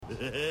Hi,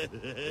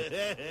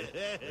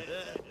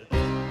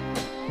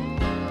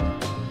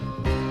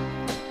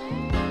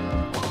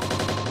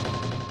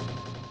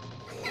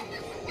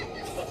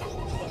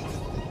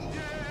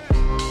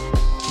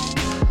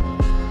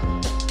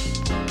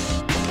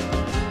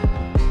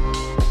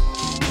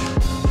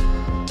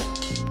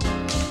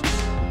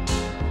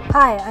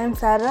 I'm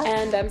Sarah.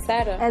 And I'm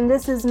Sarah. And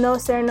this is No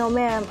Sir, No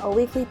Ma'am, a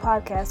weekly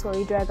podcast where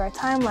we drag our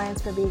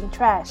timelines for being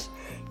trash.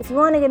 If you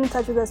want to get in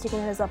touch with us, you can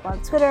hit us up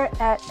on Twitter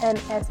at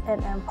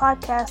NSNM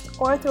Podcast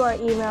or through our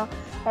email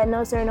at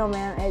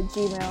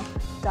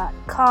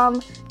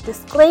nosirnomam@gmail.com.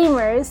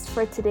 Disclaimers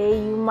for today: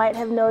 you might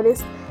have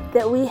noticed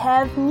that we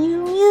have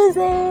new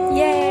music.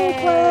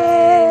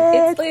 Yay!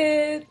 It's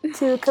lit!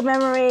 To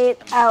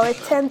commemorate our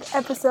 10th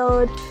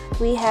episode,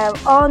 we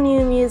have all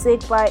new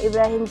music by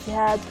Ibrahim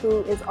Jihad,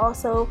 who is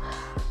also,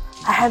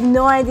 I have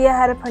no idea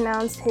how to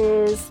pronounce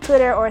his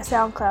Twitter or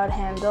SoundCloud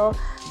handle.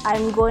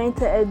 I'm going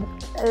to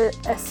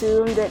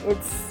assume that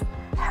it's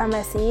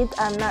Hamasid.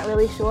 I'm not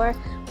really sure,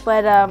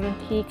 but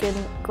he can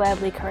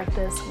gladly correct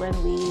us when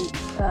we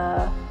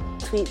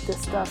tweet this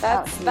stuff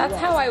out. That's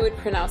how I would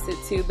pronounce it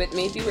too, but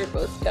maybe we're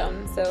both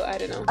dumb, so I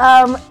don't know.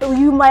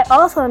 You might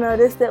also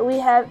notice that we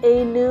have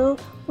a new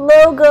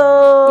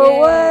logo. Yay.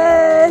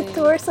 What?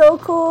 We're so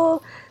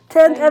cool.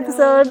 10th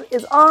episode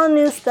is all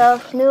new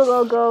stuff, new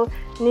logo,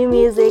 new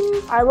music.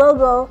 Our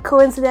logo,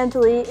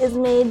 coincidentally, is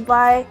made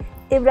by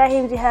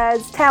Ibrahim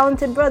Jihad's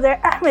talented brother,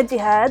 Ahmed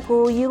Jihad,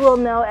 who you will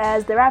know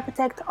as the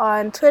Rapitect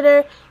on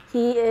Twitter.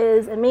 He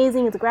is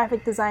amazing. He's a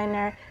graphic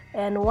designer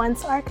and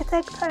once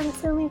architect, I'm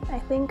assuming. I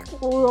think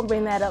we won't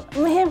bring that up.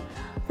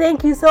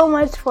 Thank you so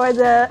much for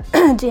the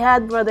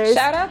Jihad brothers.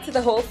 Shout out to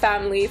the whole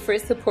family for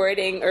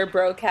supporting our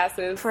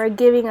broadcasters. For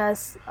giving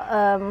us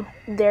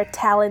their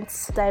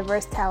talents,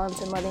 diverse talents,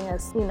 and letting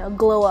us,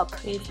 glow up.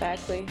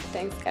 Exactly.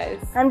 Thanks,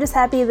 guys. I'm just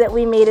happy that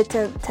we made it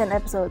to 10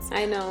 episodes.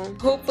 I know.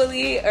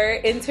 Hopefully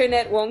our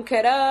internet won't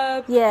cut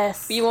up.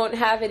 Yes. We won't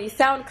have any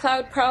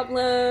SoundCloud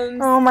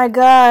problems. Oh my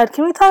god.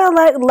 Can we talk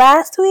about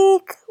last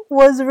week?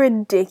 Was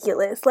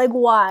ridiculous. Like,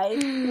 why?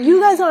 You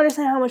guys don't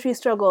understand how much we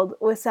struggled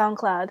with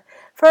SoundCloud.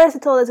 First,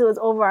 it told us it was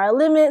over our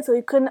limit, so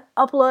we couldn't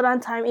upload on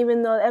time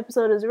even though the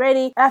episode was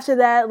ready. After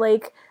that,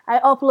 I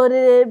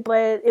uploaded it,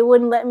 but it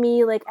wouldn't let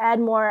me, add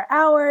more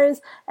hours,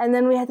 and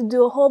then we had to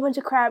do a whole bunch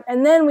of crap,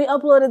 and then we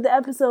uploaded the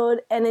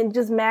episode, and it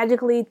just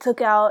magically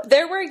took out...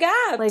 There were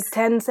gaps!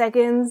 10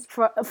 seconds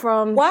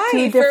from Why?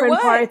 two different For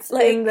what? parts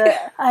in the...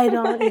 I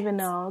don't even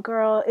know.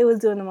 Girl, it was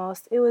doing the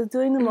most. It was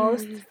doing the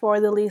most for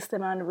the least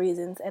amount of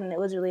reasons, and it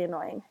was really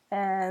annoying.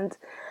 And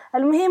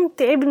المهم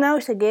تعبنا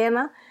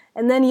وشقينا,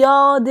 and then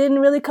y'all didn't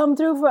really come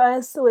through for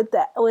us with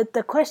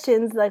the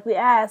questions we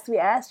asked. We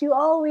asked you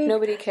all week.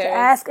 Nobody cares. To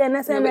ask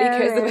NSNM. Nobody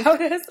cares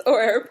about us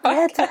or our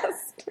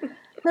podcast.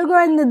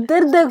 نقعد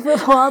ندردق في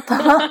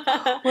الخواطر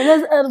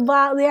ونسأل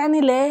بعض ليه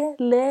يعني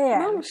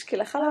ما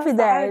مشكلة خلاص ما في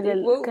داعي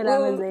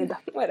للكلام زي ده.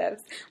 Whatever.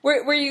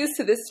 We're used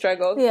to this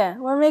struggle. Yeah,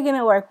 we're making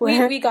it work.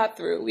 We got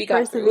through. We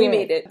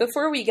made it.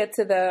 Before we get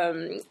to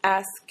the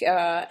Ask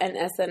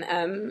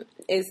NSNM,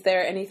 is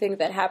there anything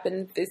that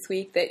happened this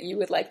week that you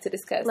would like to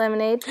discuss?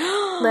 Lemonade.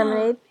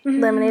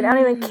 Lemonade. I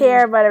don't even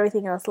care about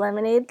everything else.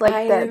 Lemonade.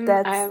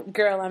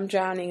 Girl, I'm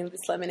drowning in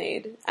this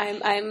lemonade.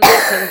 I'm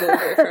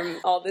hangover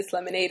from all this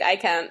lemonade. I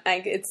can't.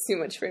 It's too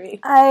much for me.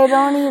 I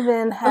don't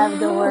even have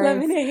the words.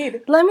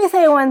 Lemonade. Let me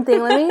say one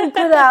thing. Let me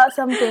put out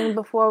something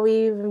before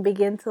we even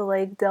begin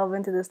to delve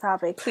into this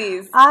topic.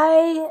 Please.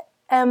 I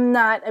am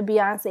not a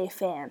Beyonce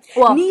fan.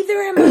 Well, neither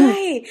am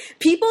I.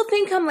 People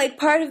think I'm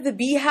part of the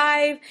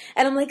Beehive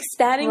and I'm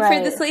standing for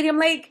this lady. I'm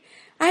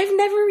I've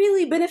never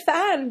really been a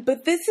fan,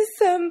 but this is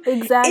some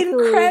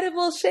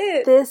incredible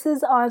shit. This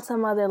is on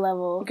some other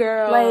level.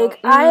 Girl.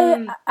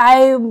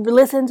 I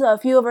listened to a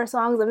few of her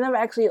songs. I've never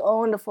actually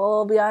owned a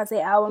full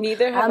Beyonce album.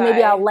 Neither have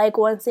Maybe I'll like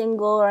one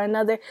single or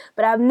another,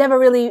 but I've never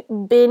really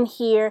been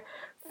here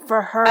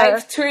for her.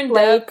 I've turned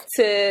up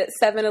to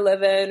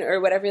 7-Eleven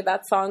or whatever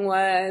that song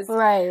was.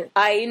 Right.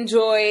 I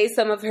enjoy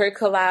some of her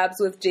collabs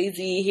with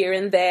Jay-Z here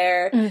and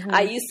there. Mm-hmm.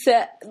 I used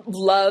to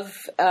love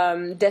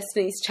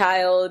Destiny's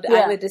Child.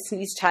 Yeah. I'm a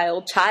Destiny's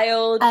Child.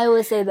 I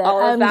would say that.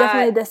 I'm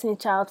definitely a Destiny's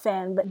Child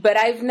fan. But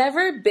I've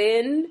never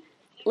been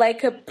a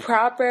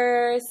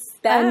proper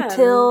stan.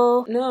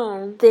 Until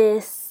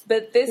this.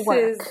 But this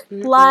work.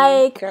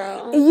 Is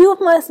girl. You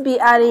must be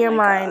out of your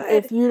mind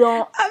if you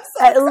don't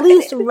at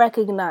least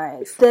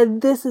recognize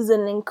that this is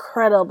an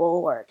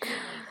incredible work.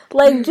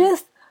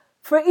 Just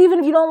for even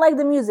if you don't like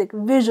the music,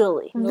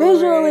 visually,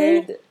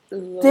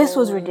 this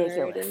was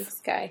ridiculous.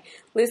 Sky.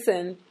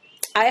 Listen,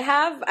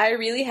 I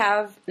really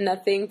have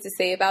nothing to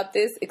say about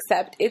this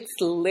except it's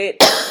lit.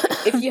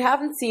 If you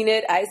haven't seen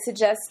it, I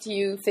suggest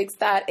you fix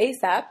that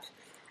ASAP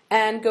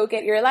and go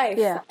get your life.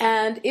 Yeah.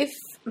 And if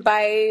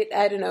by,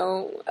 I don't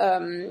know,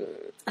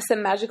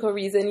 some magical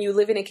reason you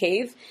live in a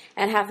cave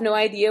and have no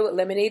idea what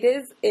Lemonade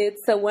is,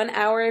 it's a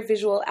 1-hour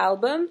visual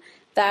album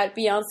that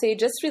Beyonce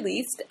just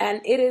released,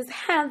 and it is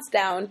hands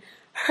down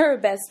her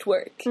best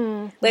work.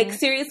 Like,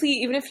 seriously,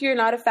 even if you're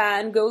not a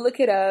fan, go look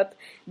it up,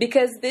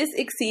 because this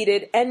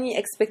exceeded any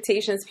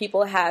expectations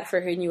people had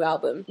for her new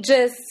album.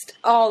 Just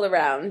all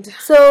around.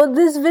 So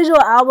this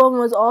visual album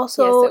was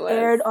also Yes, it was.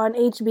 aired on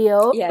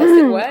HBO. Yes,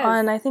 it was.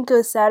 On, I think it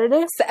was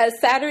Saturday. A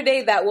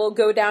Saturday that will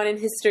go down in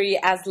history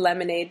as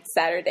Lemonade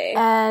Saturday.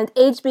 And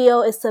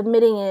HBO is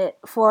submitting it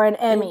for an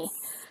Emmy.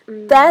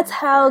 That's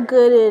how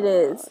good it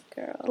is.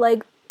 Girl.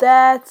 Like,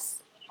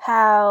 that's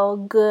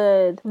how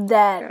good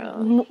that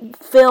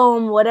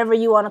film, whatever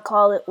you want to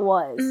call it,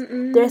 was.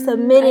 They're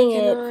submitting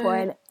it for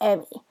an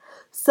Emmy.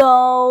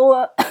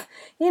 So,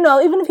 you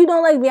know, even if you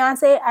don't like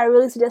Beyonce, I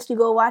really suggest you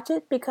go watch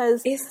it,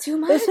 because it's too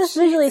much. It's just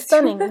visually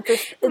stunning. It's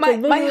a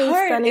visually my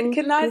heart, stunning it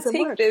cannot piece of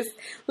take work. this.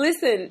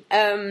 Listen,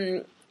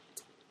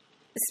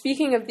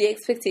 speaking of the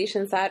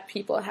expectations that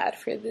people had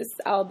for this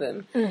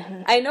album,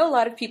 I know a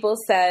lot of people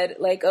said,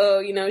 like, oh,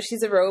 you know,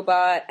 she's a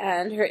robot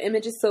and her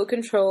image is so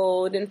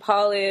controlled and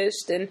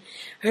polished and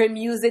her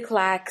music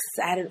lacks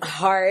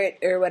heart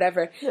or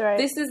whatever. Right.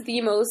 This is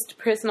the most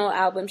personal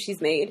album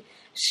she's made.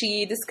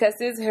 She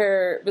discusses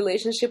her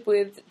relationship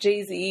with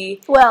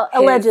Jay-Z. Well,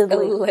 his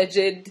allegedly.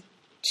 alleged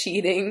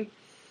cheating.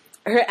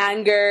 Her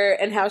anger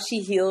and how she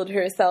healed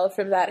herself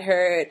from that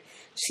hurt.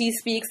 She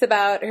speaks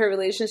about her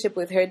relationship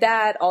with her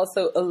dad,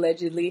 also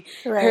allegedly.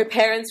 Right. Her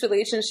parents'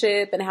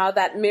 relationship and how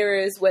that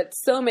mirrors what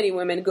so many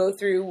women go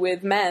through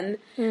with men.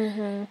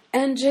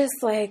 And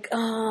just like,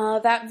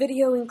 that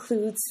video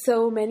includes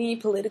so many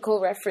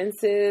political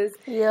references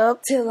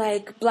Yep. to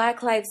like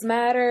Black Lives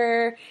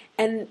Matter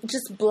and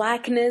just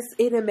blackness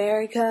in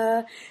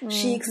America.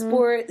 She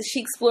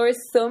explores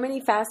so many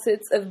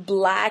facets of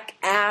black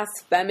ass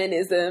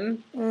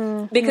feminism,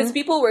 because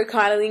people were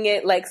calling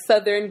it like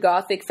Southern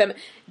Gothic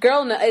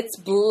Girl, no, it's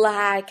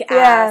black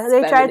ass.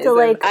 They tried to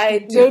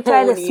feminism. they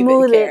tried to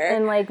smooth it care.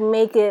 and like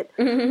make it,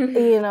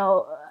 you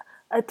know,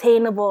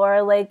 attainable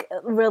or like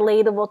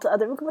relatable to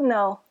other people.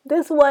 No,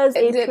 this was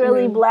a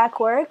purely black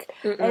work,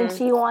 and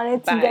she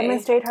wanted to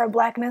demonstrate her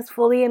blackness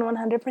fully and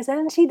 100%,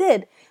 and she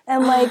did.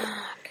 And like,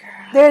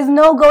 there's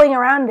no going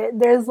around it.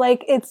 There's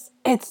like,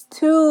 it's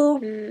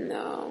too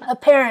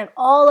apparent.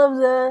 All of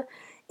the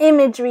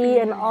imagery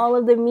and all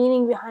of the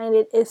meaning behind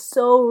it is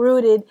so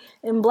rooted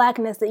in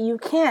blackness that you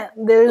can't.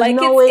 There's like,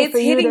 no way it's for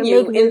you to hitting make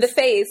you this in the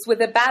face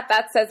with a bat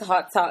that says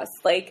hot sauce.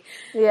 Like,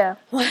 yeah.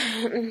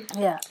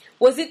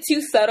 Was it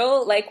too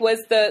subtle? Like, was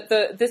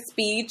the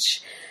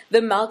speech,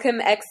 the Malcolm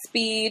X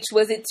speech,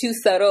 was it too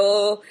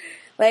subtle?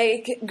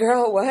 Like,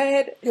 girl,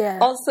 what? Yeah.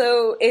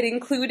 Also, it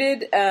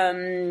included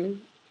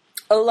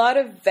a lot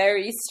of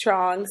very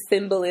strong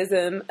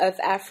symbolism of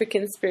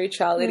African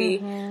spirituality,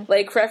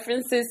 like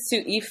references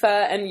to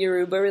Ifa and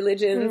Yoruba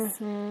religions.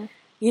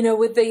 You know,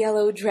 with the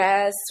yellow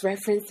dress,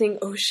 referencing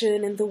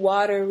ocean and the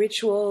water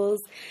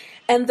rituals,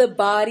 and the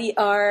body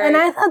art. And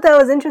I thought that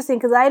was interesting,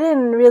 because I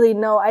didn't really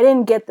know. I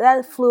didn't get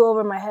that. Flew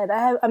over my head.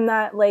 I'm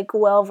not like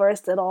well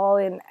versed at all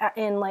in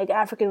like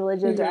African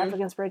religions or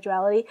African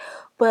spirituality,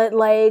 but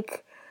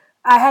like,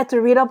 I had to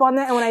read up on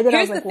that, and when I did,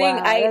 Here's I was like, the thing.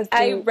 wow,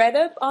 I read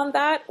up on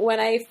that when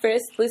I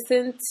first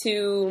listened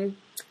to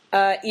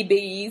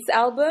Ibeyi's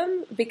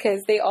album,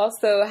 because they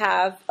also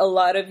have a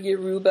lot of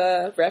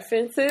Yoruba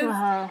references,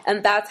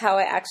 and that's how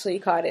I actually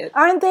caught it.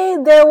 Aren't they?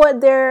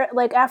 They're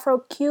like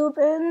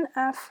Afro-Cuban,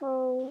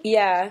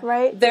 Yeah.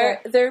 right?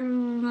 Their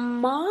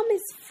mom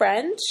is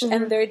French,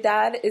 and their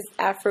dad is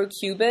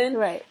Afro-Cuban.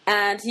 Right.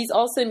 And he's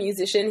also a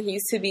musician. He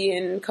used to be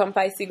in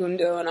Compay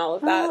Segundo and all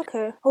of that. Oh,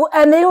 okay. Well,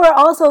 and they were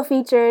also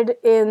featured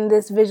in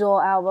this visual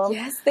album.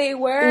 Yes, they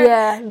were.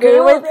 Yeah.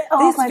 Girl,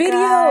 oh this my video,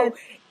 God.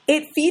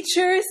 it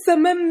features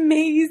some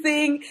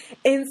amazing,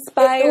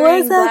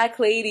 inspiring black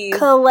ladies.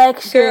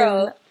 Collection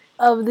Girl,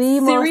 of the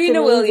most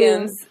Serena amazing.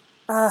 Williams,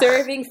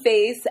 serving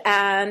face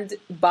and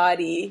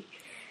body.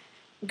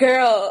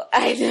 Girl,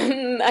 I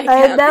can't.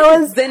 That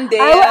was Zendaya.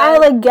 I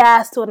like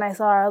gasped when I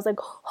saw her. I was like,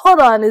 "Hold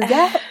on, is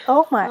that?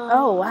 Oh my!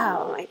 Oh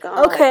wow! Oh my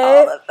God! Okay,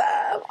 all of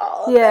them.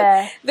 All of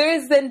yeah. them.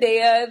 There's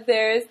Zendaya.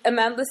 There's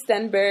Amanda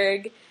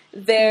Stenberg.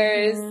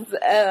 There's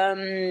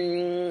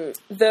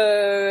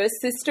the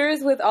sisters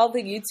with all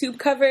the YouTube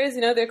covers.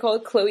 You know, they're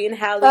called Chloe and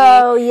Halle.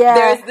 Oh yeah.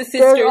 There's the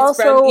sisters There's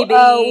also, from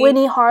eBay.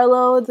 Winnie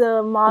Harlow,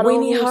 the model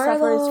Winnie who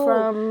Harlow. suffers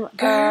from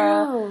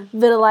Girl.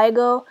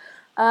 vitiligo.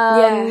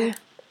 Yeah.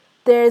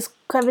 There's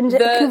Kevin the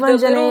little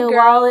Janae girl.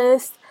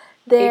 Wallace.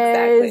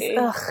 There's Exactly.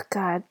 oh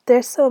God,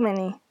 there's so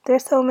many.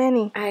 There's so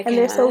many, and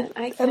they're so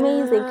I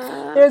amazing.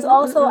 can't. There's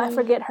also I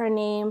forget her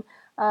name.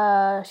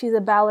 She's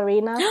a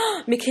ballerina.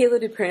 Michaela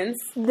DePrince.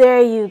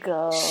 There you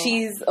go.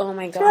 She's oh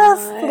my God.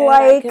 Just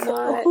like I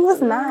cannot.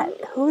 who's not?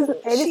 Who's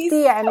She's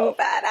so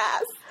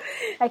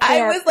badass.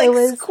 I was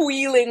like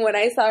squealing when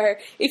I saw her.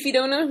 If you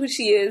don't know who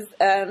she is,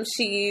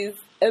 she's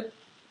an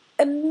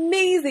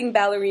amazing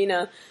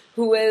ballerina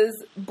who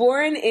was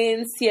born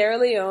in Sierra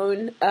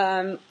Leone,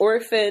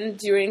 orphaned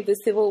during the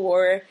Civil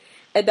War,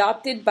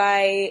 adopted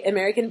by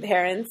American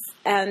parents,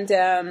 and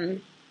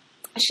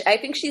I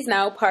think she's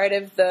now part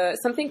of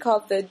something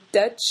called the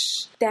Dutch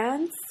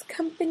Dance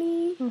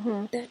company,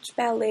 Dutch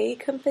ballet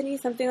company,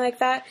 something like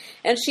that.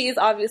 And she is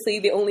obviously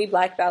the only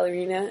black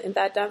ballerina in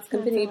that dance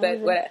company, but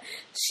what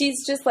she's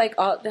just like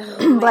all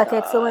Black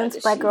Excellence,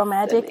 Black Girl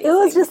Magic. It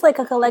was just like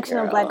a collection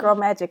of Black Girl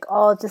Magic,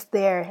 all just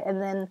there,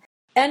 and then.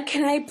 And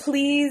can I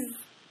please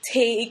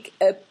take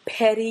a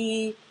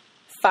petty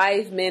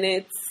 5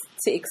 minutes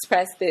to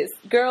express this?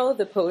 Girl,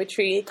 the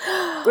poetry.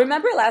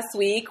 Remember last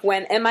week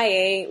when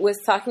MIA was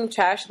talking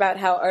trash about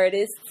how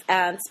artists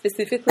and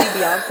specifically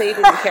Beyonce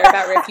didn't care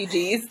about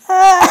refugees?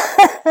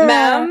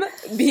 Ma'am,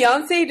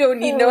 Beyonce don't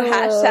need no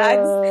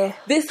hashtags.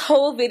 This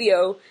whole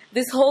video,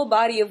 this whole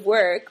body of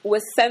work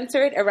was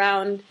centered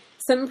around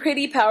some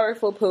pretty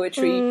powerful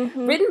poetry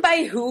written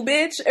by who,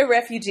 bitch? A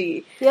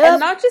refugee. Yep. And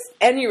not just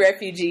any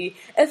refugee.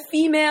 A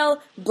female,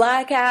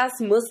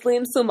 black-ass,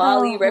 Muslim,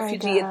 Somali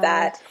refugee at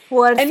that.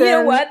 And you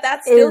know what?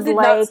 That still did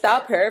not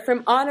stop her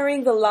from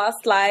honoring the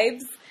lost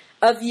lives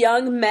of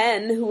young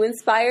men who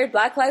inspired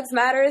Black Lives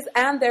Matters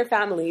and their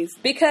families.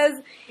 Because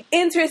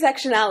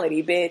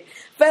intersectionality, bitch.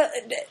 But,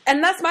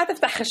 and that's ما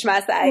تفتحش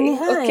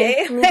مساي,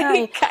 okay?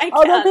 Like,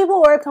 although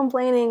people were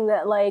complaining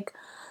that, like,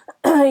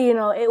 you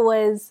know, it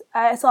was,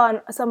 I saw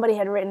somebody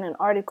had written an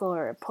article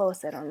or a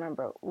post, I don't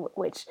remember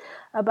which,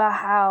 about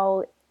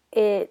how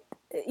it,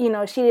 you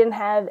know, she didn't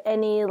have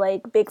any,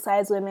 like, big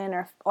size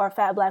women or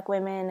fat black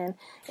women, and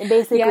it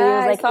basically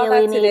was, like,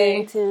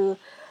 alienating to,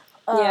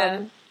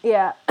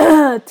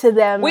 to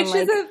them. Which and,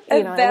 like, is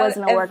you know, it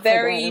wasn't a work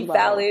very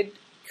valid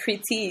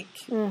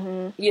critique,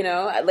 you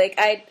know, like,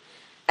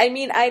 I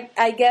mean,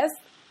 I guess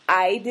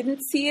I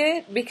didn't see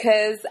it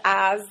because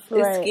as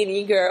a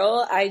skinny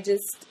girl,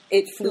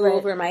 it flew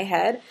over my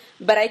head.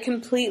 But I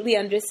completely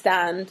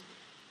understand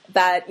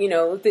that, you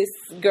know, this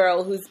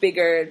girl who's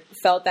bigger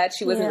felt that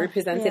she wasn't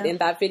represented in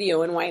that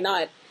video, and why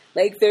not?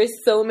 Like, there's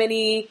so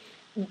many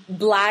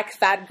black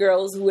fat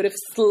girls who would have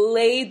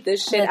slayed the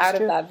shit out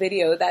of that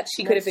video that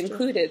she could have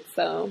included.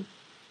 So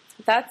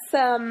that's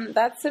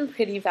some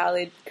pretty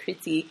valid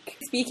critique.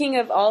 Speaking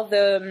of all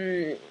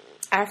the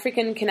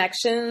African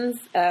connections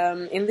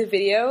in the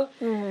video.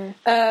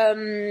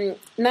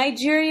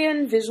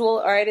 Nigerian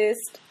visual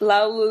artist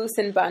Laulu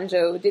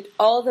Sinbanjo did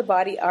all the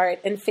body art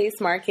and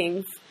face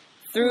markings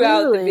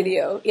throughout the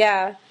video.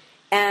 Yeah.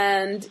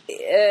 And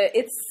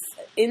it's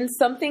in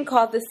something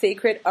called the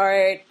Sacred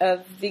Art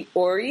of the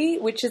Ori,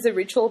 which is a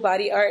ritual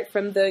body art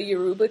from the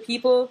Yoruba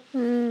people.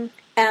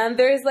 And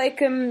there's like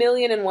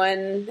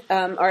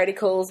 1,000,001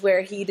 articles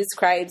where he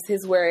describes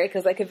his work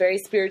as like a very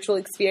spiritual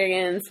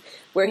experience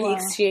where he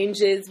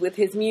exchanges with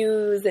his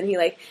muse, and he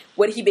like,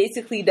 what he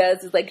basically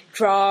does is like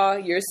draw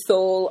your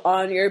soul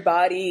on your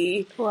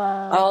body.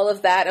 All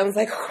of that. I was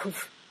like,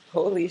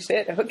 holy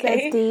shit,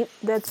 okay. That's deep.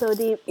 That's so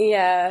deep.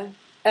 Yeah.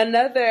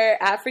 Another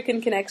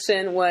African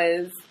connection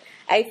was,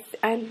 I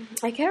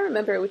can't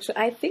remember which one.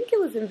 I think it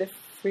was in the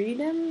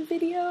Freedom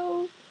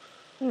video.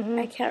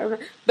 I can't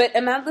remember. But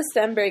Amanda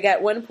Stenberg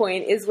at one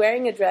point is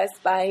wearing a dress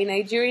by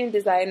Nigerian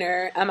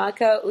designer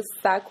Amaka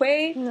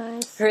Usakwe.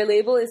 Nice. Her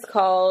label is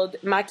called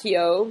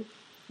Makio.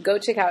 Go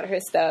check out her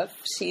stuff.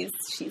 She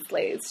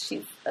slays.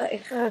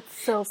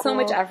 That's so cool. So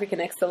much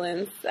African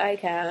excellence. I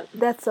can't.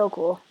 That's so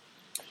cool.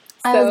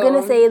 I was going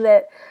to say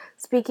that,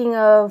 speaking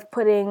of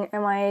putting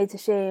MIA to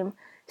shame,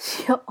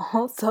 she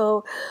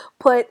also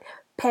put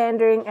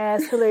pandering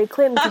ass Hillary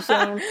Clinton to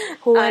shame,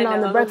 who went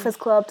on the Breakfast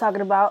Club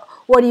talking about,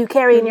 what do you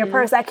carry in your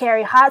purse? I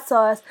carry hot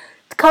sauce.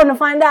 Come to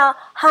find out,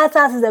 hot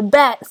sauce is a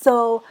bet.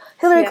 So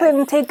Hillary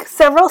Clinton, take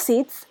several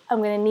seats.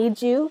 I'm going to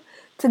need you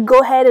to go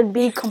ahead and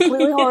be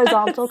completely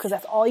horizontal, because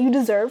that's all you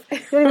deserve. You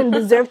don't even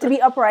deserve to be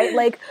upright.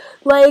 Like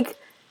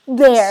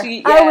there.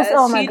 She my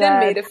God. Then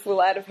made a fool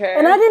out of her.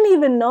 And I didn't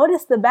even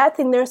notice the bad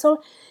thing. It's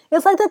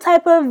like the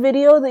type of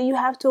video that you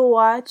have to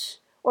watch,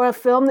 or a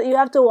film that you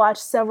have to watch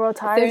several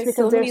times,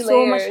 because there's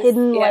so much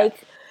hidden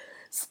like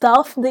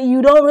stuff that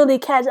you don't really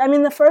catch. I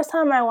mean, the first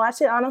time I watched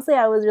it, honestly,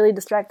 I was really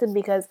distracted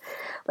because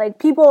like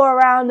people were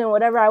around and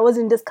whatever. I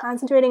wasn't just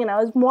concentrating, and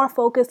I was more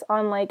focused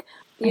on like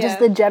just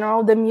the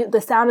general, the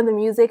sound of the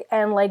music,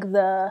 and like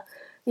the,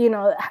 you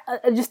know,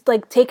 just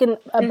like taken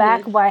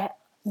aback by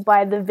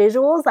the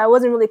visuals. I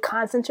wasn't really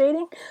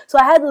concentrating. So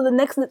I had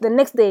the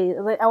next day,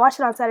 like, I watched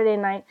it on Saturday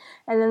night,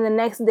 and then the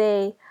next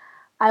day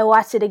I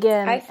watched it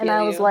again, and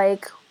I was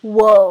like,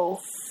 whoa.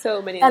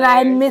 So many and layers. I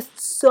had missed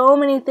so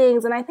many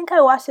things, and I think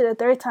I watched it a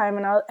third time,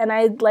 and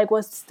I like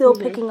was still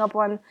picking up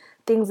on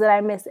things that I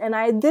missed, and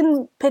I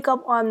didn't pick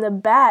up on the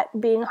bat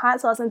being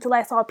hot sauce until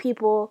I saw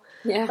people,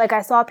 like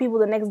I saw people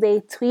the next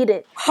day tweet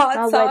it. Hot and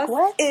I was sauce like,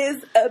 what?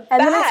 Is a bat.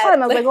 And then I saw it,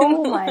 and I was like,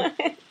 oh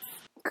my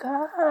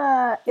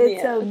God,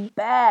 it's a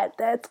bat.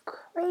 That's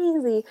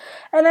crazy.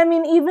 And I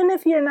mean, even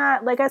if you're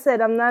not, like I said,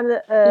 I'm not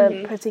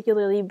a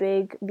particularly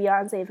big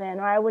Beyonce fan,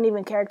 or I wouldn't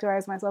even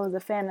characterize myself as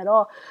a fan at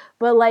all.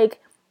 But like,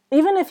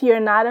 even if you're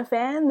not a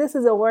fan, this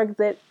is a work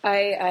that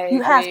I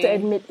you have to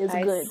admit is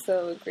good. I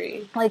so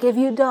agree. Like, if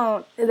you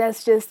don't,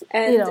 that's just,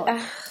 you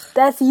know,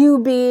 that's you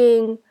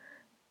being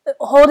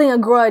holding a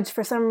grudge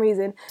for some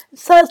reason,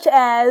 such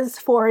as,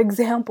 for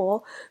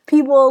example,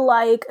 people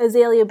like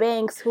Azalea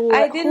Banks, who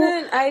I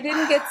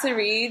didn't get to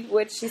read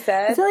what she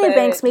said. Azalea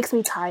Banks makes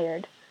me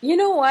tired. You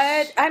know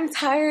what? I'm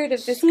tired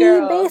of this She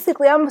girl.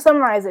 basically, I'm gonna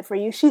summarize it for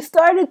you. She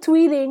started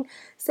tweeting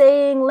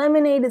saying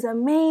Lemonade is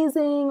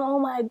amazing. Oh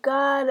my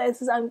God,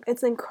 it's an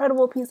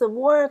incredible piece of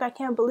work. I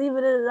can't believe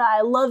it. I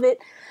love it.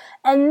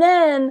 And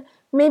then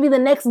maybe the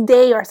next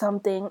day or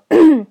something,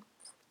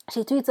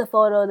 she tweets a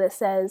photo that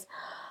says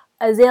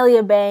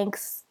Azalea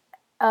Banks.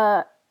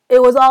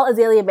 It was all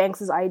Azalea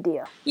Banks'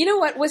 idea. You know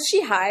what? Was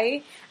she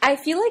high? I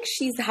feel like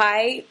she's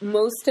high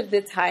most of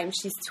the time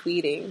she's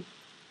tweeting.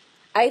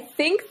 I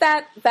think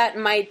that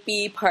might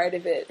be part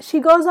of it. She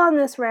goes on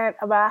this rant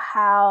about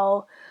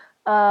how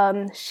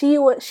she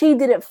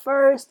did it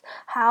first,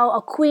 how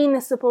a queen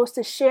is supposed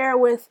to share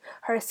with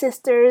her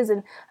sisters,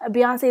 and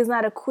Beyonce is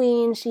not a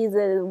queen, she's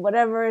a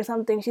whatever or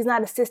something. She's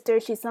not a sister,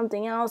 she's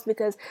something else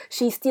because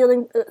she's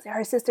stealing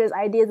her sister's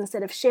ideas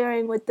instead of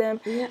sharing with them.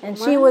 Yeah, and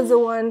she was the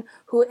one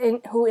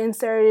who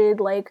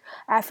inserted like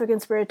African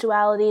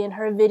spirituality in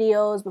her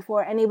videos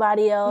before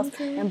anybody else,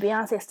 and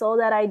Beyonce stole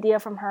that idea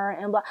from her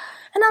and blah.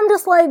 And I'm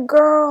just like,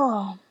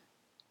 girl,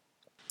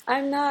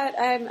 I'm not.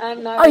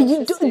 Are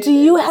you? Do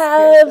you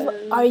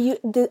have? Are you?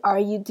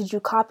 Did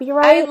you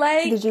copyright?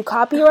 Did you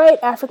copyright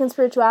African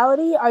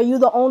spirituality? Are you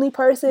the only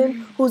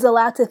person who's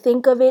allowed to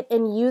think of it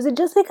and use it?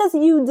 Just because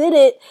you did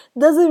it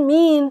doesn't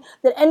mean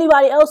that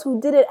anybody else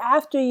who did it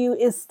after you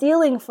is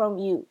stealing from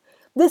you.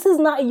 This is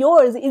not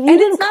yours. You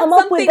didn't come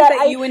up with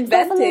that. You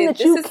invented.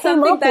 This is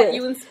something that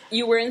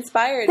you were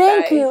inspired by.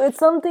 Thank you. It's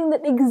something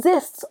that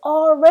exists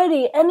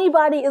already.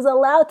 Anybody is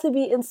allowed to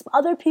be.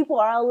 Other people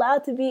are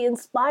allowed to be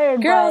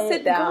inspired by it. Girl,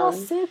 sit down. Girl,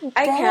 sit down.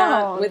 I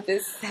can't with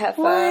this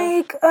heifer.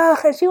 Like,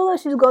 and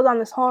she goes on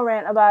this whole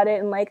rant about it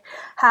and like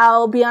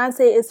how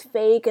Beyonce is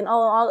fake and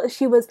all.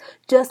 She was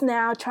just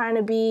now trying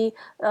to be,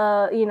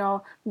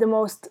 the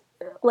most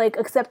like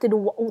accepted,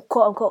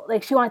 quote unquote,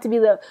 like she wanted to be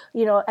the,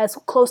 as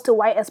close to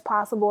white as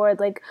possible, or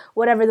like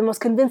whatever, the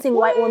most convincing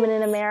white woman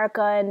in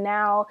America, and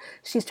now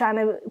she's trying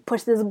to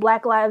push this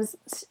Black Lives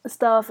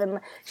stuff,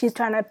 and she's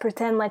trying to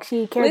pretend like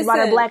she cares about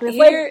her blackness.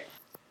 Here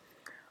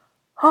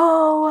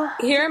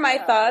are my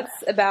thoughts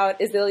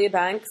about Azalea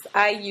Banks.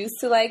 I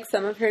used to like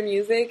some of her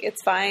music.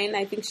 It's fine.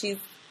 I think she's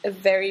a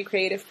very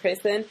creative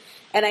person,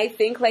 and I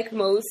think like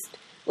most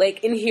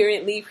like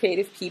inherently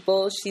creative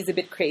people, she's a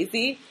bit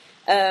crazy.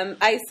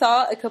 I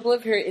saw a couple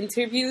of her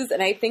interviews,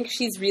 and I think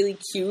she's really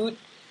cute.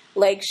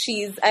 Like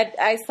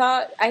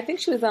I think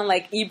she was on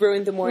like Ebro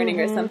in the Morning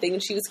or something,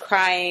 and she was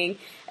crying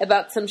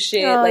about some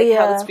shit, how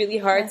it's really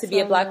hard to be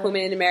a black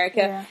woman in America.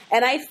 Yeah.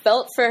 And I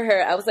felt for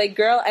her. I was like,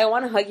 girl, I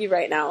want to hug you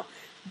right now.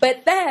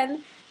 But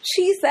then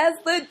she says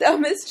the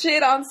dumbest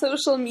shit on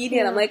social media,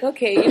 and I'm like,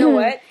 okay, you know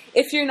what?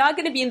 If you're not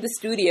going to be in the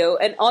studio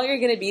and all you're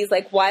going to be is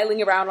like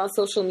whiling around on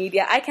social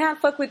media, I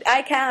can't.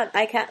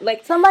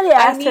 Like, somebody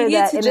asked her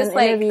that in an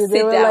interview.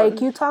 They were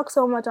like, you talk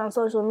so much on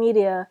social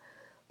media,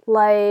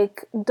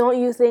 like, don't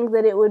you think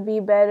that it would be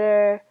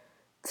better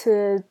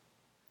to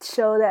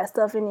show that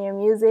stuff in your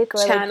music, or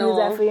like use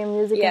that for your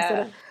music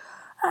instead of...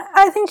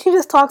 I think she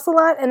just talks a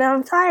lot, and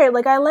I'm tired.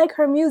 Like, I like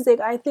her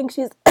music. I think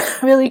she's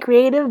really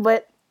creative,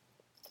 but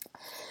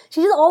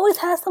she just always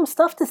has some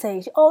stuff to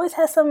say. She always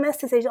has some mess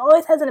to say. She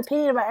always has an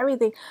opinion about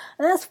everything.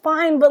 And that's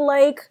fine, but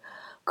like,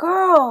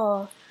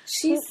 girl,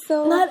 she's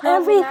so not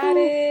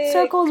everything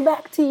circles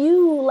back to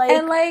you. Like,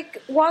 and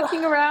like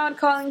walking around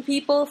calling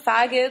people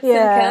faggots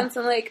and cunts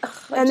and like,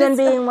 and then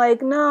being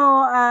like,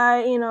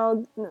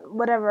 no,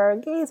 whatever,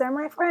 gays are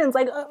my friends.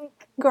 Like,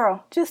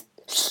 girl, just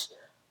shh.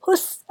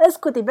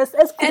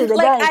 And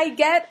like,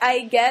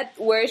 I get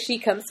where she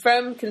comes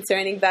from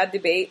concerning that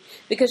debate,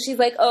 because she's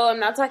like, oh,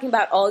 I'm not talking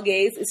about all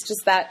gays. It's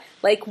just that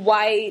like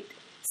white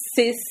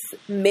cis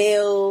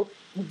male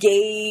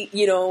gay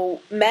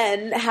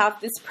men have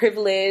this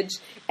privilege,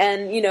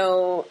 and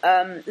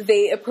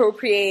they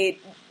appropriate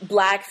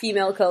black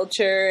female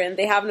culture, and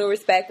they have no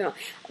respect. And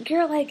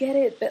girl, I get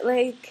it, but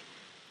like,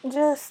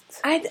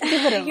 just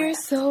you're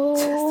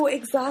so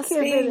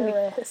exhausting.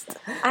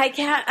 I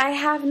can't. I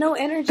have no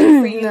energy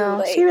for you. No,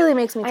 like, she really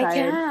makes me tired. I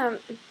can't.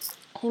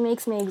 He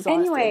makes me exhausted.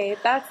 Anyway,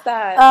 that's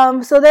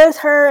that. So there's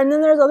her, and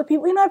then there's other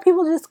people.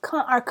 People just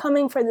are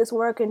coming for this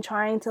work and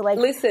trying to like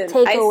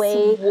take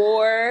away.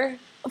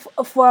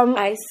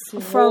 I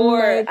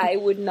swore I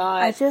would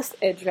not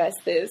address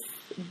this.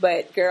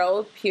 But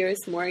girl,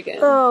 Piers Morgan.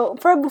 Oh,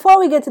 before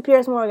we get to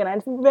Piers Morgan,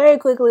 I'd very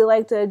quickly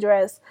like to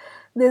address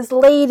this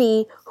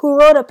lady who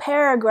wrote a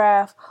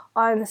paragraph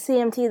on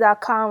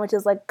CMT.com, which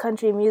is like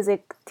country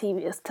music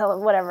TV,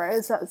 whatever,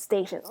 it's a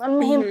station.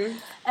 And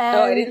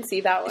I didn't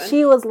see that one.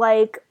 She was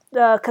like,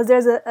 because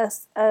there's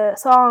a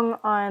song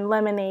on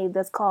Lemonade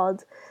that's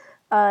called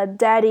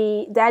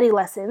Daddy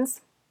Lessons.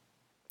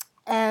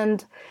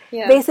 And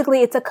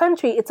basically it's a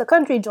country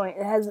joint.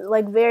 It has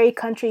like very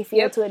country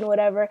feel to it and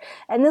whatever.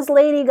 And this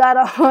lady got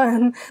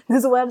on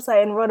this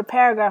website and wrote a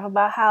paragraph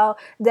about how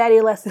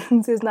Daddy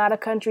Lessons is not a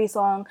country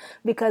song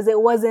because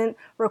it wasn't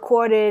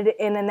recorded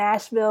in a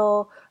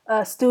Nashville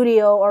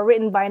studio or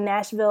written by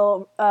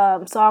Nashville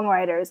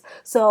songwriters.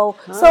 So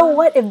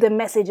what if the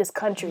message is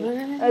country?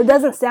 It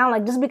doesn't sound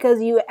like, just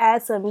because you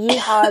add some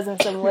yeehaws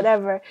and some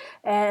whatever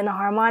and a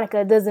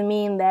harmonica doesn't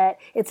mean that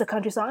it's a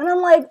country song. And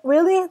I'm like,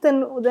 really?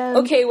 Then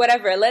okay,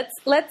 whatever.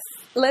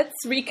 Let's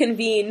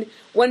reconvene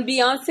when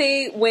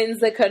Beyonce wins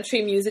the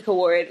Country Music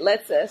Award.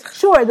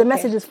 Sure, the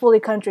message is fully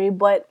country,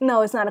 but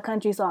no, it's not a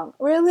country song.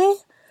 Really?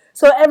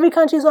 So every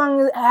country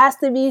song has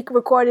to be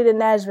recorded in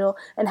Nashville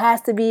and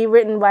has to be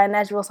written by a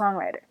Nashville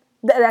songwriter.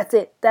 That's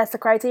it. That's the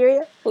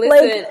criteria?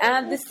 Listen,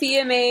 and the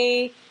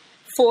CMA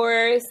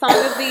for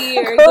Song of the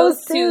Year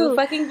goes to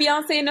fucking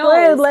Beyonce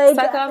Knowles.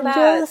 Suck on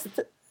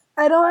that.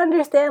 I don't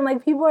understand.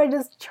 Like, people are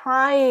just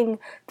trying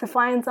to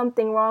find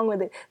something wrong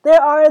with it.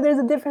 There's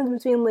a difference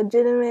between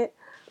legitimate,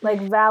 like,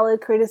 valid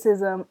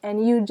criticism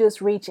and you just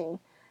reaching.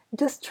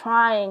 Just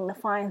trying to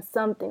find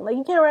something. Like,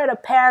 you can't write a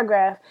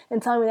paragraph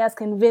and tell me that's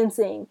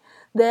convincing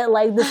that,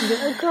 like, this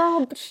is a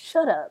girl.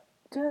 Shut up.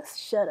 Just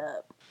shut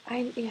up.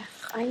 I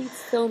need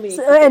so many.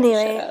 So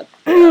anyway,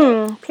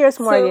 Piers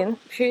Morgan.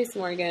 Piers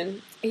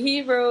Morgan.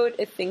 He wrote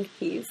a think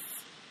piece.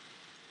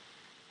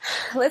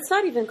 Let's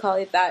not even call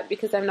it that,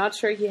 because I'm not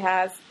sure he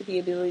has the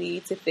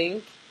ability to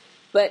think.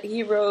 But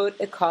he wrote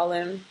a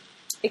column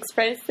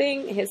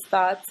expressing his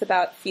thoughts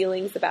about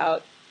feelings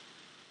about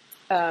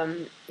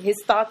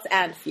his thoughts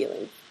and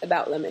feelings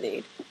about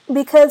Lemonade.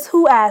 Because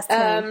who asked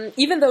him?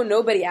 Even though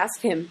nobody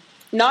asked him.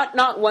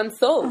 Not one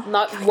soul.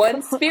 Not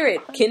one spirit.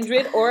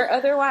 Kindred or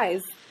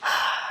otherwise.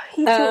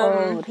 He's too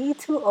old. He's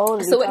too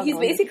old. So what he's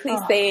basically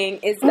saying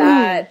is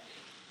that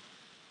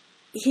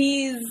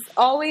he's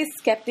always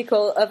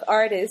skeptical of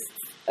artists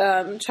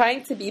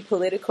trying to be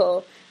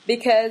political,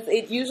 because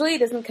it usually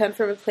doesn't come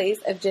from a place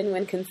of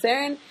genuine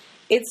concern.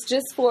 It's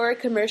just for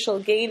commercial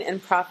gain and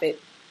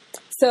profit.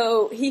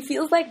 So he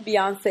feels like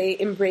Beyonce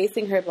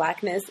embracing her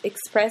blackness,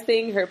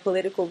 expressing her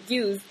political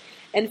views,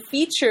 and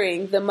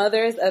featuring the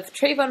mothers of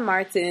Trayvon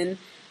Martin,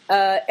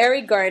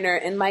 Eric Garner,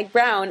 and Mike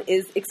Brown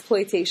is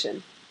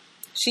exploitation.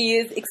 She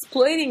is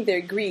exploiting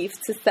their grief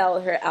to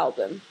sell her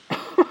album.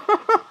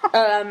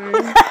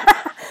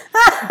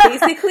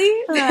 Basically,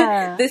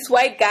 this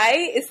white guy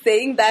is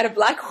saying that a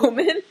black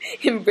woman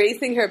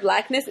embracing her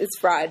blackness is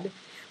fraud.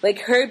 Like,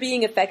 her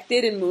being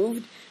affected and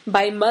moved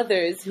by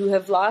mothers who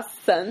have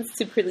lost sons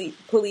to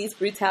police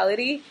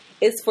brutality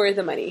is for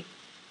the money.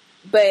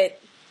 But,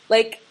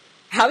 like,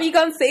 how are you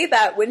gonna say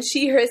that when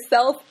she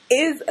herself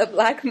is a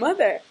black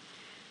mother?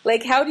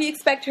 Like, how do you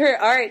expect her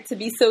art to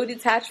be so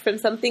detached from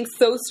something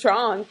so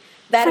strong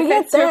that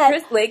affects her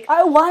person? Like,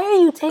 why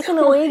are you taking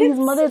away these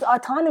mothers'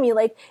 autonomy?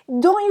 Like,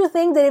 don't you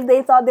think that if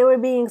they thought they were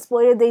being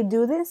exploited, they'd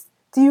do this?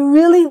 Do you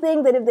really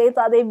think that if they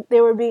thought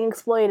they were being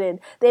exploited,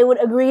 they would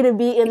agree to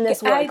be in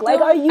this work?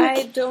 Are you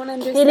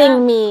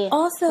kidding me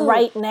also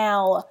right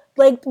now?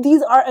 Like,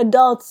 these are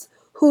adults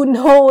who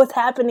know what's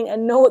happening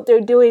and know what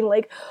they're doing.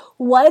 Like,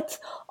 what?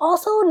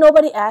 Also,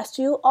 nobody asked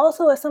you.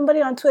 Also, as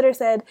somebody on Twitter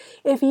said,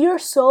 if you're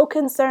so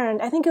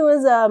concerned, I think it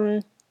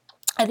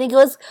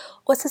was,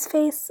 what's his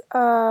face?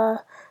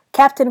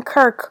 Captain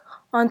Kirk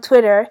on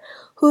Twitter,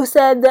 who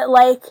said that,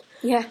 like,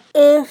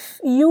 if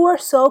you are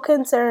so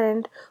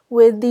concerned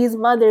with these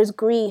mothers'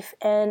 grief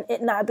and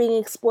it not being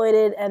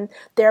exploited and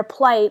their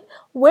plight,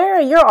 where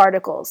are your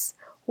articles?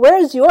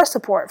 Where's your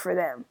support for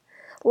them?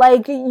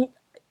 Like,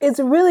 it's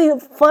really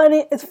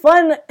funny. It's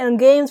fun and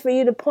games for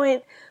you to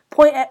point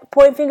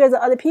fingers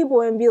at other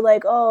people and be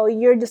like, oh,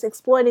 you're just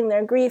exploiting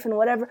their grief and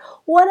whatever.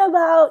 What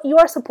about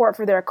your support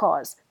for their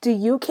cause? Do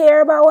you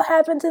care about what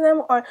happened to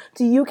them, or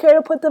do you care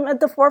to put them at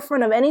the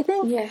forefront of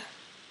anything? Yeah.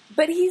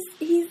 But he's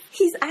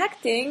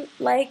acting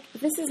like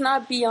this is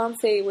not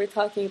Beyonce we're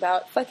talking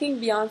about.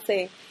 Fucking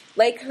Beyonce.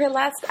 Like, her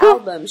last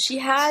album, she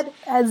had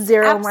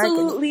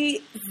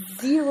absolutely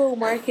zero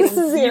marketing,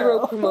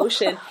 zero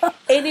promotion.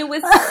 And it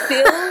was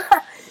still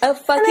a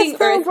fucking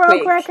earthquake.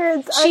 Broke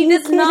records. She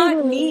does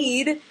not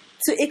need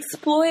to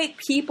exploit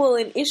people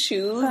and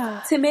issues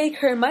to make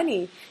her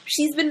money.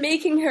 She's been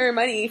making her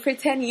money for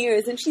 10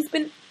 years and she's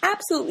been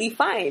absolutely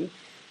fine.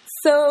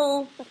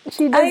 So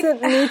she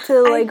doesn't need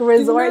to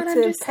resort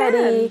to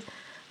petty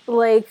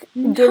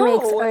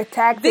gimmicks or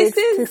tactics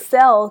to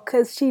sell,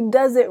 because she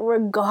does it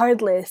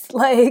regardless.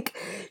 Like,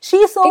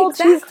 she's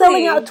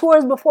selling out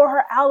tours before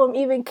her album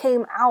even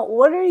came out.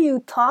 What are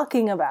you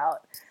talking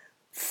about?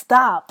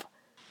 Stop.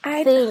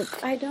 I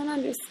don't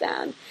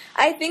understand.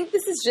 I think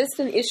this is just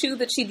an issue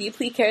that she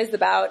deeply cares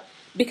about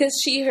because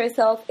she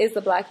herself is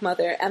a black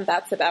mother, and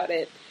that's about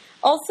it.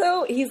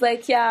 Also, he's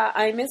like, yeah,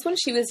 I miss when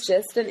she was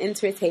just an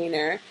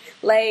entertainer.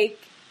 Like,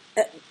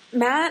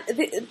 man,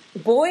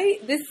 boy,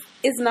 this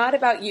is not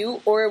about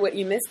you or what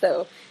you miss,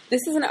 though.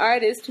 This is an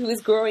artist who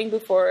is growing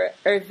before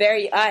our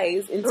very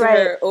eyes into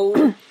her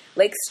own,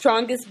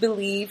 strongest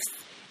beliefs,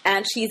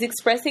 and she's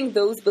expressing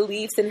those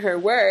beliefs in her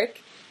work,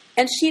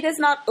 and she does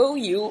not owe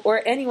you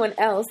or anyone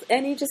else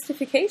any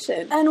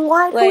justification. And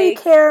why do we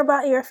care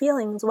about your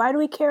feelings? Why do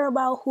we care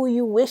about who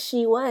you wish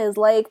she was?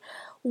 Like,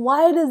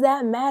 why does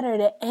that matter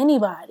to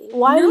anybody?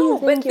 Why do you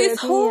think your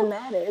opinion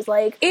matters?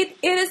 Like, it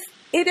is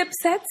it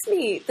upsets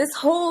me. This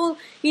whole,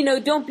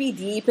 don't be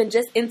deep and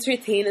just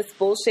entertain us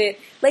bullshit.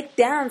 Like,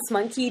 dance,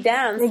 monkey,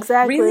 dance.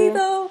 Exactly. Really,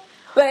 though?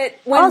 But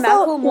when Also,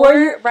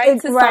 Macklemore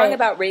writes a song right.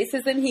 about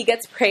racism, he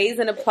gets praise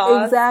and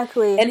applause.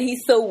 Exactly. And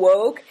he's so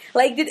woke.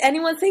 Like, did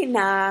anyone say,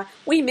 nah,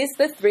 we missed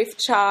the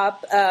thrift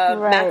shop,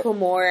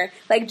 Macklemore?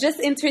 Like, just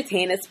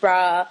entertain us,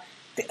 brah.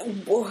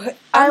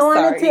 I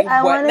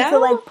wanted to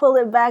like pull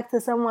it back to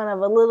someone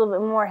of a little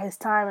bit more his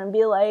time and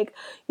be like,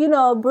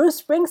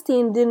 Bruce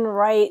Springsteen didn't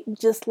write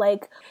just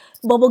like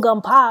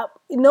bubblegum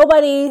pop.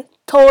 Nobody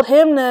told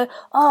him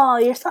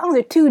your songs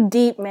are too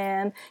deep,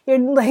 man. You're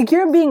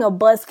being a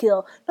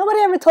buzzkill. Nobody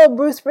ever told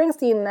Bruce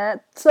Springsteen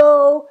that.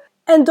 So,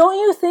 and don't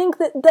you think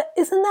that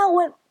isn't that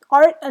what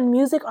art and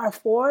music are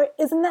for?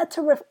 Isn't it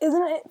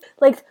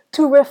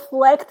to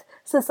reflect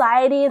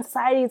society and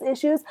society's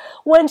issues?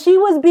 When she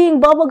was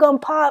being bubblegum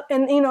pop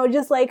and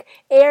just like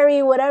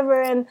airy whatever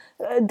and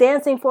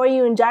dancing for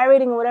you and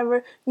gyrating or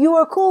whatever, you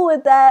were cool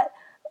with that.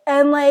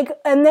 And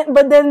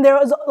but then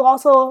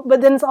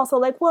it's also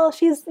like, well,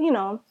 she's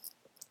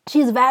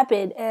she's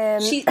vapid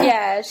and she's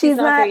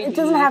not. It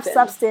doesn't have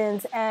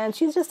substance, and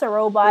she's just a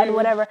robot or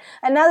whatever.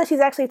 And now that she's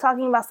actually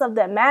talking about stuff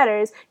that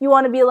matters, you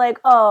want to be like,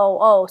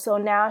 oh, so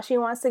now she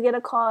wants to get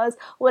a cause,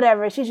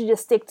 whatever. She should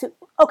just stick to.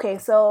 Okay,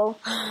 so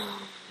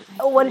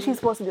what is she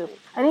supposed to do?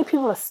 I need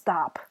people to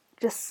stop.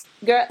 Just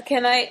girl,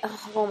 can I?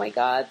 Oh my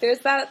God, there's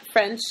that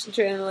French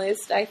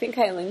journalist. I think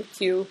I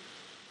linked you,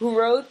 who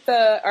wrote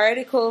the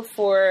article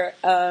for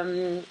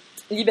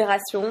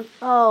Libération,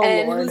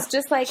 and Lord. who's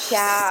just like,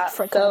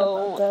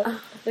 so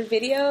the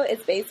video is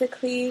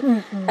basically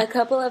a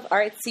couple of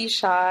artsy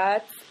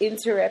shots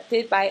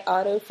interrupted by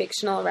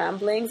auto-fictional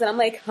ramblings, and I'm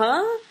like,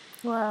 huh?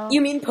 Wow.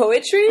 You mean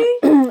poetry?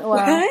 Wow.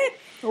 What?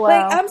 Wow.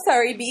 Like, I'm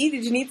sorry, B,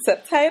 did you need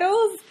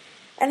subtitles?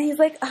 And he's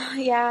like, oh,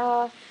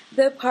 yeah,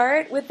 the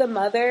part with the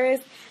mothers,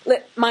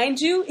 mind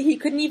you, he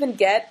couldn't even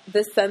get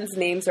the sons'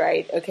 names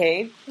right,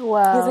 okay?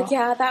 Wow. He's like,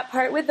 yeah, that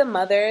part with the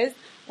mothers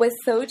was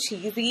so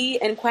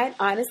cheesy and quite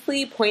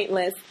honestly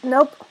pointless.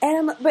 Nope.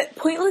 But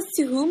pointless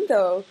to whom,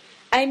 though?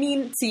 I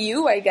mean, to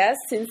you, I guess,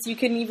 since you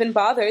couldn't even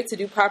bother to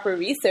do proper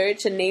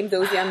research and name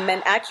those young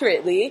men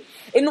accurately.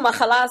 إنه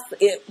خلاص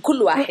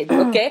كل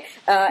واحد, okay?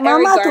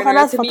 Eric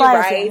Garner, Tamir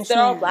Rice, they're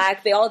all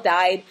black, they all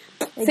died.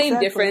 Same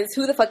difference.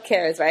 Who the fuck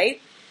cares, right?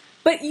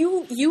 But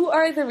you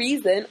are the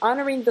reason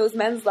honoring those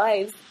men's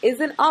lives is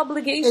an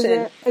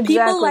obligation.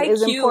 People like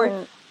you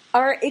important.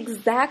 Are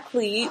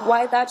exactly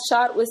why that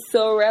shot was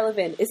so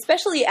relevant,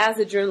 especially as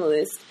a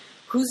journalist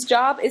whose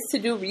job is to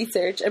do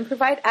research and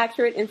provide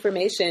accurate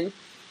information.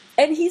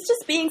 And he's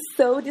just being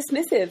so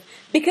dismissive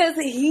because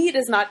he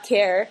does not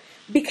care,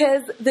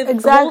 because the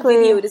whole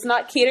video does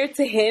not cater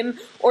to him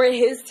or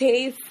his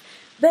taste.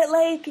 But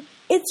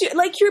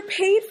you're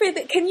paid for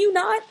that. Can you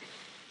not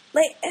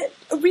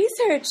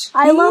research?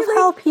 I love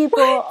how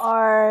people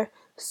are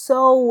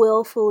so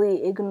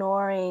willfully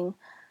ignoring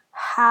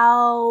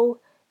how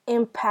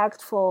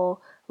impactful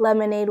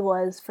Lemonade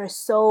was for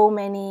so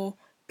many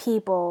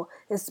people,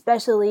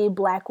 especially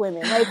black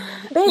women. Like,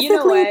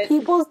 basically,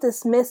 people's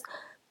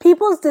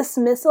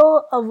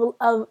dismissal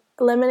of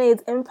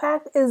Lemonade's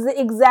impact is the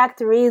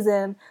exact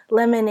reason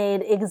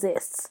Lemonade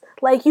exists.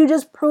 Like, you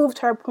just proved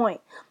her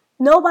point.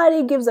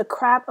 Nobody gives a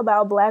crap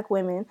about black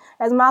women.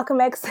 As Malcolm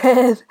X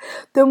said,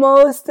 the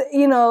most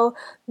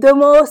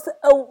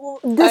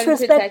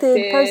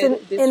disrespected person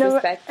in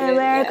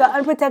America,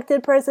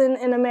 unprotected person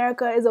in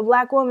America is a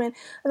black woman.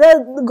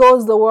 That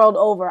goes the world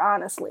over,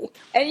 honestly.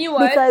 And you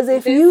what? Because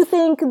if you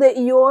think that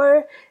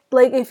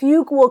if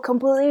you will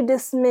completely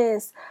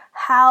dismiss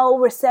how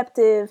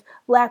receptive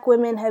black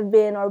women have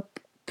been, or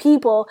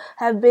people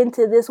have been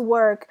to this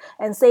work,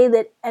 and say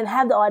that, and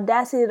have the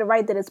audacity to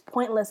write that it's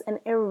pointless and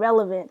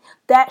irrelevant,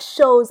 that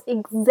shows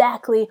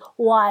exactly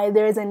why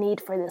there is a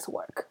need for this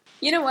work.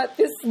 You know what?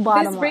 This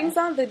brings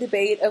on the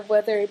debate of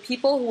whether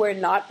people who are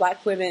not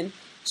black women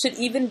should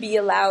even be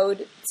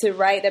allowed to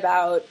write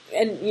about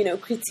and,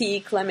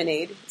 critique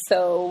Lemonade.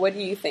 So what do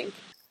you think?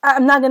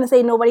 I'm not going to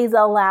say nobody's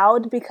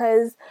allowed,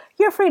 because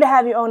you're free to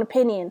have your own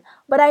opinion.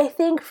 But I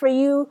think for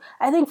me,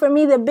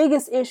 the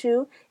biggest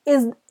issue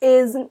is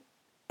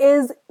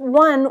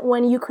one,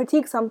 when you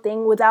critique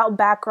something without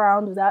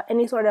background, without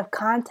any sort of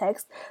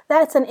context,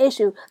 that's an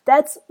issue.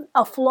 That's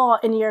a flaw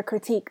in your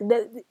critique.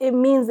 That it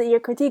means that your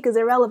critique is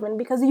irrelevant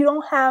because you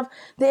don't have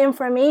the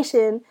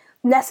information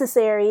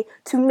necessary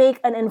to make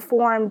an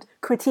informed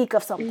critique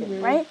of something,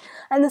 right?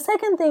 And the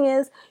second thing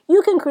is,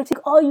 you can critique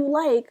all you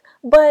like,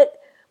 but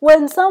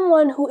when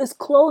someone who is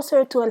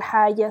closer to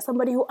Al-Hajjah,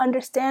 somebody who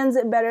understands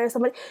it better,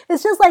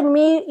 it's just like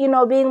me,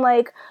 being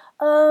like,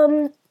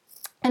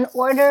 in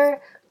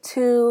order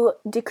to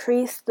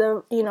decrease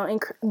the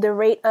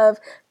rate of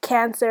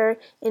cancer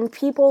in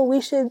people,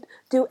 we should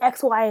do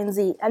X, Y, and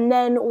Z. And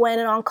then when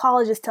an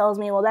oncologist tells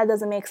me, well, that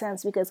doesn't make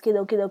sense because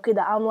kiddo,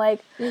 I'm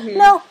like,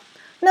 no.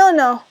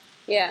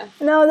 Yeah.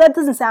 No, that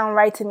doesn't sound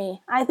right to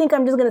me. I think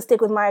I'm just going to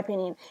stick with my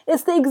opinion.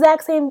 It's the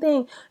exact same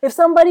thing. If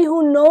somebody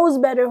who knows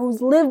better,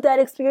 who's lived that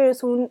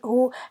experience,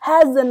 who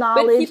has the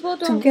knowledge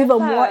to give a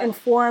more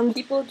informed,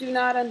 people do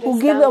not understand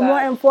who give a more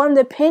informed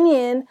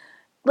opinion,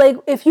 like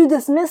if you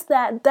dismiss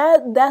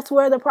that's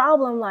where the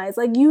problem lies.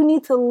 Like you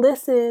need to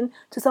listen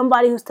to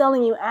somebody who's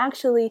telling you,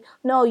 actually,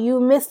 no, you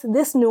missed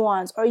this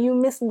nuance, or you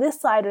missed this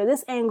side or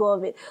this angle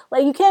of it.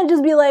 Like you can't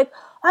just be like,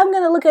 I'm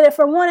going to look at it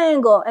from one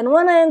angle and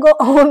one angle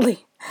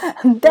only.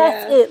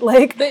 That's it.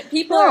 Like, but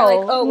people are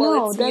like, oh,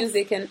 well, it's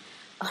music. And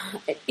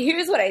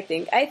here's what I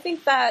think. I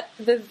think that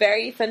the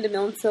very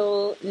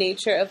fundamental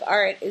nature of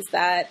art is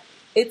that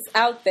it's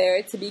out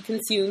there to be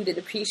consumed and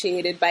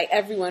appreciated by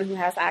everyone who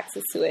has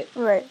access to it.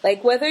 Right.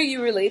 Like, whether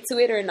you relate to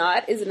it or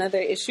not is another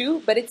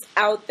issue, but it's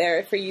out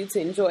there for you to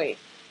enjoy.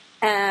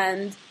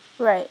 And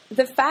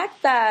the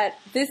fact that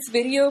this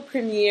video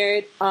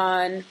premiered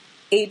on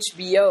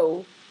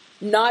HBO,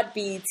 not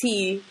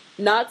BET,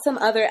 not some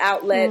other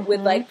outlet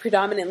with, like,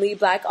 predominantly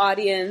black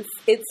audience,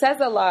 it says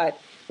a lot.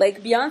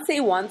 Like,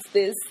 Beyonce wants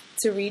this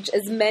to reach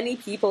as many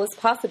people as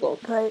possible.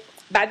 Right.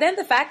 But then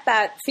the fact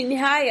that, في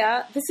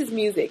النهاية, this is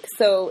music,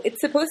 so it's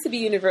supposed to be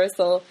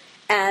universal,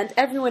 and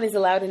everyone is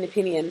allowed an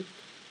opinion.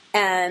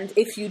 And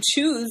if you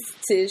choose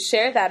to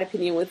share that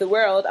opinion with the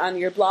world on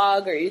your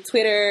blog or your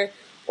Twitter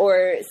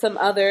or some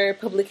other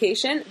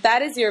publication,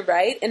 that is your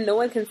right, and no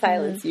one can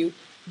silence you.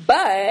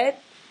 But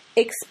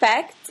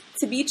expect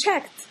to be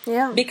checked.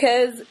 Yeah.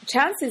 Because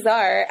chances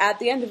are, at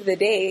the end of the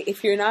day,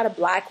 if you're not a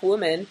black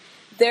woman,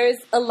 there's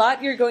a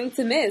lot you're going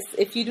to miss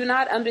if you do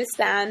not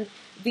understand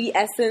the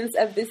essence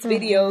of this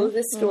video,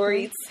 the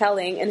story it's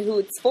telling, and who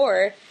it's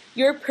for.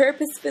 You're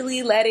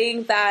purposefully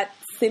letting that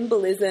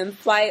symbolism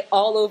fly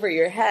all over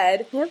your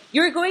head. Yep.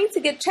 You're going to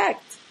get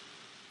checked.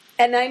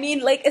 And I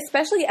mean, like,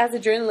 especially as a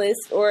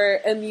journalist or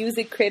a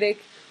music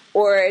critic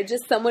or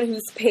just someone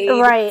who's paid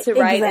to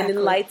write an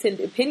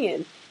enlightened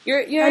opinion.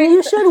 And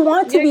you should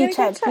want to be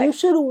checked. You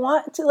should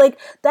want to, like,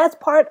 that's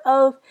part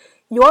of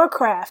your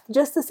craft.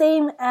 Just the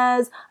same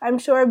as I'm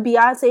sure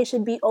Beyonce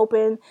should be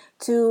open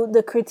to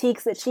the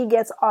critiques that she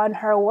gets on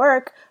her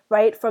work,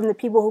 right, from the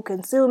people who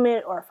consume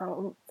it or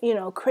from, you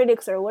know,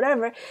 critics or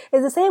whatever.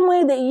 It's the same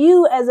way that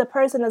you as a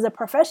person, as a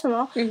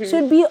professional,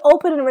 should be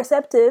open and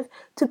receptive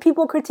to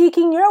people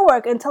critiquing your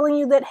work and telling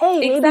you that, hey,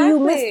 maybe you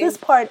missed this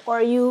part,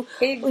 or you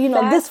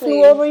know, this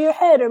flew over your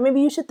head, or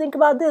maybe you should think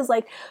about this.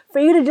 Like, for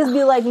you to just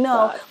be like,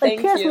 no, like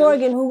Piers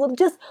Morgan, who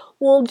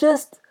will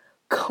just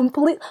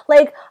complete,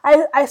 like,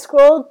 I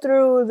scrolled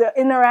through the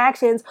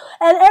interactions,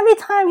 and every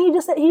time he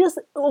just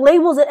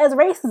labels it as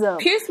racism.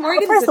 Piers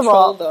Morgan is a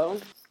troll, though.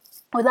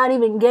 Without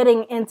even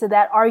getting into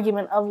that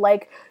argument of,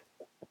 like,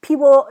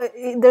 people,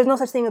 there's no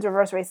such thing as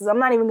reverse racism. I'm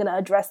not even going to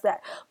address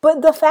that.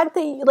 But the fact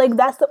that, like,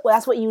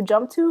 that's what you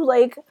jump to,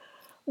 like,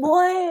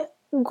 boy,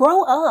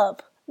 grow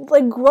up.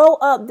 Like, grow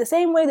up. The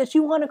same way that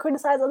you want to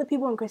criticize other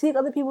people and critique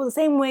other people, the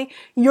same way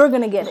you're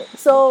going to get it.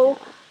 So,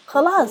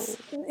 khalas.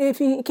 If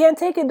you can't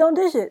take it, don't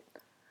dish it.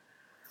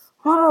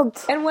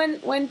 And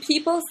when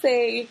people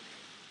say,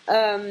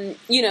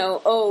 you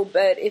know, oh,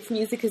 but if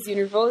music is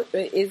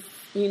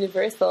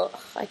universal,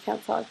 I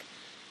can't talk.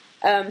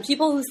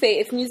 People who say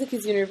if music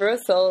is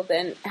universal,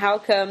 then how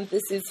come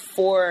this is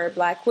for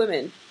black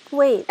women?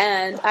 Wait.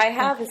 And I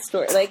have a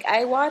story. Like,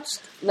 I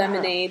watched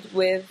Lemonade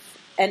with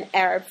an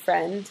Arab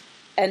friend,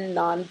 a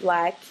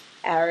non-black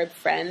Arab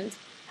friend,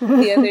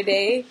 the other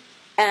day.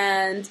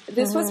 And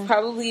this was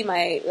probably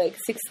my, like,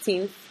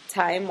 16th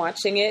time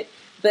watching it.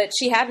 But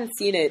she hadn't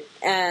seen it.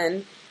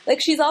 And,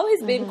 like, she's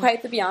always been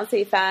quite the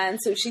Beyonce fan.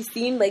 So she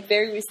seemed, like,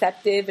 very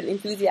receptive and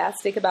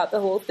enthusiastic about the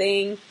whole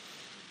thing.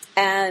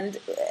 And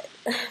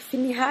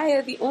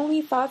Finihaya, the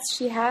only thoughts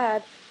she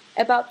had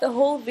about the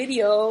whole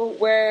video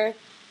were,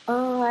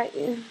 I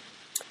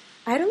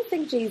don't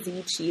think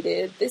Jay-Z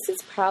cheated. This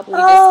is probably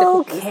just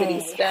a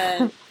publicity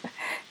stunt.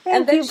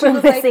 And then she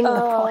was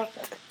like,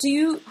 do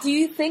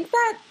you think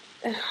that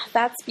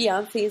that's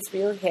Beyonce's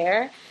real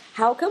hair?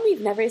 How come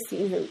we've never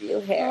seen her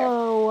real hair?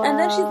 Oh, wow. And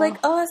then she's like,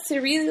 oh,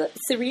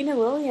 Serena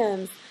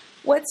Williams.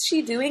 What's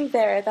she doing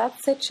there?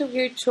 That's such a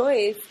weird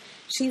choice.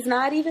 She's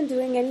not even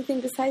doing anything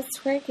besides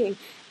twerking.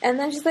 And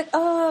then she's like,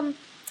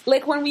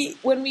 like when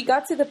we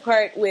got to the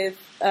part with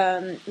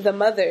the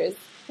mothers,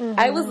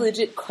 I was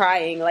legit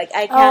crying. Like,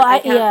 I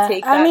can't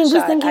take that shot. I mean,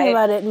 just thinking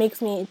about it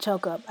makes me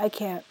choke up. I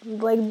can't.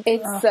 Like,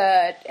 it's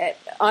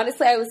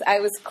honestly, I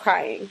was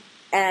crying.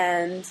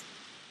 And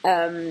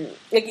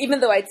like, even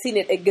though I'd seen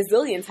it a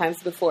gazillion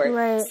times before.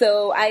 Right.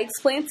 So I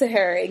explained to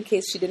her, in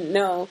case she didn't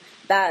know,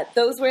 that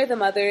those were the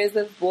mothers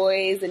of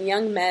boys and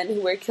young men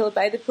who were killed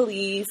by the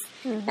police,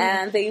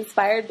 and they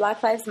inspired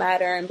Black Lives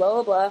Matter and blah,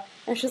 blah, blah.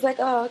 And she's like,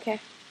 oh, okay.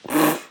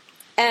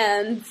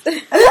 And,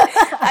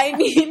 I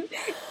mean,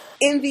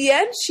 in the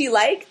end, she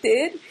liked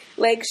it.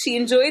 Like, she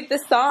enjoyed the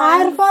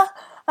song. Arfa,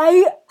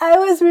 I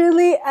was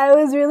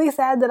really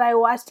sad that I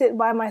watched it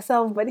by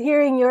myself, but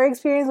hearing your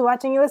experience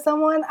watching it with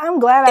someone, I'm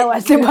glad I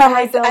watched it by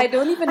myself. I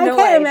don't even know I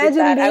can't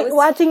imagine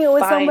watching it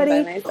with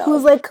somebody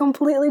who's, like,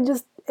 completely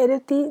just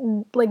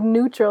like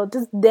neutral,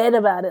 just dead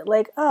about it.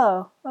 Like,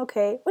 oh,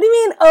 okay. What do you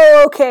mean?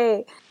 Oh,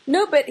 okay.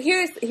 No, but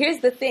here's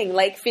the thing.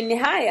 Like, في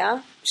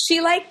النهاية,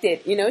 she liked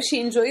it. You know, she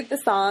enjoyed the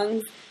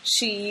songs.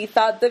 She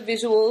thought the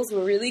visuals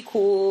were really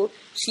cool.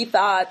 She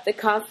thought the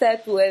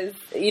concept was,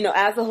 you know,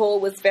 as a whole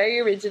was very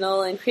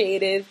original and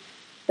creative.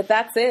 But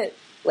that's it.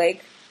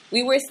 Like,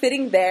 we were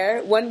sitting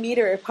there 1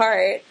 meter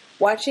apart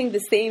watching the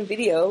same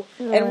video,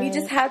 and we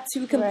just had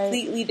two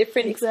completely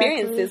different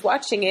experiences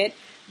watching it,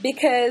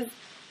 because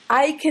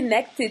I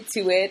connected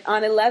to it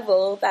on a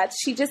level that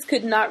she just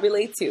could not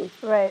relate to.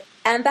 Right.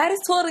 And that is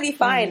totally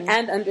fine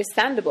and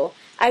understandable.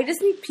 I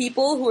just need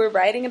people who are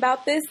writing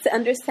about this to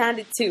understand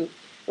it too.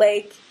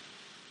 Like,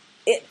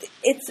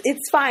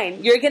 it's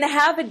fine. You're going to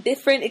have a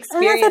different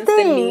experience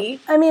than me.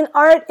 I mean,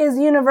 art is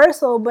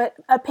universal, but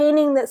a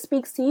painting that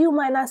speaks to you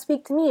might not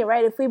speak to me,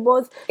 right? If we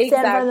both stand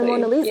in front of the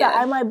Mona Lisa,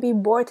 I might be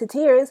bored to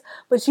tears,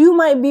 but you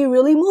might be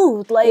really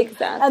moved. Like,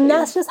 and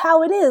that's just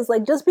how it is.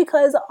 Like, just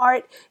because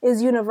art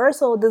is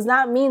universal does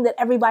not mean that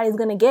everybody's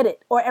going to get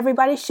it or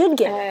everybody should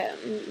get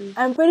it.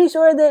 I'm pretty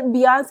sure that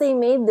Beyonce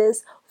made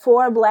this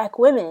for Black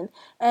women,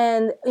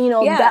 and you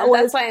know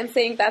that's why I'm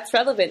saying that's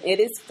relevant. It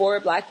is for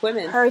Black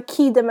women. Her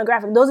key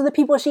demographic. Those are the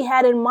people she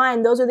had in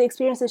mind. Those are the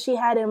experiences she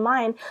had in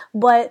mind.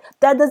 But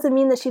that doesn't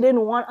mean that she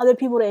didn't want other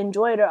people to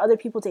enjoy it or other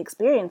people to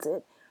experience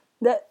it.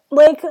 That,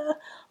 like,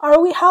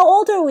 how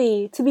old are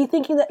we to be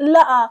thinking that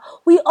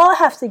we all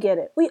have to get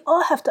it? We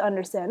all have to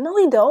understand. No,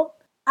 we don't.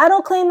 I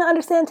don't claim to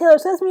understand Taylor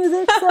Swift's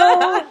music, so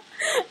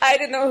I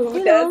don't know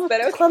who does,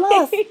 but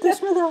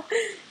okay.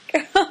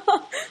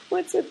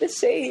 What's with the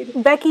shade?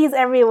 Becky's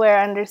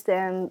everywhere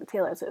understand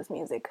Taylor Swift's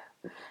music.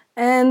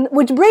 And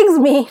which brings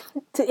me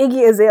to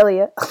Iggy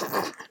Azalea.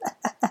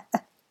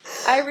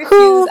 I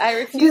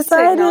refuse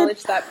to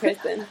acknowledge that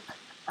person.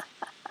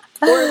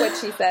 Or what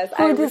she says.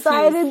 Who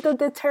decided that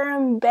the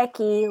term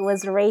Becky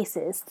was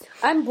racist.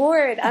 I'm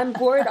bored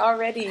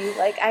already.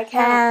 Like, I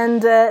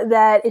can't. And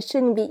that it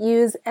shouldn't be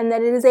used, and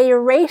that it is a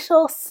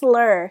racial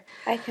slur.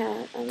 I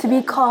can't. To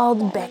be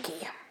called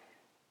Becky.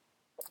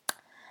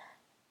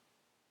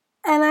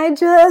 And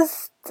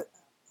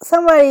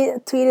somebody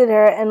tweeted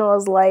her and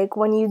was like,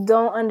 when you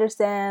don't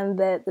understand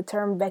that the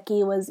term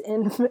Becky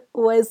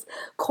was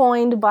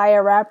coined by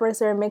a rapper,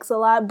 Sir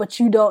Mix-a-Lot, but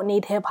you don't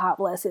need hip-hop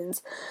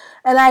lessons.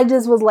 And I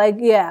just was like,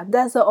 yeah,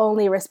 that's the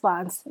only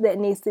response that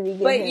needs to be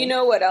given. But you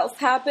know what else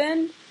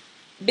happened?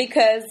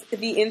 Because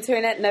the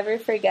internet never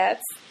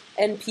forgets,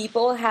 and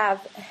people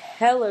have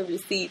hella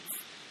receipts.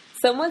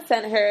 Someone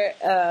sent her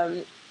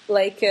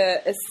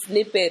a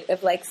snippet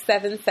of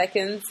 7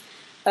 seconds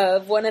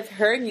of one of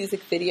her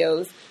music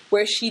videos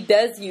where she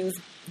does use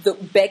the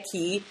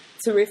Becky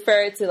to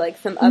refer to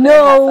some other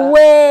No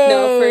way.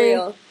 No, for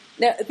real.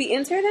 No, the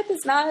internet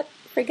does not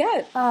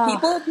forget.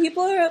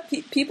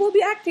 People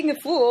be acting a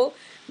fool,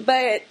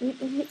 but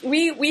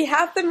we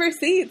have them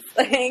receipts.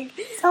 Like,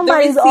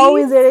 somebody's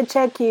always there to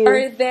check you.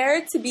 Are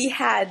there to be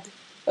had,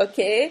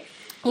 okay?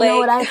 You know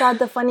what I thought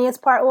the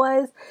funniest part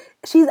was?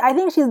 I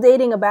think she's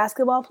dating a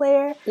basketball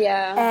player.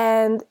 Yeah.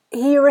 And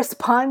he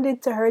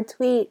responded to her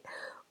tweet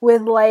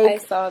with I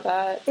saw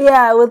that.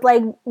 Yeah, with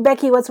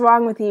Becky, what's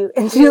wrong with you?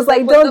 And she was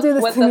like, don't do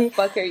this to me. What the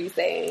fuck are you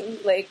saying?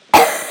 Like,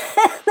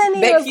 then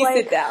he Becky, was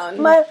sit down.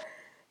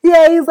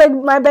 He's like,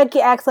 my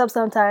Becky acts up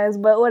sometimes,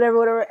 but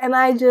whatever. And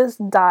I just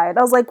died.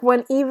 I was like,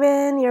 when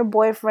even your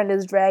boyfriend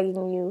is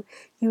dragging you,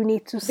 you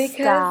need to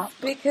stop.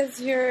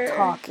 Because you're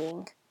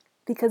talking.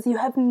 Because you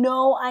have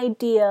no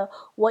idea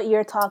what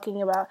you're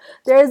talking about.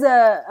 There's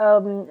a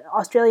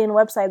Australian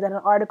website that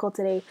an article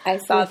today. I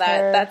saw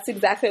that. That's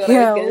exactly what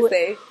I was going to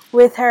say.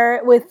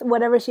 With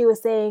whatever she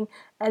was saying,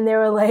 and they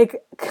were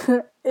like,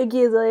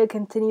 Iggy Azalea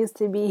continues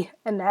to be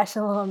a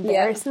national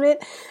embarrassment.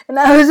 Yeah. And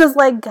I was just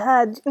like,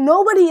 God,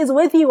 nobody is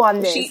with you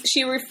on this.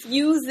 She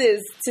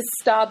refuses to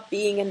stop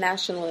being a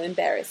national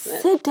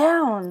embarrassment. Sit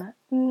down.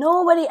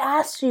 Nobody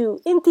asked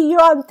you. Inti,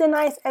 you're on thin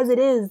ice as it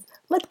is.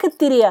 ما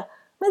تكتريها.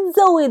 ما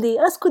تزودي.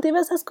 اسكتي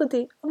بس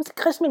اسكتي. امسك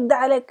خشمك ده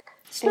عليك.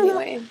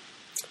 Anyway.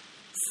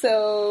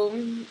 So,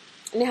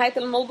 نهاية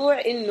الموضوع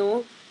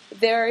إنه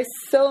there are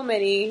so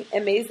many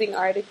amazing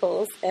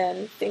articles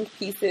and think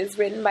pieces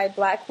written by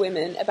Black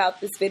women about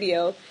this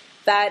video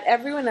that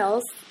everyone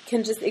else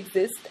can just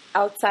exist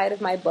outside of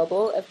my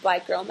bubble of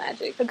Black girl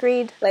magic.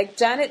 Agreed. Like,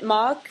 Janet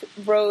Mock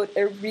wrote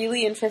a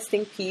really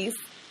interesting piece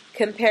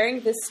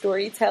comparing this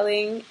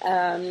storytelling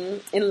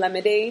in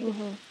Lemonade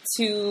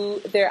to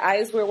Their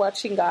Eyes Were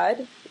Watching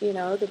God, you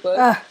know, the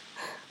book.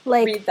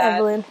 Like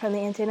Evelyn from the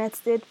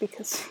Internets did,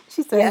 because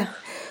she said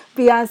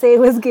Beyonce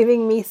was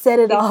giving me Set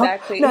It All.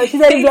 Exactly. No, she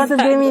said Beyonce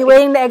was giving me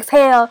Waiting to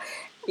Exhale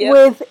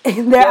with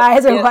Their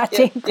Eyes Are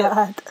Watching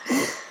God.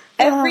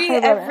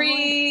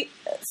 Every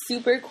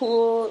super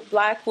cool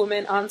Black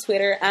woman on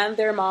Twitter and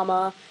their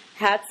mama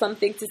had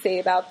something to say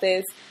about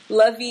this.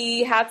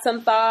 Lovey had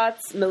some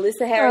thoughts.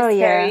 Melissa Harris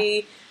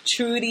Perry,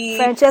 Trudy,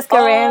 Francesca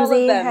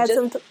Ramsey had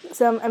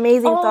some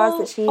amazing thoughts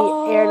that she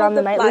aired on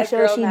the Nightly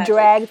Show. She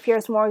dragged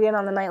Piers Morgan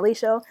on the Nightly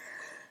Show.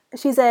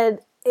 She said,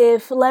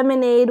 if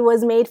Lemonade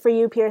was made for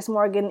you, Pierce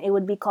Morgan, it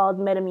would be called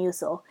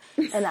Metamucil.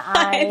 And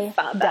I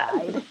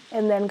died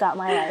and then got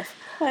my life.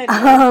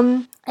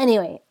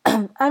 Anyway,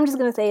 I'm just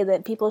going to say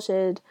that people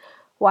should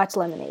watch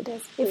Lemonade.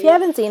 Yes, if you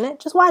haven't seen it,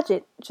 just watch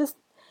it. Just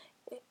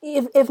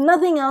if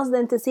nothing else,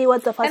 then to see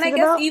what the fuss is about.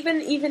 And I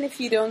guess even if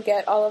you don't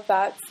get all of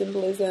that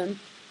symbolism,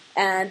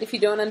 and if you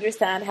don't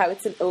understand how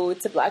it's an ode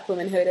to Black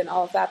womanhood and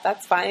all of that,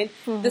 that's fine.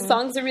 Mm-hmm. The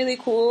songs are really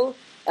cool.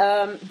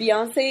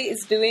 Beyonce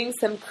is doing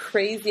some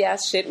crazy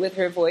ass shit with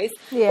her voice.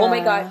 Yeah. Oh my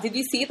god, did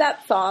you see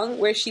that song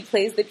where she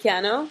plays the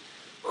piano?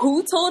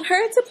 Who told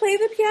her to play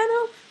the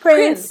piano?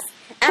 Prince.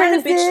 And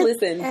a bitch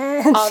listened.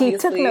 And obviously. She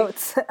took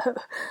notes.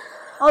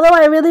 Although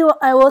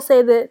I will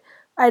say that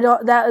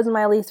that was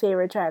my least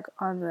favorite track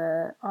on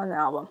the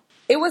album.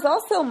 It was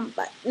also,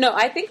 no,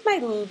 I think my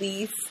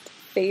least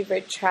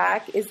favorite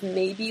track is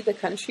maybe the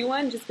country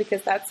one, just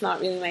because that's not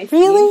really my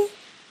theme. Really?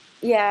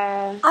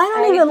 Yeah.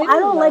 I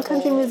don't like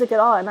country music at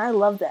all, and I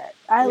love that.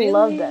 I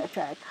love that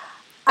track.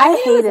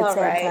 I hated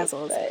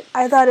Sandcastles.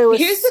 I thought it was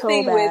so bad. Here's the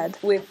thing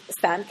with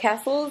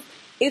Sandcastles.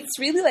 It's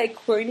really like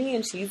corny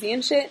and cheesy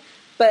and shit,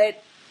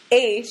 but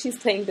A, she's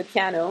playing the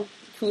piano.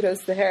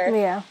 Kudos to her.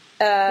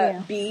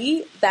 Yeah.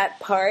 B, that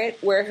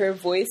part where her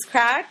voice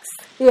cracks.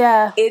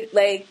 Yeah.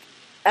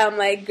 I'm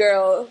like,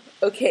 girl,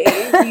 okay,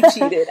 you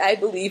cheated. I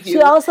believe you.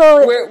 She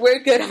also, we're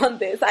good on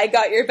this. I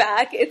got your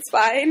back. It's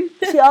fine.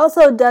 She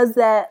also does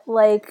that,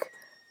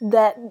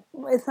 that,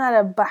 it's not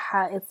a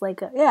baha, it's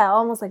like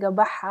almost like a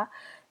baha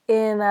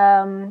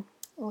in,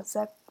 what's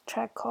that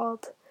track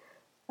called?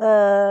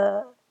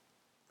 Ya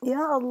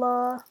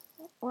Allah.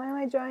 Why am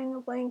I drawing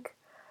a blank?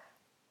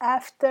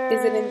 After...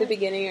 Is it in the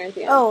beginning or at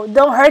the end? Oh,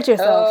 Don't Hurt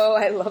Yourself. Oh,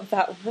 I love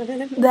that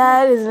one.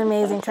 That is an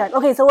amazing track.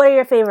 Okay, so what are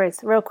your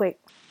favorites? Real quick.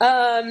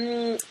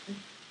 Don't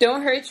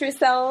Hurt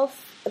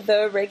Yourself,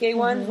 the reggae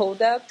one,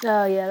 Hold Up.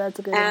 Oh, yeah, that's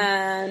a good one.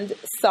 And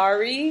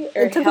Sorry.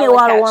 It took me a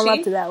while to warm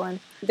up to that one.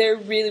 They're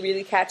really,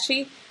 really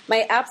catchy.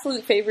 My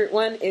absolute favorite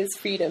one is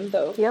Freedom,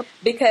 though. Yep.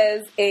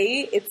 Because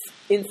A, it's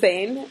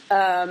insane.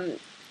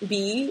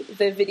 B,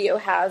 the video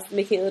has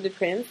Michaela de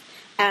Prince.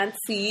 And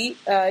C,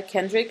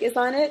 Kendrick is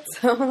on it.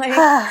 So,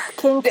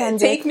 King Kendrick.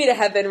 Take me to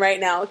heaven right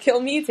now. Kill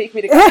me, take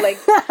me to God.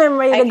 I'm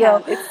ready to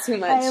go. It's too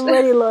much. I am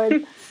ready,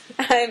 Lord.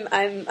 I'm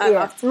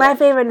off to my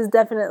favorite is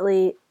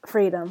definitely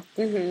Freedom.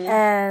 Mm-hmm.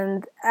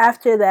 And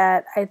after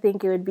that, I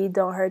think it would be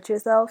Don't Hurt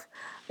Yourself.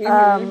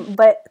 Mm-hmm.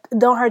 But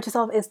Don't Hurt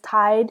Yourself is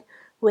tied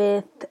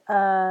with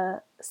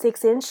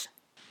 6 Inch.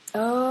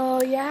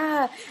 Oh,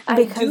 yeah.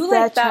 I do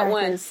like that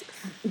one.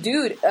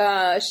 Dude,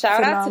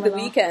 shout out to The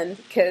Weeknd,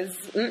 because,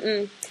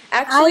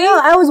 Actually, I know.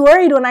 I was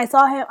worried when I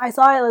saw him. I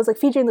saw it was like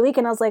featuring The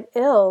Weeknd. I was like,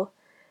 ew.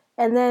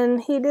 And then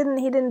he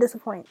didn't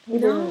disappoint. He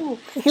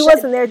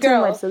wasn't there too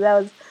much, so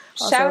that was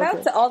shout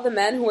out to all the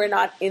men who were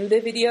not in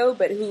the video,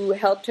 but who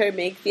helped her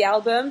make the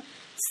album.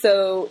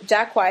 So,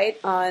 Jack White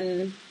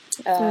on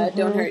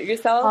Don't Hurt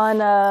Yourself.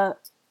 On,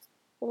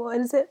 what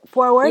is it?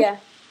 Forward? Yeah.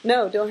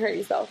 No, Don't Hurt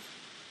Yourself.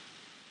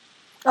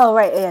 Oh,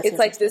 right. Yes, it's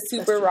like the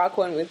super rock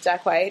one with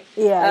Jack White.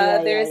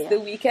 There's The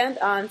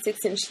Weeknd on 6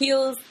 Inch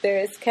Heels.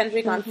 There's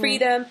Kendrick on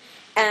Freedom.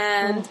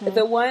 And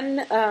the one,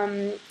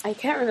 I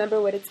can't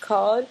remember what it's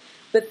called,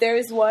 but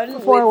there's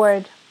one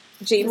Forward.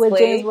 With James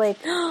Blake.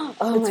 Oh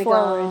it's my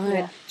Forward. God.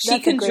 Yeah.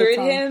 She conjured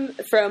him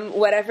from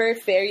whatever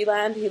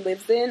fairyland he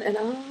lives in. And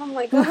oh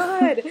my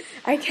God.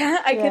 I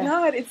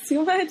cannot. It's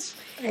too much.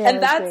 Yeah,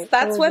 and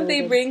that's when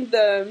they bring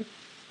the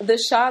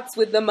shots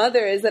with the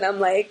mothers, and I'm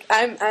like,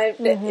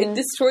 it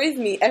destroys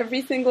me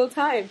every single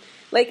time.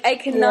 Like, I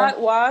cannot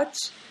watch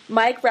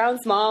Mike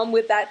Brown's mom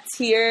with that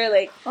tear,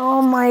 like,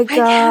 oh my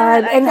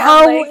God. And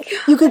how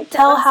you could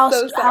tell how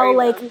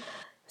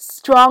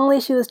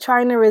strongly she was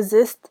trying to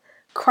resist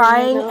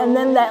crying, and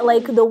then that,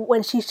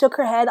 when she shook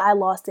her head, I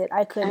lost it.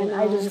 I couldn't.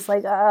 I was just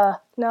like,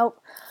 nope.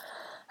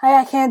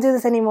 I can't do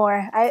this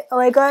anymore. I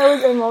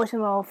was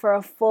emotional for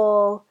a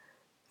full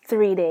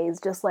 3 days,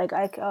 just oh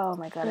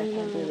my God, I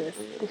can't do this.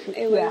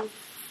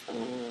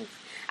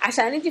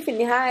 عشان يجي في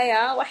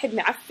النهاية واحد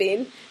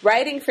معفن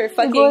writing for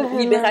fucking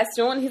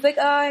Libération. He's like,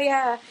 oh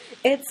yeah,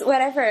 it's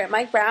whatever.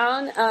 Mike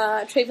Brown,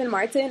 Trayvon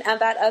Martin, and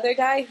that other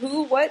guy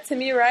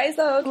Tamir Rice.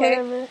 Oh,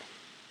 okay.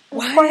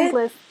 Whatever.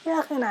 Pointless. يا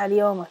أخي على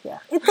يومك يا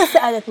أخي. أنت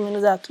سألت منه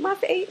ذاته. ما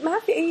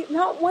في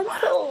not one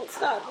soul,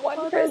 not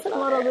one person.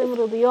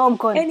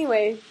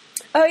 Anyway.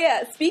 Oh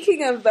yeah,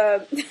 speaking of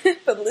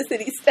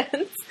publicity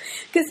stunts,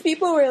 because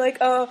people were like,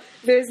 oh,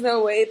 there's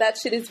no way that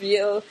shit is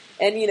real,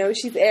 and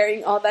she's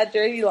airing all that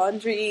dirty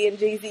laundry, and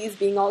Jay-Z's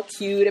being all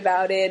cute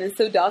about it, and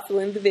so docile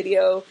in the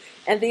video,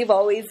 and they've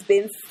always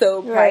been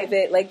so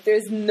private, like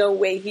there's no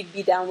way he'd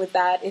be down with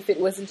that if it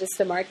wasn't just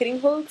a marketing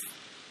hoax.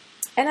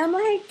 And I'm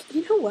like,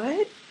 you know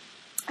what?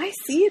 I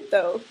see it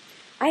though.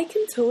 I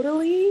can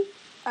totally,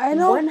 I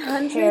don't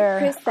 100%.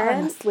 Care,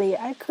 honestly,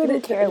 I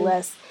couldn't care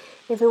less.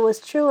 If it was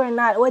true or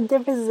not, what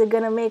difference is it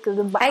gonna make?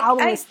 The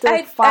album is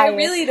still fire. I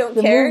really don't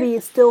care. The movie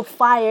is still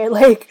fire.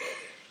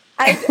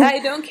 I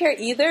don't care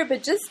either.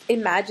 But just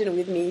imagine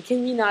with me.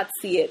 Can you not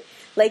see it?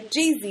 Like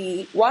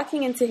Jay-Z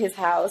walking into his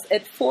house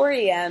at 4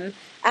 a.m.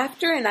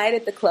 after a night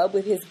at the club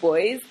with his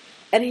boys,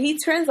 and he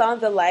turns on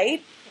the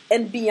light,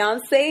 and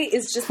Beyonce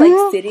is just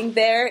like sitting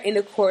there in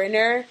a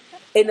corner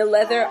in a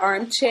leather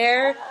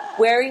armchair,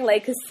 wearing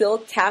like a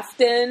silk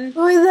kaftan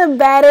with a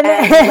bat in her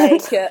and hand.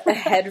 like a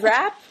head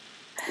wrap.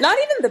 Not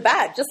even the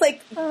bat, just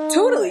like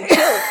totally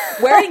chill,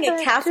 wearing a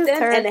kaftan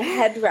and a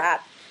head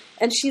wrap.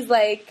 And she's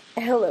like,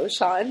 "Hello,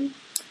 Sean.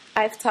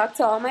 I've talked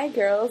to all my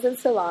girls in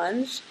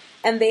Solange,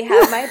 and they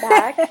have my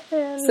back.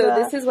 So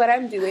this is what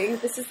I'm doing.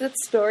 This is the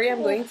story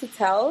I'm going to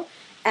tell.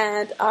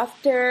 And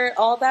after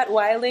all that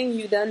whiling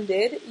you done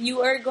did,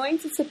 you are going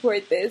to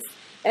support this,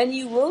 and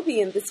you will be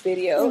in this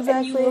video,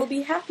 and you will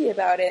be happy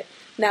about it.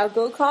 Now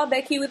go call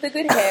Becky with the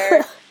good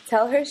hair.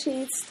 Tell her she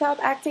needs to stop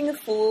acting a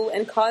fool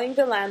and calling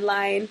the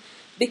landline,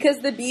 because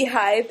the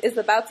beehive is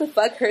about to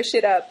fuck her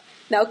shit up.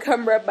 Now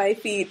come rub my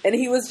feet." And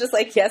he was just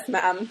like, "Yes,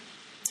 ma'am.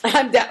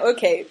 I'm down.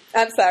 Okay.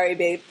 I'm sorry,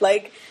 babe.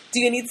 Like,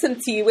 do you need some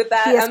tea with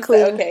that? Yes,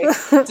 clean. Okay.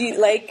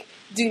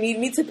 Do you need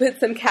me to put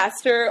some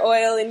castor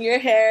oil in your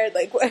hair?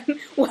 Like,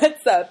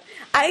 what's up?"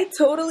 I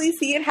totally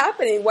see it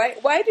happening.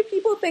 Why do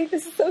people think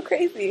this is so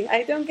crazy?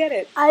 I don't get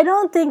it. I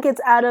don't think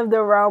it's out of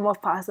the realm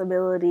of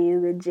possibility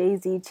that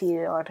Jay-Z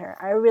cheated on her.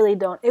 I really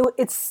don't.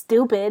 It's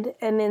stupid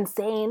and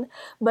insane,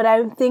 but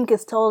I think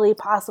it's totally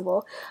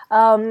possible.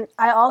 I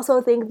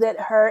also think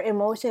that her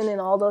emotion in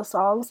all those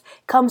songs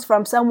comes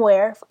from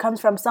somewhere,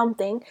 comes from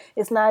something.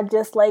 It's not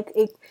just like,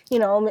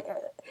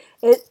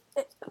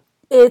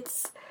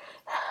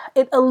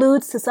 it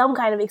alludes to some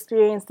kind of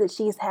experience that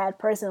she's had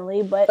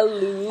personally, but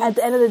at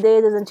the end of the day,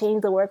 it doesn't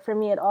change the work for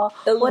me at all.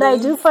 What I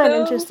do find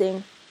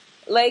interesting,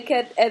 like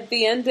at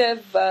the end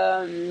of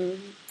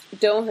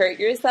Don't Hurt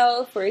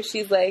Yourself, where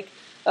she's like,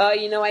 "Oh,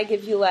 I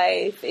give you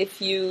life. If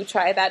you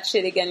try that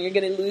shit again, you're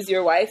gonna lose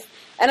your wife."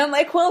 And I'm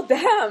like, well,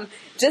 damn,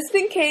 just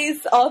in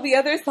case all the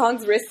other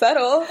songs were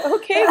subtle.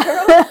 Okay,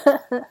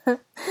 girl.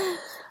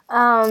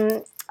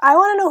 I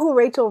want to know who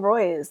Rachel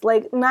Roy is.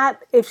 Like, not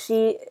if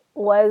she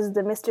was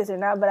the mistress or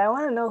not, but I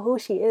want to know who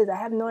she is. I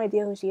have no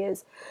idea who she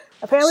is.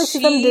 Apparently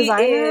she's some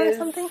designer or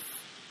something?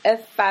 A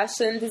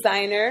fashion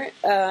designer.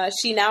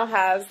 She now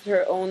has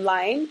her own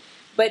line,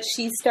 but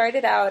she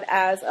started out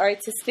as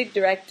artistic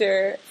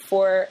director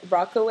for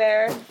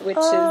Rocawear, which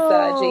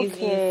is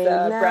Jay-Z's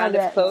brand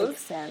of clothes.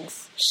 Makes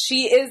sense.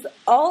 She is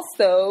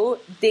also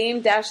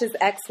Dame Dash's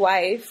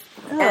ex-wife,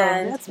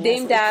 and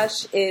Dame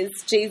Dash is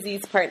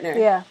Jay-Z's partner.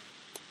 Yeah.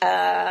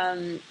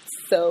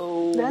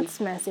 So that's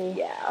messy.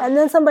 Yeah. And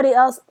then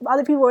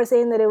other people were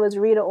saying that it was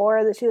Rita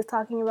Ora that she was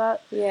talking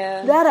about.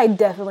 Yeah. That I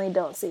definitely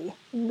don't see.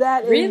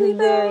 That really, is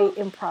very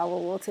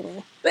improbable to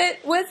me. But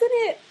wasn't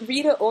it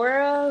Rita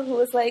Ora who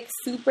was like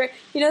super,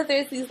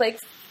 there's these like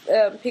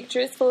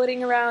pictures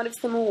floating around of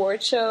some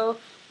award show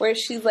where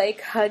she's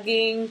like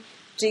hugging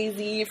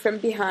Jay-Z from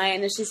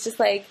behind, and she's just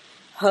like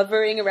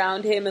hovering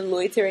around him and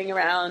loitering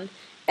around.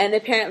 And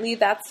apparently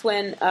that's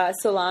when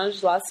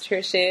Solange lost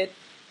her shit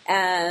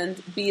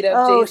and beat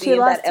up Jay-Z in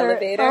that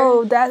elevator.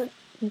 Oh, that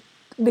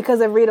because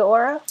of Rita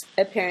Ora?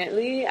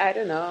 Apparently. I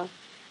don't know.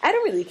 I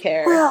don't really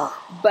care. Well,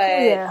 but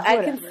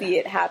I can see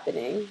it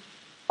happening.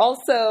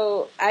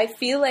 Also, I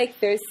feel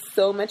like there's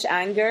so much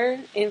anger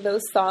in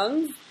those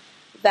songs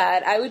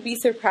that I would be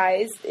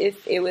surprised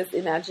if it was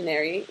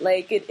imaginary.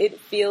 Like, it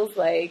feels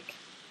like...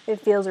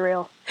 It feels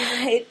real.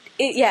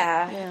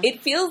 It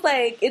feels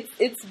like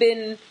it's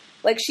been...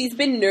 Like, she's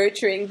been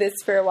nurturing this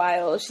for a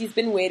while. She's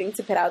been waiting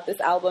to put out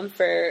this album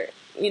for,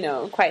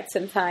 quite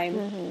some time.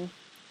 Mm-hmm.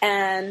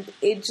 And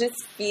it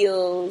just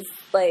feels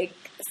like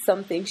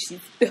something she's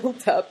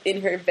built up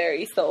in her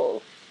very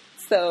soul.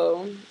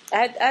 So,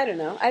 I don't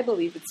know. I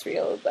believe it's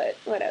real, but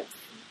whatever.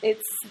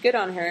 It's good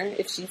on her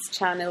if she's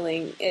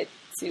channeling it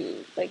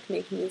to, like,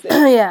 make music.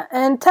 Yeah,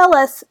 and tell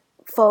us,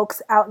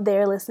 folks out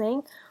there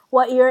listening,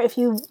 if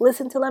you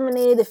listened to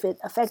Lemonade, if it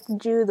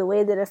affected you the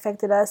way that it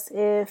affected us,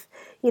 if,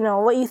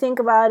 what you think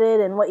about it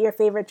and what your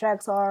favorite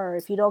tracks are, or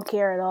if you don't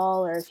care at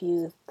all, or if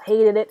you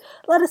hated it,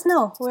 let us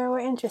know. We're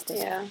interested.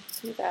 Yeah,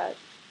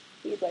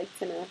 we'd like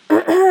to know.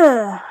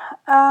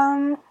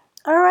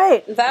 All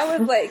right. That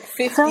was like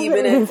 50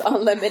 minutes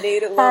on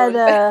Lemonade alone.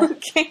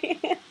 Okay.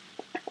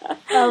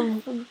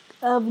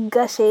 of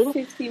gushing.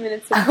 50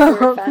 minutes of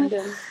pure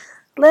fandom.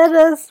 Let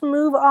us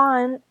move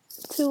on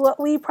to what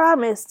we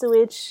promised,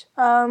 which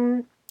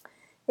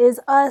is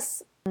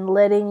us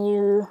letting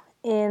you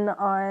in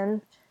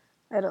on,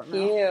 I don't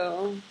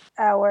know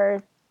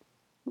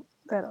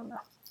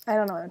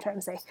what I'm trying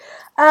to say.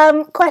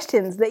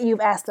 Questions that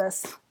you've asked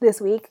us this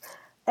week,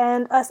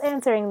 and us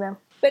answering them.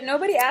 But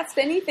nobody asked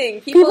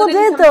anything. People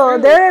did though.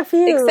 There are a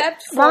few.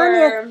 Except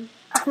for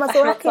Ahmad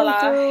Salah came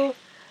through,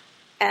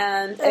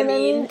 and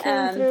Amin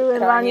came through,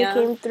 and Rania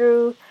came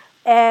through.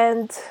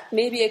 And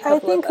maybe a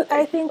couple of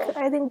other people.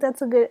 I think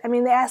that's a good. I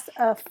mean, they asked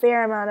a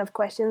fair amount of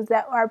questions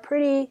that are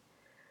pretty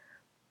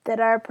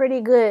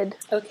good.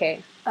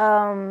 Okay.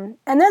 And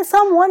then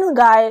one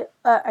guy.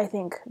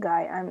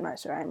 I'm not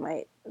sure. I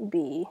might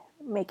be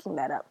making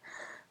that up.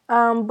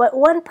 But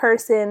one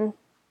person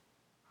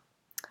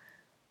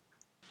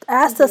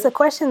asked us a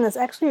question that's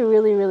actually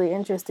really, really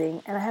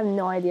interesting, and I have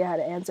no idea how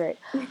to answer it.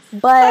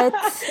 But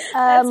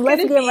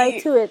let's get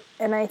right to it.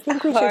 And I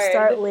think we should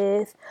start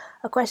with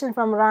a question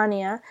from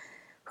Rania,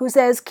 who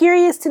says,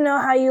 curious to know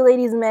how you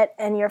ladies met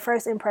and your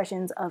first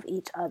impressions of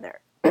each other.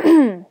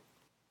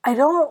 I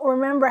don't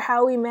remember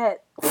how we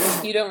met.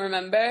 You don't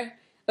remember?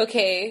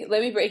 Okay,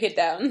 let me break it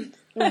down.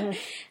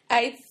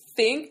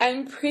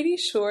 I'm pretty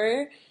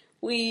sure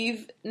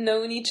we've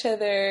known each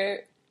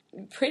other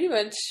pretty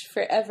much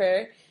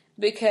forever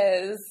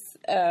because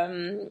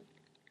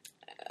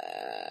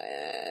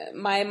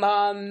my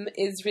mom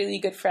is really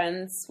good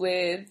friends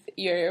with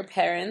your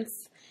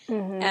parents.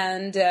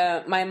 And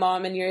my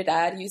mom and your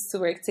dad used to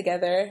work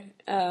together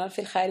في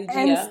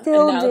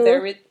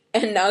الخارجية.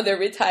 And now they're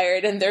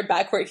retired and they're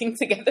back working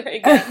together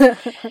again.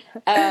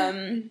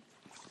 And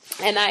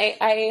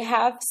I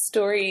have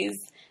stories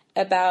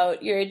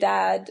about your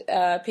dad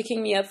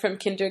picking me up from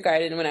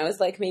kindergarten when I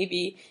was like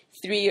maybe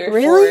 3 or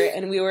 4,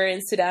 and we were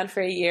in Sudan for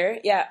a year.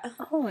 Yeah.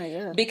 Oh my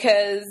god.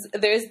 Because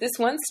there's this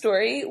one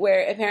story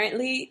where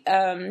apparently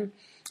I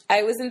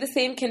was in the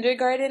same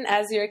kindergarten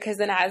as your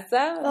cousin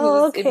Azza,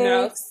 who's Ibn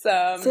Auf's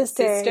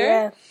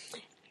sister.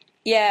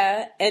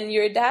 Yeah, and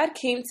your dad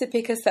came to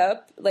pick us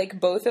up, like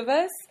both of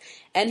us,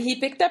 and he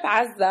picked up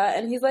Azza,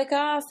 and he's like,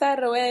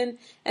 Sarah, when?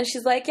 And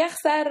she's like, yeah,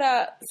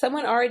 Sarah,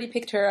 someone already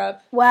picked her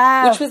up.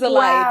 Wow. Which was a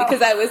lie,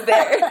 because I was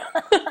there.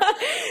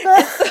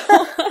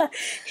 So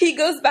he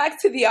goes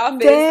back to the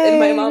office, and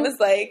my mom is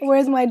like,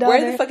 where's my daughter?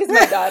 Where the fuck is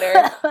my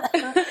daughter?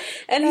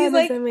 And he's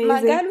like,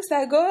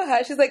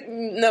 she's like,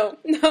 no,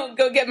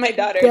 go get my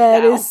daughter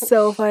That now. is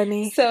so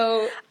funny.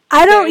 So...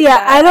 I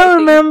don't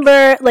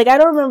remember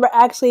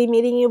actually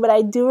meeting you, but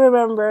I do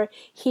remember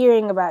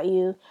hearing about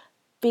you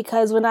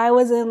because when I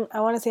was in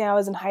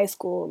high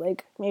school,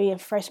 like maybe a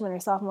freshman or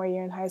sophomore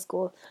year in high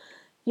school,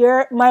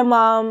 my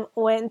mom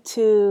went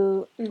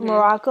to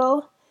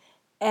Morocco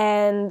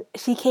and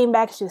she came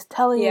back, she was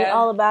telling me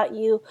all about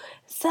you.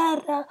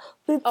 Sarah,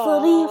 but do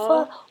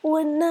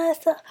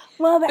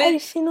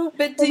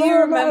you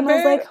remember? And I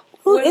was like,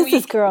 who is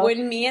this girl?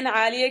 When me and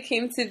Alia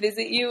came to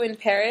visit you in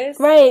Paris.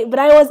 Right, but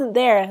I wasn't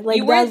there. Like,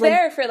 you weren't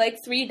there for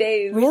like 3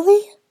 days.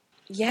 Really?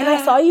 Yeah. And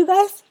I saw you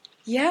guys?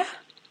 Yeah.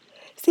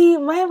 See,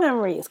 my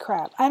memory is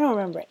crap. I don't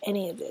remember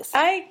any of this.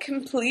 I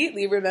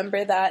completely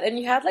remember that. And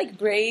you had like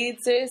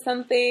braids or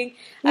something.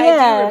 Yeah.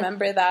 I do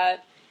remember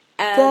that.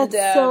 And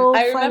that's so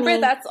I remember funny.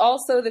 That's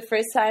also the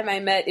first time I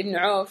met Ibn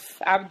Auf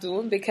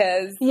Abdul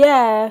because...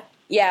 Yeah,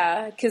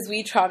 because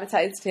we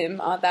traumatized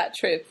him on that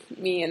trip,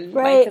 me and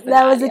my cousin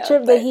that was Alia, the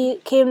trip that he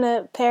came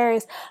to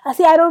Paris. I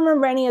don't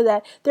remember any of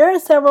that. There are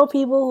several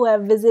people who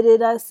have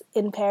visited us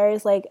in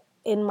Paris, like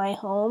in my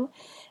home,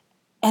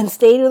 and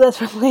stayed with us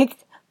for like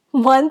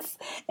months,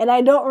 and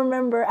I don't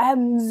remember. I have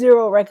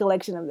zero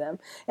recollection of them.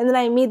 And then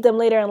I meet them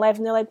later in life,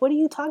 and they're like, "What are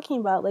you talking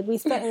about? Like, we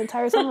spent an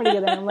entire summer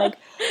together." And I'm like,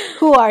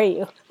 "Who are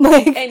you?"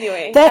 Like,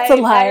 anyway, that's a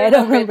lie. I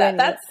don't remember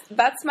that.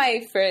 That's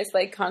my first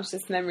like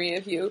conscious memory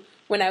of you.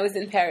 When I was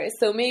in Paris.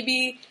 So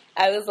maybe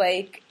I was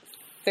like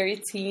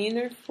 13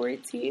 or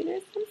 14 or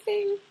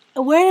something.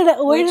 Where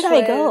did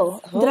I go?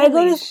 Did I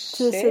go to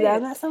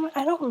Sudan that summer?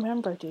 I don't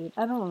remember, dude.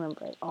 I don't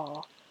remember at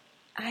all.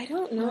 I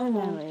don't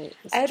know.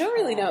 I don't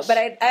really know.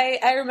 But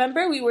I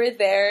remember we were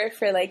there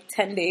for like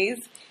 10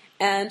 days.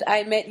 And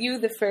I met you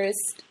the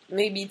first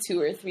maybe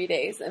 2 or 3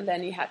 days. And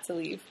then you had to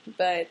leave.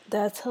 But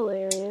that's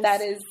hilarious.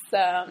 That is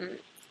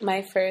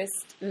my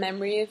first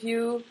memory of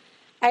you.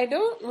 I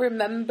don't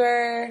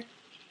remember...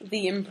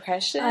 the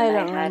impression I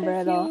don't remember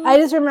at all. I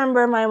just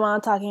remember my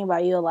mom talking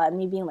about you a lot and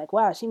me being like,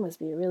 wow, she must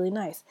be really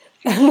nice.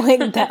 And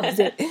like, that was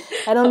it.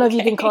 I don't know if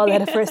you can call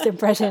that a first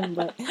impression,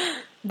 but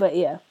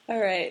yeah. All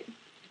right.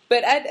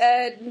 But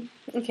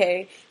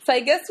okay. So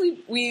I guess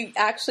we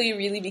actually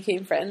really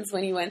became friends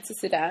when you went to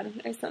Sudan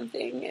or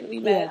something and we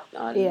met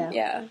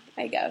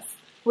I guess.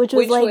 Which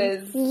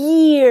was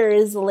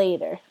years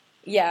later.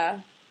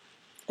 Yeah.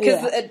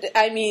 Because,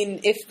 I mean,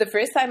 if the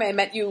first time I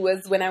met you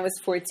was when I was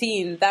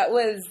 14, that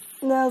was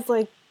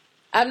like...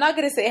 I'm not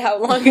going to say how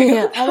long ago.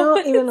 Yeah, I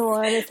don't even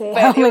want to say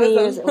how many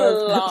years it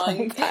was.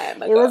 Long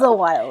time ago. It was a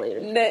while later.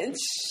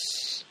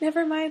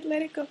 Never mind.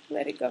 Let it go.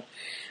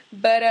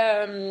 But,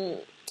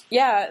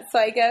 yeah, so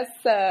I guess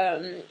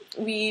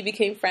we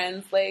became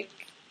friends like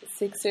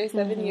 6 or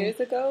 7 years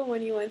ago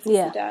when you went to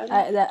Sudan.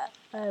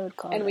 I would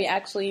call and we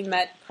actually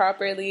met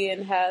properly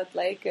and had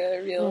like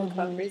a real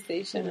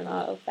conversation and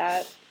all of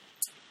that.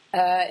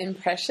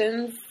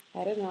 Impressions,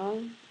 I don't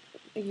know.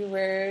 You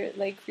were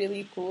like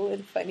really cool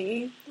and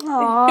funny.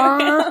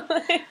 Aww.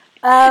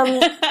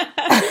 And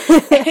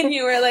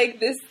you were like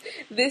this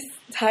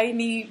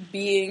tiny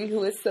being who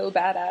was so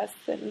badass.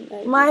 And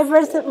if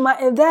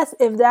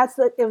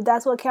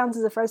that's what counts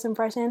as a first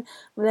impression,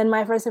 then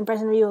my first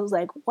impression of you was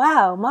like,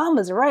 wow, mom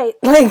was right.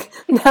 Like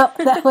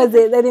that was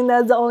it. I think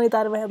that was the only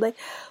thought in my head. Like,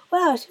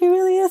 wow, she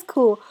really is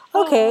cool.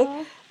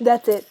 Okay,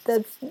 that's it.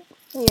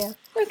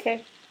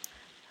 Okay.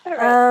 All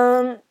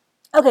right.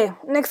 Okay,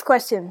 next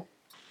question.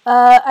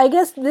 I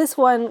guess this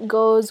one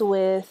goes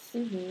with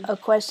a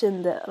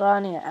question that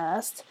Rania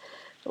asked.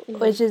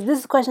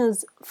 This question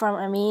is from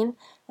Amin,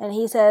 and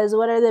he says,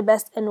 "What are the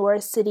best and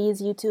worst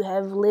cities you two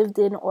have lived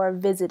in or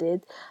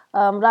visited?"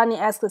 Rani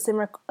asks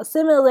a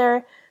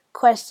similar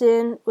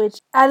question,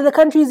 which out of the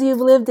countries you've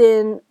lived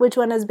in, which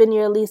one has been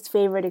your least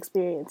favorite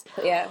experience?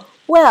 Yeah.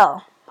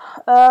 Well,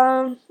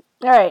 all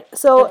right.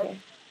 So, Okay.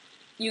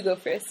 You go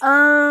first.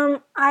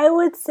 I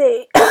would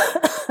say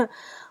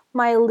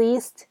my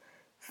least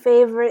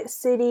favorite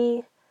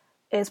city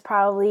is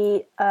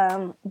probably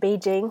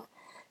Beijing,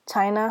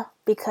 China,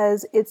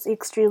 because it's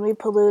extremely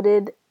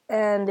polluted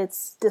and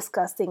it's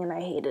disgusting and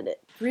I hated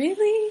it.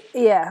 Really?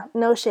 Yeah,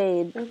 no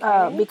shade.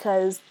 Okay.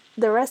 Because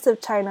the rest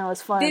of China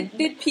was fun.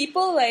 Did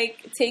people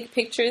like take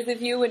pictures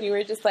of you when you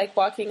were just like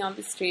walking on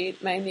the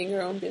street, minding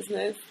your own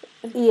business?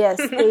 Yes,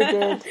 they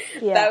did.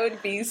 Yeah. That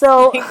would be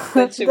so. like,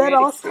 such a That weird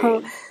also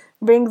experience.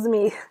 brings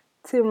me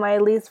to my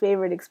least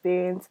favorite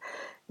experience,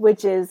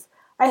 which is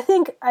I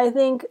think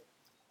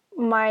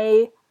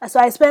my so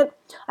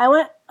I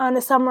went on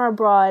a summer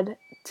abroad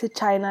to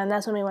China, and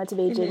that's when we went to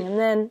Beijing, and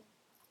then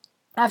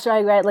after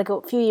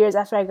a few years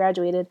after I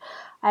graduated,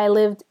 I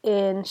lived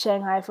in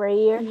Shanghai for a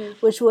year,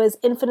 which was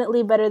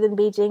infinitely better than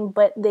Beijing,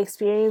 but the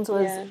experience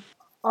was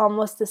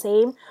almost the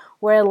same,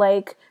 where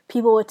like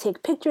people would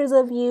take pictures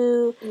of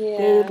you,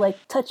 they'd like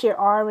touch your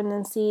arm and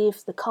then see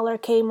if the color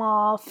came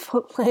off,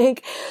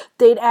 like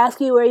they'd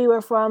ask you where you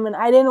were from, and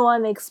I didn't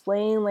want to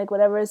explain like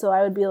whatever, so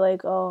I would be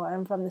like, oh,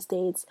 I'm from the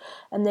States,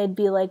 and they'd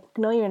be like,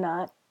 no, you're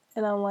not,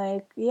 and I'm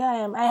like, yeah, I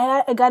am.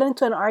 I got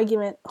into an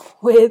argument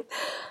with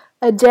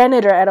a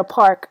janitor at a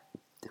park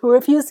who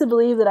refused to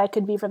believe that I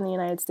could be from the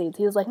United States.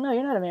 He was like, no,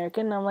 you're not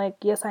American. And I'm like,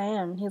 yes, I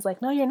am. He's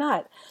like, no, you're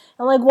not.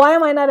 I'm like, why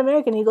am I not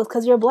American? He goes,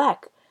 because you're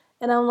black.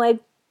 And I'm like,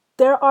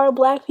 there are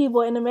black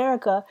people in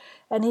America.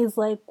 And he's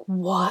like,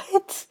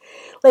 what?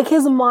 Like,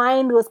 his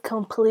mind was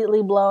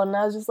completely blown. And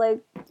I was just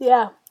like,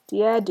 yeah,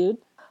 dude.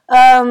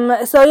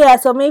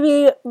 So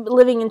maybe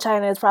living in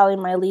China is probably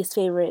my least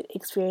favorite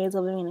experience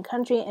of living in a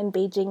country, and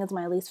Beijing is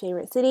my least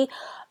favorite city.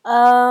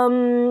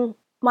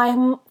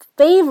 My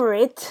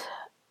favorite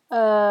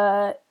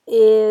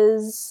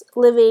is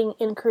living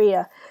in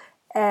Korea,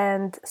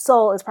 and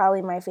Seoul is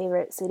probably my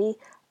favorite city.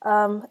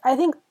 I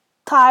think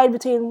tied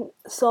between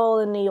Seoul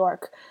and New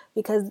York,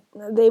 because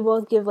they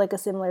both give like a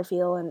similar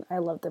feel, and I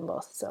love them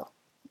both. So,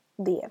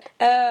 the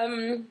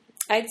end.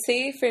 I'd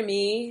say for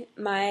me,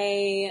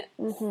 my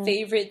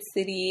favorite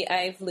city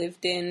I've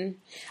lived in,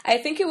 I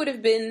think it would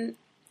have been,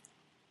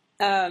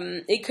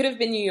 it could have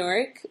been New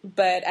York,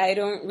 but I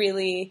don't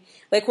really,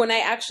 like when I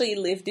actually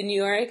lived in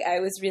New York, I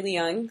was really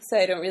young, so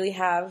I don't really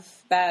have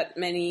that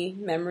many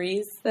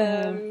memories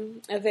of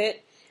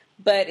it.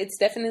 But it's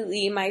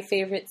definitely my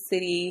favorite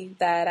city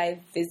that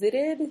I've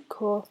visited.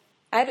 Cool.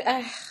 I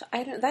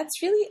don't.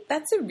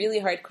 That's a really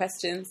hard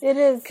question. It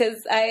is,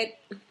 because I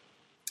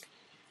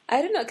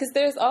don't know, because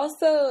there's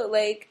also,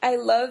 like, I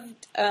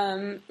loved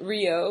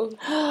Rio.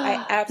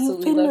 I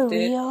absolutely loved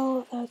it.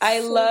 Rio? That's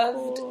I so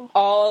loved cool.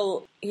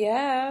 all,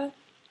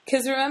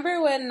 because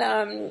remember when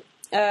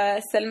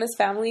Selma's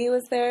family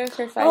was there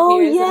for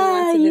 5 years and we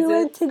went to visit? You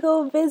went to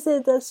go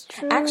visit, that's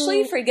true.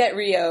 Actually, forget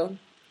Rio.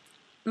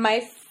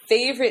 My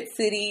favorite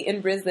city in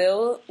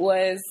Brazil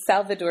was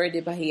Salvador de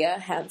Bahia,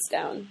 hands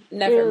down.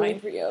 Never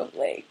mind Rio.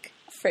 Like,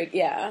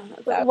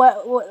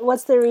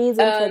 What's the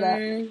reason for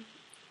that?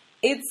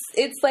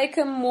 It's like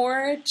a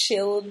more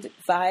chilled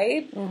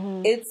vibe.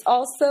 It's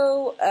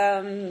also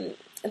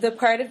the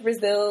part of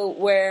Brazil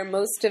where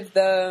most of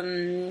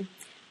the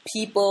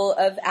people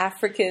of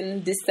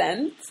African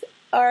descent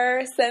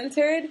are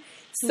centered.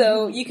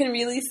 So you can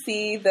really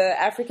see the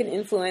African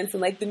influence in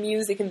like the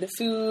music and the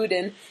food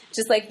and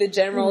just like the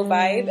general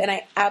vibe. And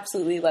I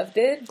absolutely loved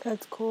it.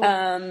 That's cool.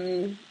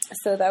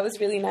 So that was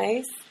really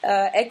nice.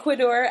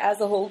 Ecuador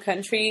as a whole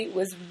country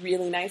was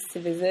really nice to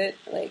visit.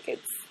 Like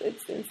it's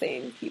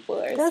insane.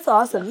 People are. That's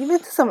awesome. You've been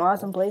to some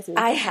awesome places.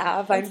 I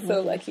have. I'm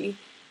so lucky.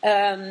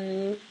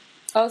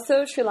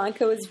 Also, Sri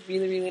Lanka was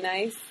really, really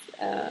nice.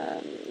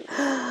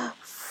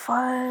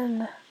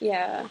 Fun.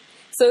 Yeah.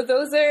 So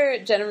those are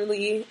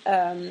generally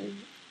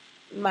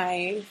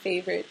my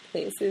favorite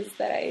places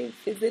that I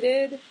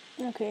visited.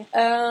 Okay.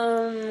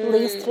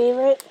 Least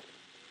favorite?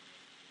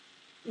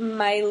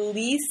 My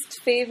least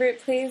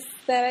favorite place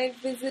that I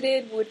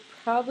visited would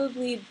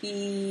probably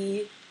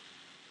be...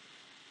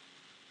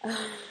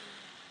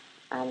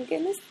 I'm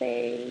gonna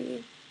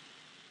say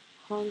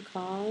Hong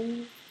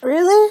Kong.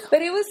 Really?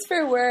 But it was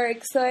for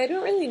work, so I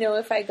don't really know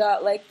if I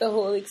got like the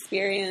whole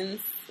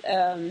experience.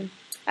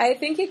 I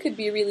think it could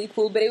be really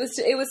cool, but it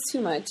was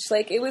too much.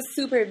 Like it was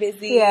super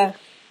busy,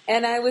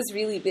 and I was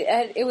really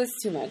it was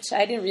too much.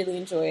 I didn't really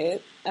enjoy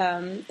it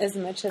as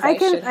much as I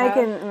should have. I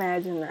can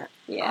imagine that.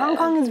 Yeah. Hong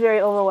Kong is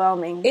very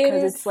overwhelming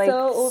because it's like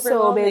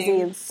so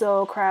busy and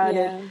so crowded.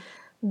 Yeah.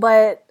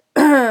 But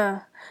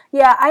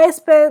yeah, I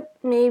spent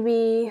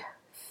maybe,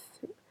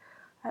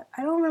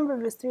 I don't remember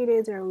if it's 3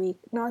 days or a week.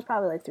 No, it's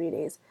probably like 3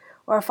 days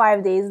or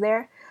 5 days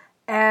there.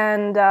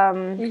 And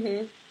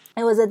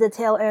it was at the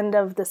tail end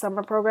of the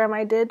summer program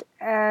I did.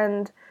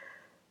 And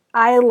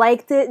I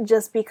liked it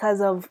just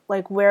because of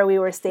like where we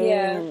were staying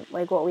Yeah. and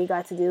like what we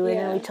got to do, and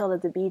then Yeah. we chilled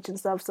at the beach and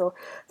stuff. So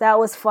that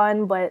was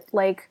fun, but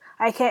like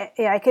I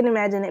can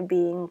imagine it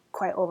being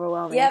quite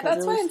overwhelming. Yeah, 'cause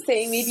that's it why was I'm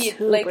saying maybe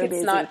super it's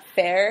busy. not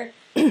fair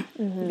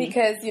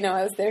because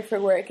I was there for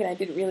work and I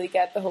didn't really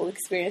get the whole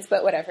experience.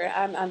 But whatever,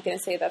 I'm gonna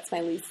say that's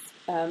my least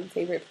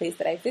favorite place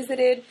that I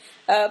visited.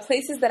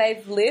 Places that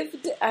I've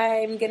lived,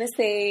 I'm gonna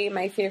say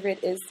my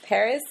favorite is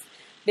Paris.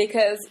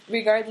 Because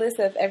regardless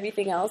of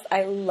everything else,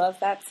 I love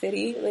that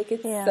city. Like,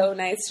 it's so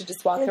nice to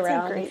just walk It's a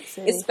around. great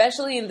city.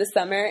 Especially in the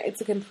summer, it's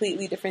a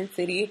completely different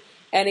city.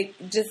 And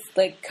it just,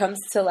 like, comes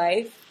to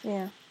life.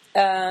 Yeah.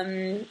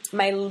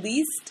 My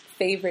least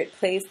favorite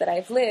place that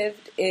I've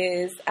lived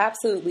is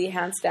absolutely,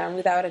 hands down,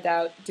 without a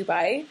doubt,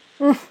 Dubai.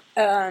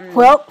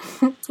 Well,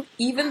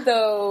 Even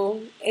though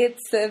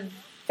it's a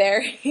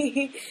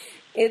very...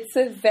 It's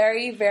a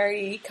very,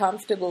 very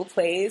comfortable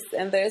place.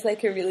 And there's,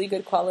 like, a really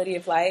good quality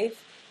of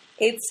life.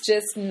 It's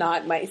just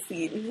not my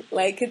scene.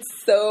 Like,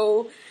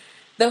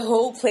 the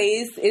whole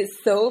place is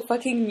so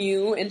fucking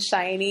new and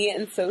shiny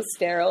and so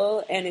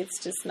sterile, and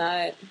it's just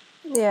not.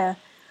 yeah.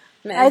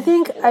 Meh. I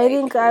think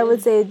I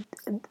would say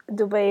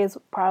Dubai is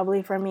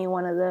probably for me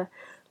one of the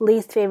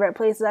least favorite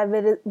places I've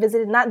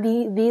visited. Not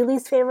the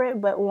least favorite,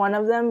 but one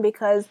of them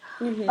because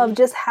of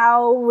just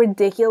how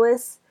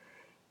ridiculous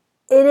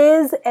it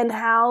is and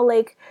how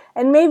like,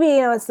 and maybe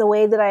it's the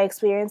way that I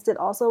experienced it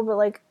also, but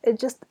like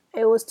it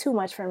was too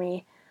much for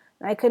me.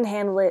 I couldn't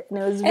handle it, and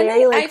it was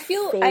very and like I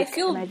feel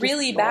fake,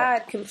 really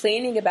bad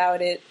complaining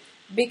about it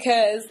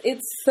because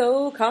it's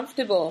so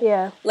comfortable.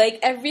 Yeah, like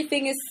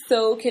everything is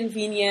so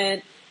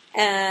convenient,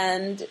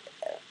 and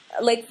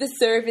like the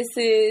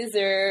services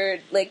are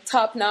like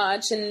top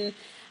notch, and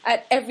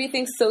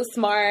everything's so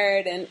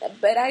smart.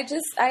 But I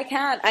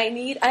can't.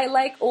 I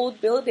like old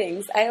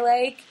buildings. I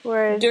like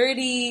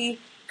dirty,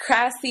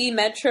 crassy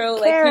metro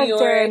like New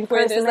York,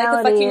 where there's like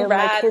a fucking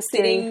rat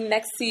sitting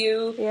next to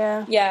you.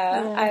 Yeah.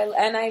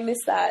 I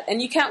miss that.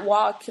 And you can't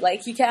walk.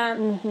 Like you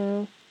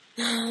can't.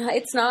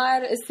 It's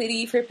not a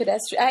city for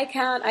pedestrians.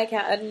 I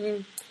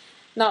can't.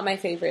 Not my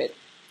favorite.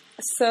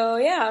 So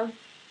yeah,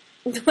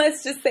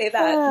 let's just say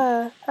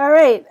that. All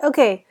right.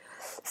 Okay.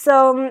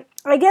 So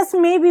I guess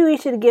maybe we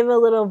should give a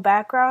little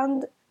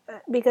background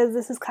because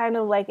this is kind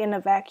of like in a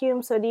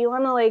vacuum. So do you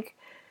want to like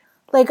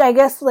I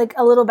guess like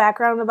a little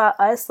background about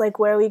us, like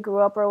where we grew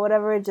up or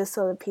whatever, just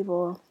so that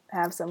people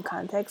have some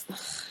context?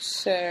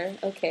 Sure.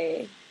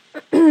 Okay.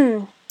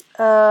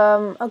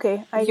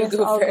 Okay. I guess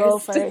I'll go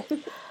first.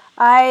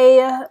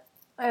 I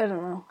don't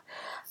know.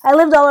 I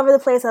lived all over the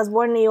place. I was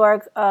born in New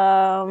York,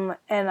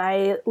 and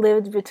I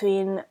lived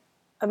between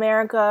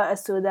America,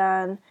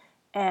 Sudan,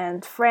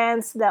 and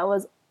France. That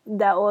was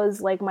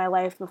like my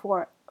life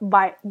before.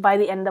 By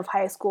the end of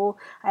high school,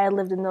 I had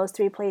lived in those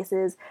three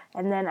places,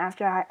 and then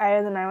after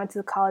I went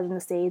to college in the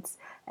States,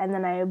 and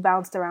then I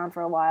bounced around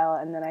for a while,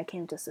 and then I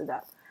came to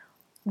Sudan.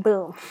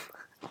 Boom,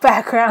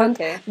 background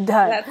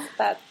done.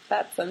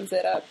 That sums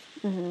it up.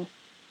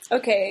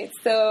 Okay,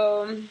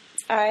 so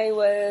I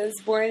was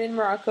born in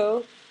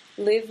Morocco,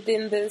 lived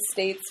in the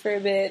States for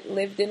a bit,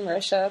 lived in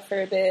Russia for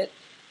a bit.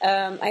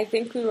 I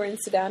think we were in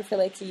Sudan for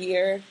like a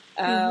year.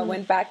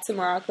 Went back to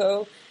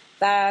Morocco.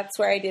 That's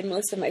where I did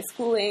most of my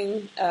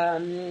schooling,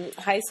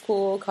 high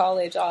school,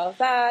 college, all of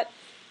that.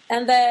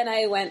 And then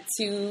I went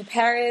to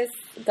Paris,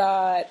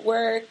 got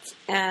work,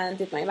 and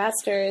did my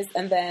master's,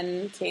 and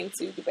then came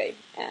to Dubai,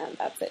 and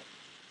that's it.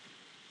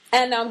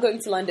 And now I'm going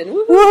to London.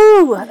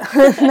 Woohoo!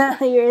 Woo! Now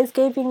you're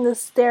escaping the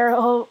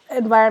sterile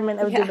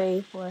environment of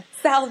Dubai for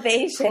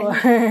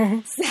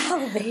salvation.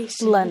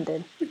 Salvation.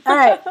 London. All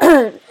right.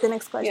 The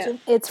next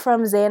question. Yeah. It's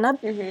from Zainab,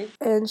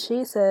 and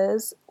she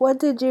says, "What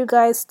did you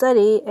guys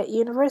study at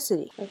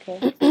university?"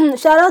 Okay.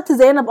 Shout out to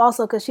Zainab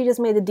also because she just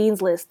made the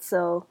dean's list.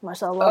 So,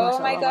 mashallah. Oh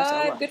my god!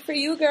 Mashallah. Good for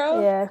you,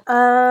 girl. Yeah.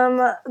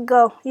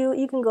 Go.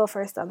 You can go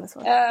first on this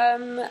one.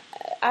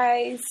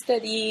 I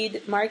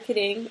studied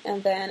marketing,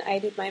 and then I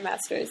did my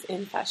master's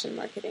in fashion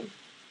marketing.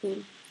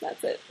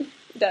 That's it.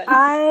 Done.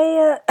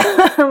 I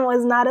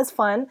was not as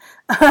fun.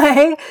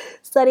 I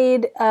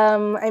studied,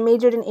 I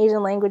majored in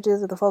Asian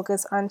languages with a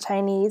focus on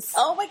Chinese.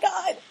 Oh my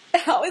god!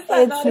 How is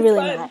that not as really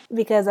fun? Not,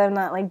 because I'm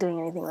not like doing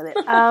anything with it.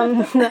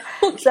 Okay.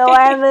 So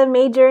I have a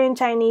major in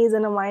Chinese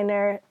and a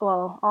minor,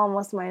 well,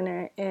 almost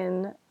minor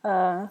in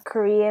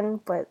Korean,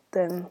 but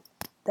then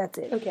that's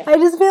it. Okay. I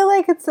just feel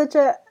like it's such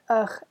a,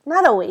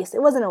 not a waste.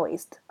 It wasn't a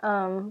waste.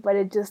 But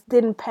it just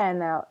didn't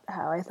pan out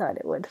how I thought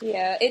it would.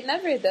 Yeah, it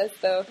never does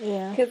though.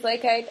 Yeah. Because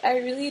like I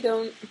really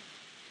don't.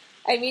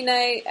 I mean,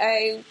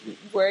 I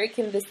work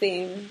in the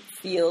same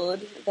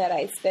field that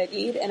I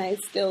studied, and I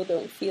still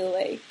don't feel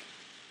like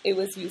it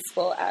was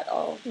useful at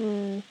all.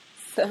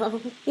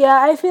 So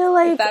yeah, I feel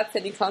like if that's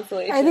any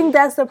consolation. I think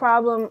that's the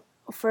problem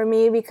for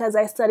me because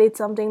I studied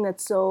something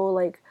that's so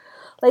like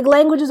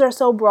languages are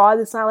so broad.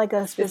 It's not like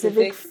a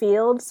specific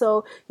field,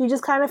 so you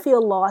just kind of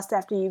feel lost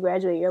after you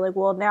graduate. You're like,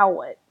 well, now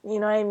what? You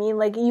know what I mean?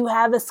 Like you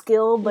have a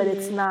skill, but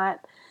it's not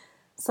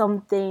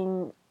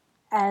something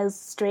as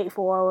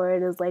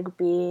straightforward as like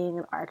being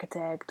an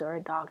architect or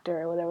a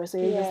doctor or whatever. So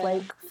you're just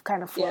like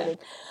kind of floating.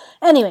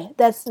 Yeah. Anyway,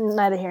 that's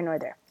neither here nor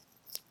there.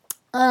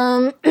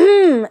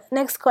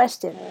 Next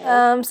question.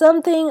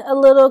 Something a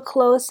little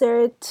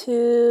closer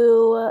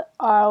to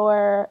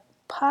our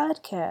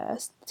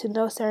podcast, to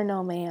No Sir,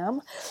 No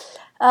Ma'am.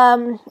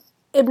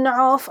 Ibn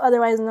Auf,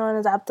 otherwise known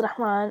as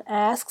Abdurrahman,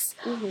 asks,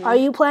 are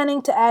you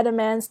planning to add a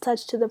man's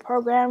touch to the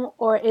program,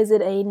 or is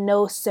it a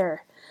no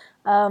sir?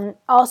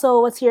 Also,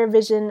 what's your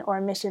vision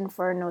or mission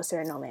for No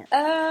Sir, No Ma'am?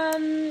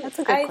 That's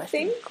a good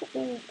question.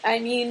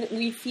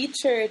 We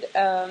featured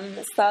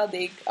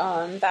Sadiq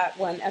on that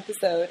one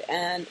episode,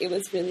 and it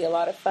was really a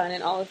lot of fun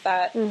and all of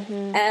that.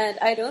 And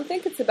I don't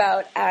think it's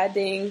about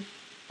adding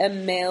a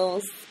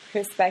male's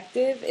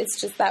perspective.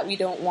 It's just that we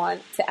don't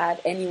want to add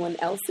anyone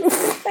else's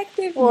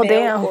perspective,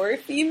 male or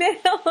female.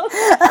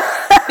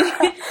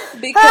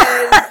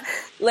 Because,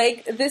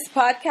 like, this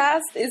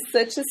podcast is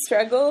such a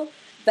struggle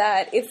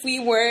that if we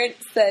weren't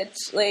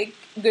such, like,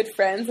 good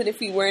friends and if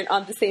we weren't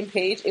on the same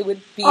page, it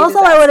would be also,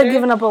 I would have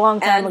given up a long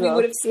time ago. And we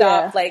would have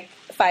stopped, like,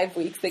 5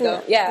 weeks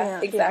ago.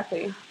 Yeah,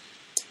 exactly.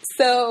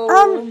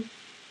 So,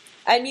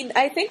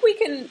 I think we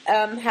can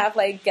have,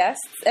 like,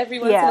 guests every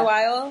once in a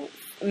while,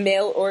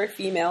 male or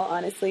female,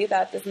 honestly.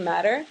 That doesn't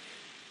matter.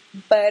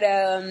 But,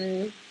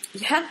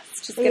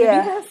 it's just going to be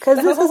us. Because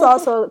this is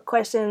also a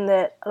question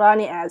that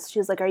Rani asked. She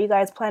was like, are you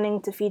guys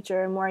planning to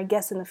feature more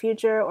guests in the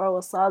future, or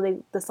will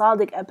the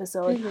Sadiq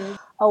episode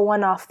a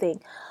one-off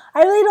thing?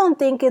 I really don't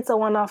think it's a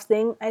one-off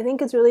thing. I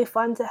think it's really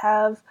fun to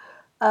have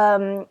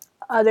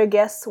other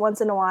guests once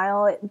in a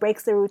while. It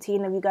breaks the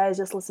routine of you guys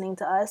just listening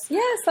to us.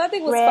 Yeah,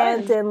 Sadiq was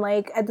rant fun. And,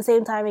 like, at the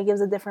same time, it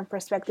gives a different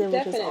perspective,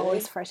 which is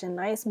always fresh and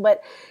nice.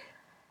 But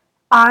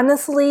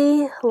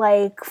honestly,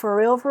 like, for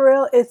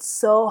real, it's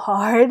so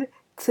hard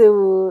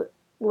to,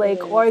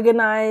 like,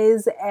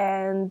 organize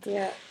and,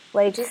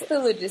 like... just the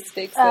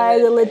logistics of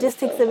it. The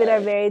logistics of it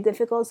are very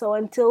difficult, so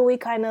until we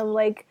kind of,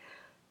 like,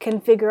 can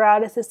figure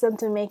out a system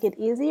to make it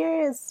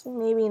easier, it's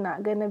maybe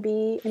not going to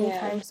be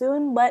anytime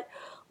soon, but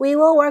we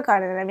will work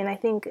on it. I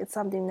think it's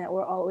something that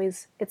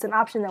it's an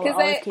option that we're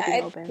always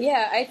keeping open.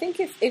 Yeah, I think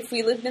if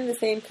we lived in the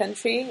same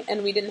country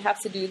and we didn't have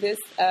to do this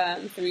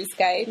through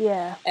Skype,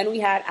 and we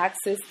had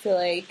access to,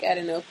 like, I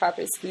don't know,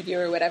 proper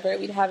studio or whatever,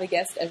 we'd have a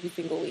guest every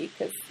single week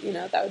because,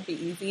 that would be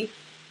easy.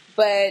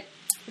 But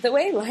the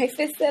way life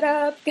is set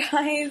up,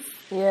 guys,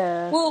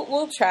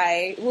 we'll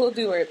try. We'll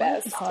do our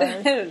best.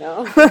 I don't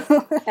know.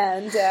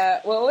 And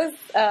what was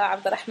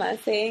Abdurrahman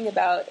saying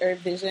about our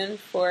vision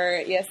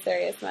for Yes Sir,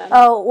 Yes Ma'am?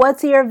 Oh,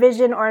 what's your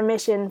vision or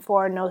mission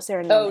for No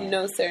Sir, No Ma'am? Oh,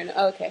 No Sir, No.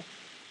 Okay.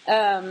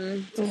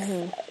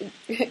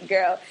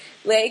 Girl,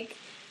 like,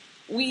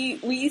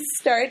 we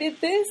started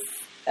this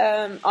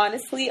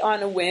honestly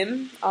on a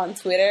whim on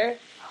Twitter.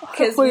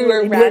 Because we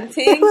were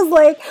ranting. It was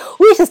like,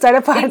 we should start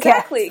a podcast.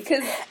 Exactly.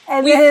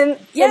 We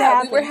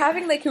were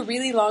having, like, a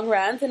really long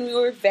rant, and we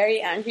were very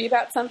angry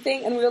about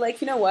something, and we were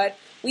like, you know what?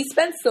 We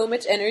spent so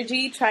much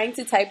energy trying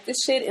to type this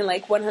shit in,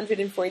 like,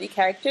 140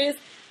 characters.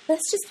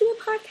 Let's just do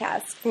a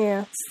podcast.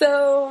 Yeah.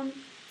 So,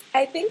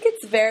 I think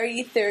it's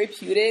very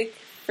therapeutic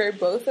for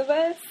both of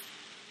us,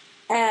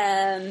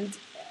 and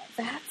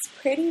that's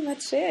pretty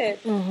much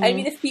it.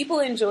 If people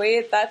enjoy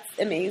it, that's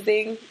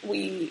amazing.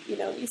 We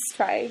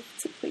strive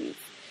to please.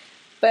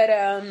 But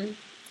I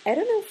don't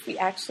know if we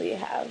actually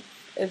have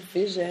a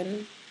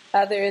vision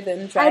other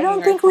than driving. I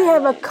don't think we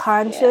have a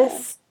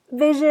conscious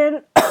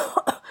vision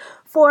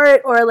for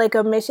it or, like,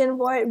 a mission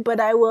for it, but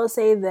I will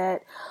say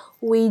that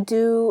we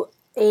do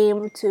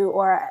aim to,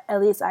 or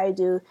at least I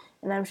do,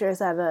 and I'm sure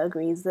Sava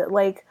agrees, that,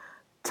 like,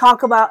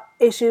 talk about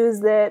issues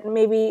that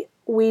maybe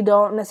we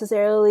don't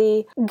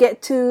necessarily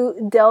get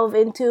to delve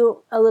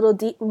into a little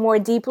more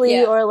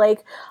deeply, or,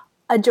 like,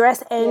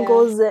 address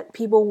angles that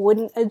people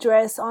wouldn't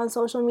address on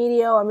social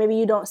media, or maybe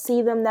you don't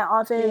see them that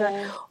often,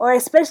 or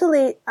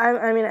especially,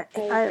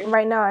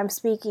 right now I'm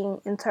speaking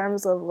in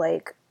terms of,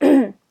 like,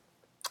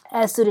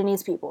 as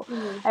Sudanese people.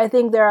 I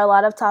think there are a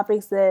lot of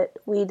topics that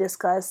we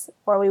discuss,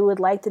 or we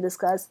would like to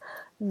discuss,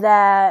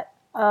 that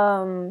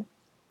are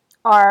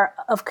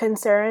of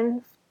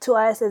concern to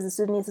us as a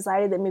Sudanese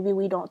society that maybe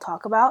we don't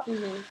talk about.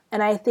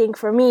 And I think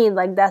for me,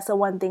 like, that's the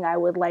one thing I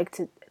would like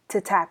to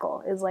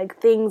tackle, is, like,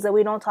 things that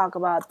we don't talk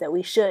about that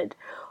we should,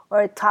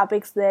 or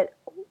topics that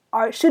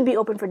should be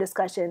open for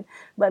discussion,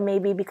 but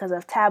maybe because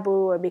of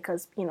taboo, or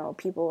because,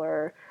 people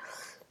are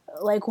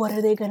like, what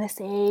are they gonna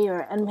say,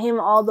 and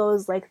all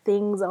those, like,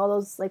 things, all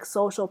those, like,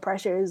 social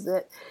pressures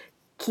that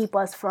keep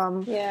us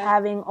from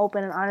having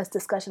open and honest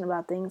discussion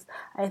about things.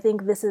 I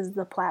think this is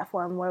the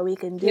platform where we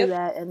can do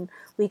that, and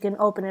we can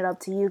open it up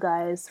to you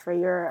guys for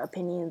your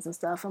opinions and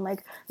stuff, and,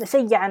 like,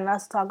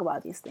 let's talk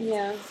about these things.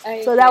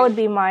 So that would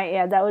be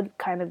that would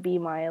kind of be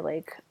my,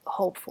 like,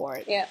 hope for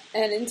it.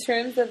 And in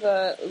terms of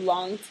a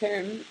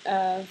long-term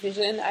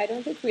vision, I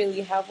don't think we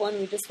really have one.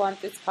 We just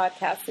want this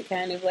podcast to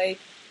kind of, like,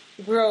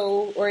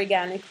 grow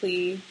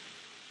organically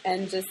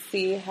and just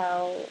see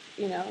how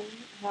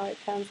it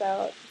pans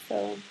out.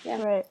 So,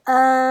 Right.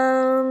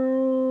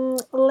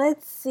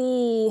 Let's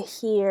see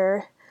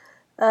here.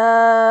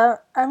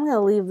 I'm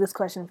gonna leave this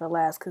question for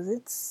last because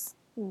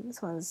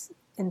this one's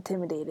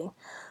intimidating.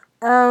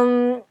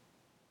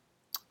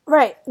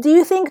 Right. Do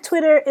you think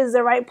Twitter is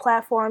the right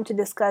platform to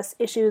discuss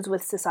issues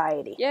with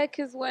society? Yeah,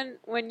 because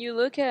when you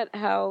look at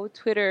how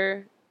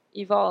Twitter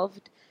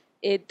evolved,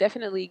 it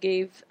definitely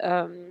gave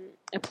a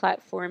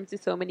platform to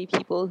so many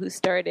people who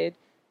started,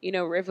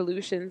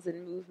 revolutions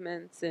and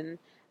movements and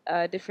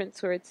different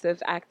sorts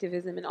of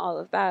activism and all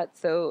of that.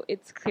 So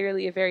it's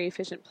clearly a very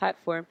efficient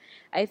platform.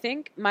 I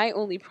think my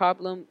only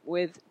problem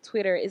with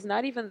Twitter is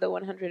not even the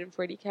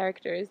 140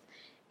 characters.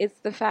 It's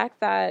the fact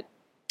that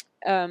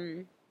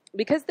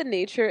because the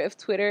nature of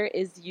Twitter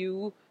is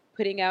you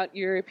putting out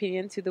your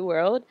opinion to the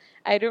world,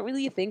 I don't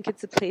really think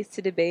it's a place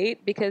to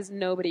debate because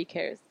nobody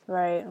cares.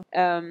 Right.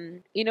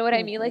 You know what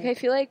I mean? Like, I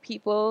feel like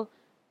people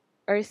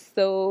are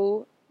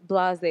so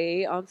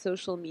blasé on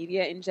social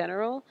media in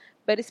general,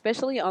 but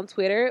especially on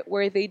Twitter,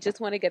 where they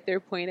just want to get their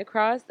point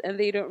across and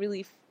they don't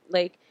really,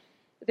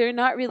 they're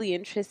not really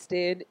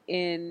interested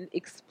in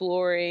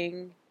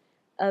exploring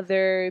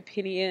other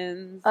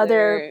opinions,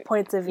 other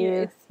points of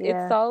view.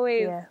 It's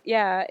always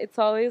it's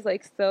always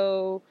like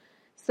so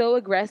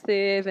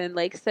aggressive and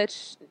like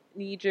such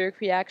knee-jerk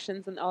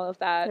reactions and all of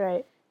that.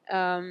 Right.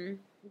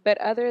 But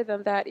other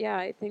than that,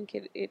 I think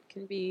it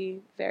can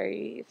be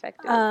very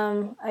effective.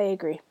 I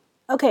agree.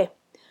 Okay.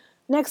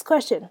 Next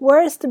question.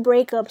 Worst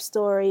breakup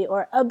story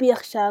or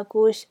abyak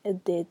shakush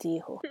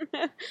edetiho?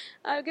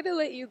 I'm gonna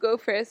let you go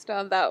first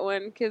on that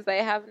one because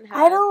I haven't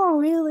had. I don't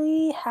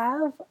really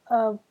have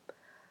a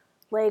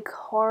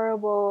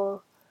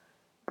horrible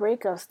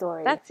breakup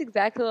story. That's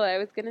exactly what I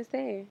was gonna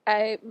say.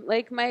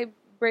 My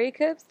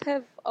breakups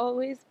have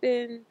always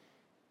been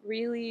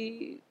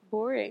really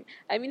boring.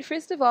 I mean,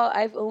 first of all,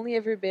 I've only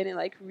ever been in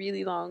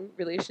really long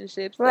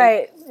relationships.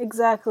 Right,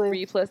 exactly.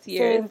 3+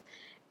 years. Same.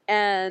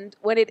 And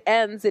when it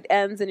ends,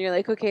 and you're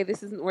like, okay,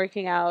 this isn't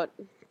working out.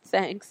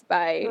 Thanks,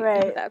 bye.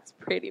 Right. That's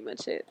pretty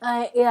much it.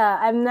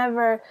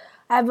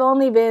 I've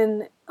only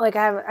been I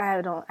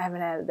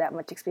haven't had that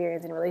much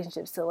experience in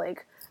relationships to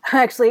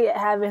actually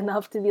have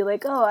enough to be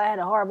like, oh, I had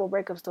a horrible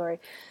breakup story.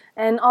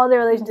 And all the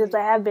relationships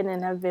I have been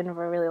in have been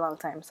for a really long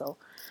time. So,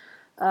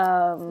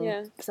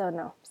 So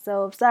no.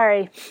 So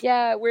sorry.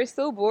 Yeah, we're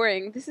so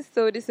boring. This is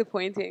so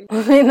disappointing.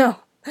 I know.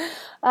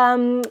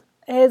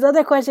 His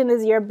other question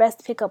is your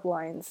best pickup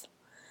lines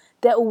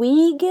that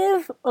we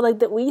give, or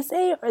that we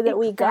say, or that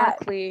we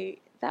got.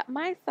 Exactly.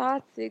 My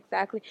thoughts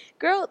exactly.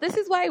 Girl, this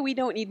is why we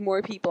don't need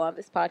more people on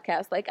this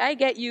podcast. I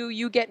get you,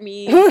 you get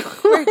me.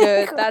 We're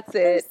good. That's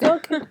it. I'm so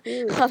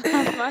confused.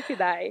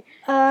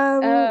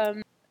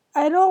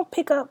 I don't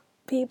pick up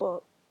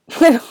people.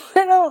 I'm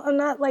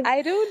not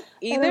I don't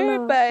either, I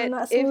don't know. but I'm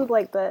not smooth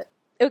like that.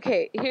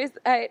 Okay,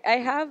 I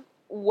have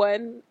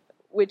one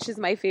which is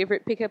my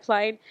favorite pickup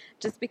line,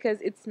 just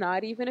because it's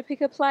not even a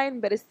pickup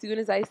line, but as soon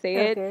as I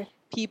say it,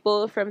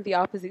 people from the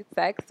opposite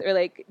sex,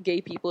 or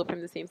gay people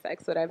from the same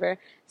sex, whatever,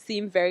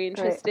 seem very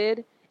interested,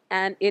 right.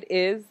 And it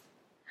is,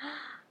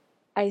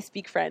 I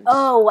speak French.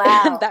 Oh,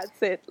 wow. That's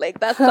it.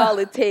 That's all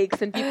it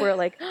takes, and people are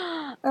like,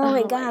 oh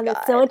my God,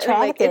 that's so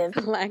attractive.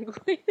 It's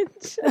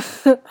language.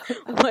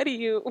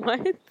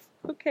 What?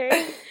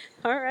 Okay.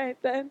 All right,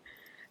 then.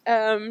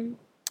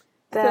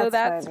 So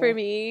that's funny. For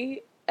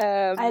me.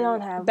 I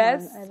don't have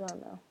best one. I don't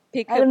know.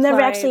 I've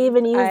never actually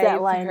even used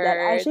that line.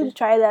 I should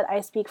try that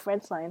I speak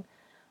French line.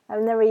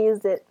 I've never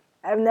used it.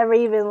 I've never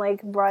even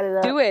brought it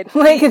up. Do it.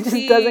 It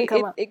just doesn't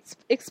come up.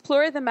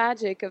 Explore the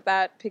magic of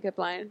that pickup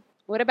line.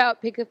 What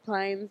about pickup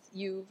lines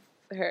you've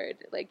heard,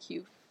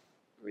 you've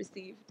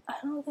received? I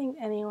don't think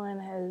anyone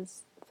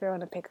has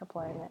thrown a pickup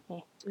line at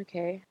me.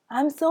 Okay.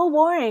 I'm so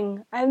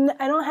boring. I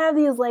don't have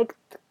these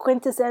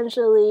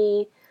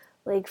quintessentially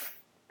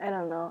I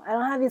don't know. I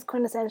don't have these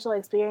quintessential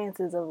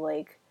experiences of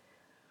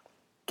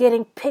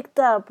getting picked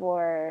up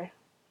or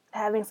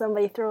having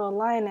somebody throw a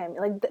line at me.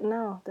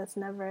 No, that's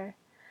never.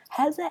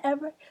 Has that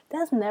ever?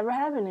 That's never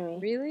happened to me.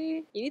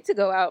 Really? You need to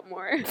go out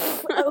more.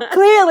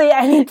 Clearly,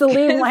 I need to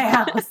leave my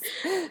house.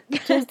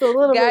 Just a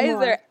little bit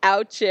more. Guys are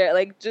out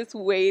here, just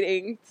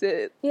waiting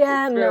to.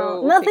 Yeah, to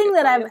no, nothing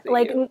that I've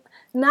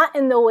not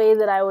in the way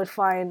that I would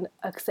find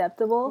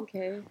acceptable.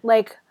 Okay.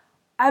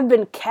 I've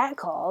been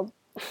catcalled,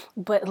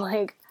 but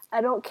I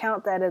don't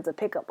count that as a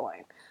pickup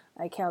line.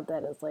 I count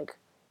that as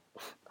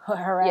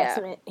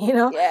harassment,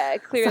 Yeah,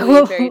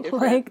 clearly very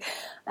different.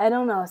 I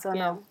don't know, so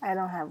no, I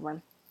don't have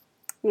one.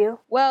 You?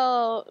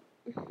 Well,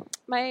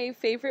 my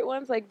favorite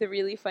ones, the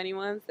really funny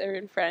ones, are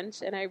in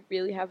French, and I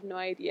really have no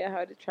idea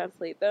how to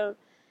translate them.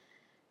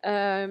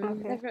 I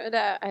don't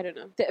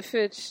know.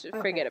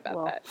 Forget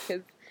about that,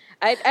 because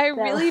I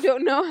really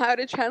don't know how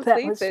to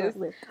translate this.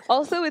 Short-lived.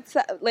 Also, it's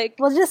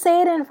well, just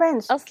say it in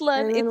French.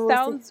 Aslan, it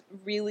sounds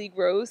really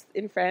gross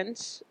in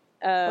French.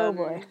 Oh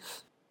boy.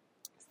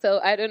 So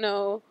I don't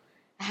know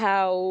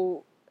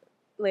how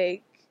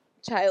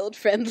child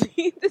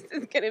friendly this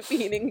is gonna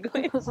be in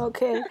English.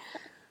 Okay.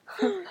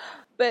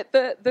 But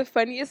the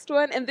funniest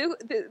one, and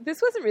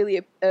this wasn't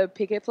really a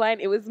pickup line.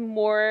 It was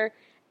more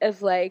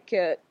of a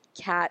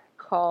cat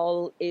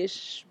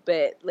call-ish,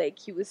 but like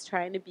he was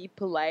trying to be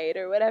polite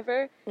or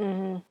whatever.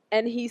 Mm-hmm.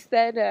 And he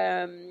said,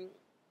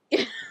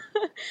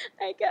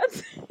 I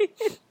guess,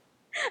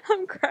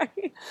 I'm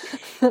crying.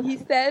 He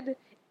said,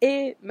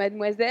 "Eh,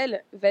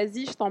 mademoiselle,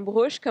 vas-y, je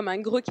t'embroche comme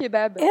un gros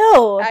kebab."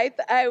 Ew.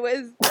 I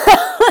was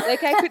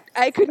like,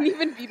 I couldn't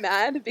even be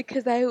mad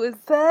because I was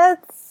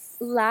That's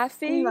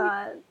laughing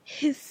not.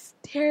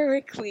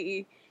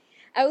 hysterically.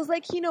 I was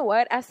like, you know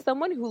what? As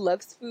someone who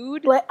loves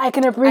food, Like, I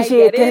can I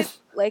appreciate get this. it.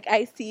 Like,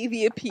 I see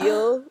the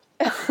appeal.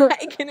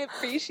 I can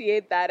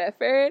appreciate that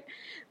effort.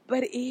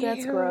 But ew,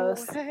 That's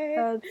gross.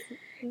 what?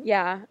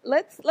 Yeah,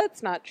 let's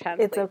not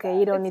translate. It's okay. that.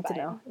 You don't It's need to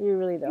fine. know. You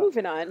really don't.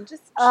 Moving on.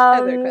 Just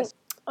other questions.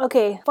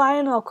 Okay,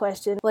 final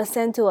question was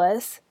sent to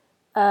us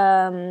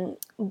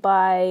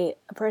by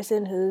a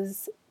person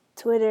whose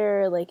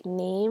Twitter like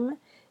name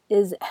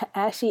is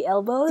Ashy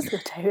Elbows,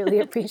 which I really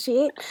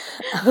appreciate.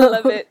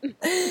 Love it.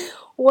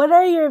 What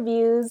are your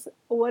views?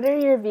 What are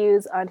your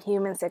views on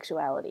human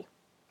sexuality?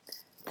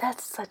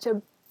 That's such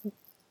a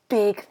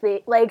big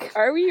thing. Like,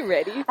 Are we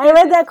ready? I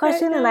read that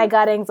question and I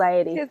got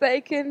anxiety. Because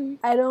I can.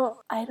 I don't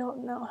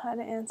know how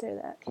to answer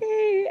that.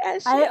 Okay,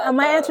 Ashley.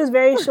 My answer is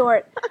very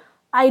short.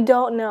 I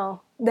don't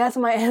know. That's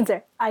my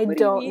answer. I What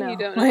do don't you mean know. you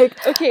don't know?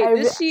 Like, Okay,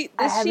 does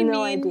I have she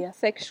no mean idea.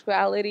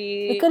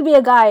 sexuality? It could be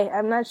a guy.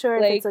 I'm not sure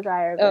if like, it's a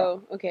guy or a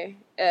girl. Oh, okay.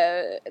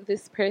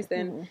 This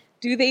person,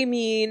 do they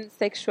mean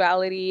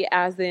sexuality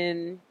as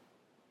in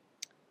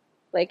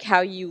like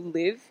how you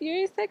live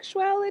your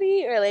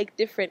sexuality, or like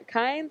different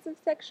kinds of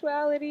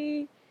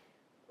sexuality,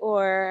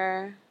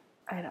 or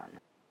I don't know.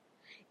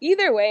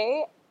 Either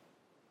way,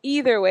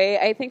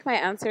 I think my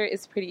answer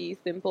is pretty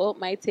simple.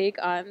 My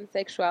take on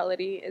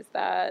sexuality is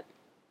that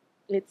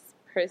it's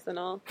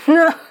personal.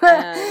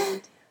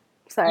 And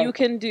Sorry. you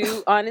can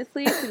do,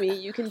 honestly, to me,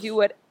 you can do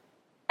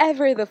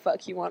whatever the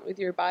fuck you want with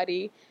your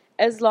body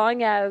as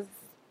long as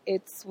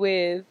it's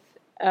with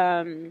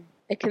a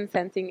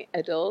consenting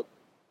adult.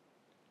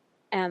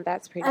 And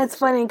that's pretty It's much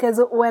funny it. because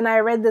when I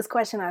read this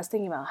question, I was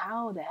thinking about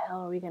how the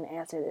hell are we going to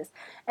answer this?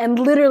 And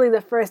literally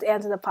the first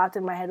answer that popped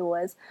in my head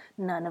was,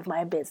 none of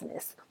my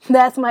business.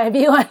 That's my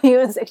view on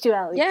human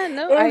sexuality. Yeah,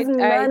 no, it's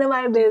none of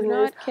my business. do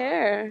not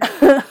care.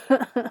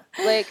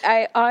 Like,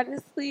 I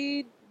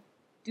honestly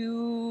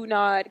do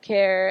not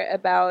care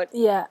about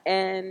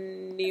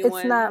anyone.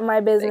 It's not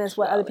my business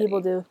what other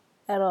people do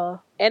at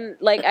all. And,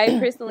 like, I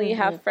personally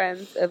have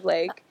friends of,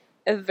 like,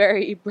 a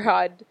very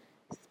broad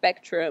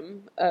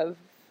spectrum of,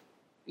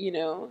 you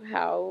know,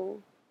 how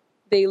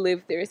they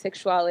live their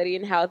sexuality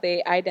and how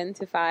they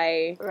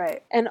identify.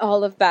 Right. And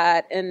all of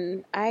that.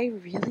 And I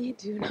really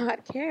do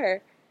not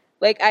care.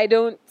 Like, I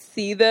don't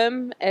see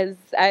them as,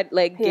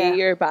 like, gay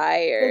or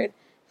bi or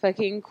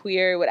fucking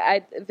queer.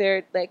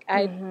 They're, like,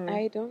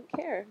 I don't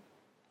care.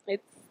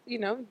 It's, you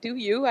know, do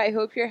you. I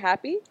hope you're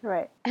happy.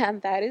 Right.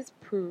 And that is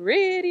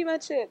pretty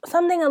much it.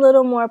 Something a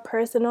little more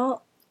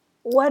personal.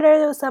 What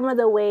are some of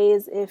the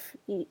ways,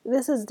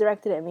 this is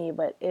directed at me,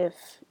 but if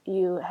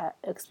you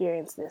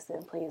experienced this,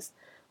 then please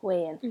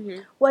weigh in.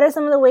 Mm-hmm. What are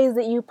some of the ways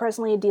that you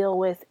personally deal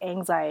with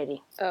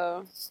anxiety?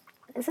 Oh.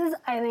 This is,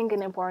 I think,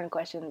 an important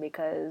question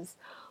because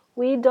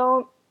we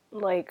don't,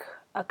 like,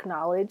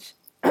 acknowledge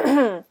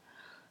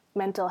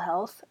mental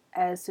health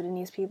as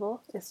Sudanese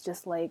people. It's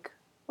just like,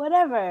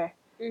 whatever.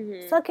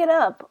 Mm-hmm. Suck it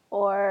up,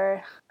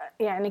 or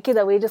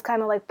Nikita, we just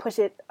kind of like push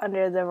it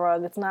under the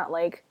rug. It's not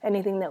like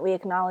anything that we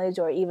acknowledge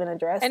or even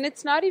address. And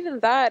it's not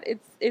even that.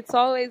 It's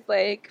always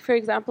like, for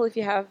example, if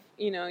you have,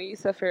 you know, you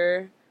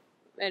suffer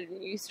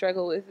and you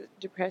struggle with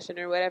depression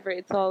or whatever,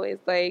 it's always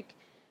like,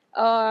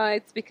 oh,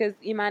 it's because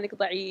imanik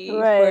da'if,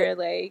 or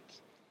like,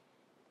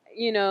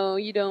 you know,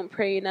 you don't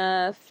pray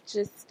enough.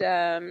 Just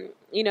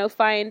you know,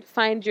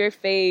 find your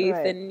faith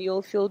and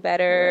you'll feel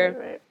better.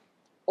 Right.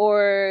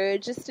 Or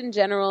just in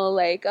general,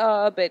 like,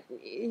 oh, but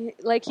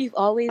like you've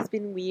always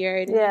been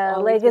weird. And you've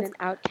always been an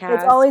outcast.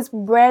 It's always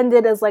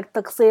branded as like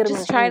taqsir.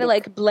 Just try to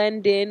like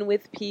blend in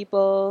with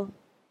people.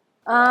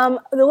 The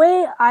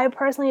way I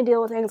personally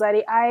deal with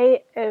anxiety,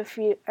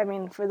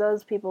 for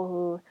those people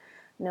who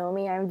know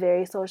me, I'm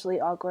very socially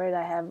awkward.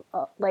 I have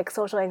like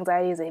social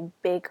anxiety is a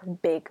big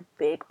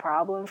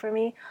problem for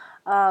me,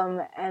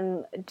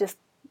 and just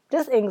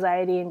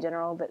anxiety in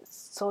general, but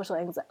social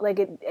anxiety, like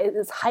it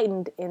is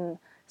heightened in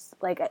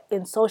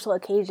social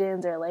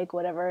occasions or like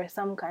whatever,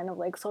 some kind of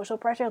like social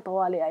pressure.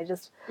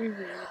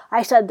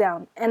 I shut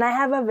down, and I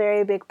have a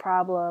very big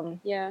problem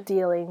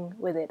dealing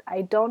with it.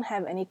 I don't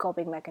have any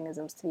coping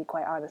mechanisms, to be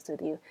quite honest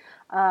with you.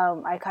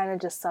 I kind of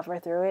just suffer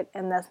through it,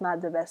 and that's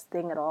not the best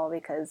thing at all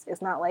because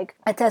it's not like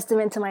a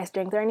testament to my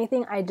strength or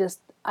anything. I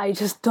just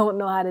don't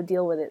know how to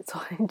deal with it,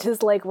 so I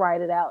just like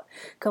ride it out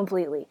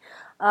completely.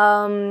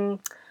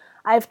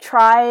 I've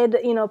tried,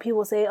 you know,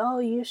 people say, oh,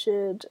 you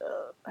should,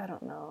 I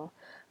don't know,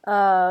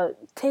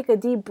 take a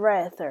deep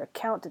breath or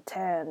count to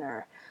 10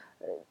 or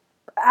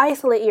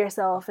isolate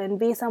yourself and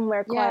be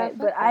somewhere quiet.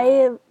 But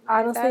I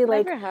honestly,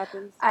 like,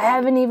 I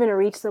haven't even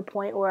reached the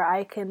point where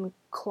I can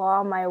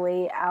claw my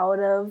way out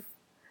of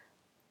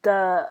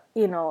the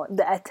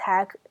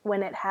attack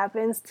when it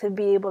happens, to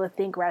be able to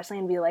think rationally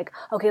and be like,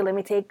 okay, let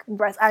me take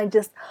breaths.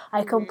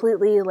 I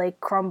completely like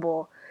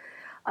crumble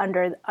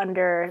under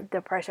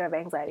the pressure of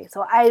anxiety.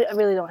 So I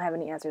really don't have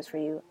any answers for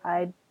you.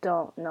 I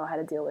don't know how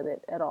to deal with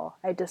it at all.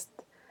 It just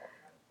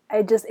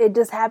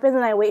happens,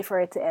 and I wait for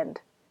it to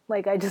end.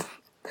 Like I just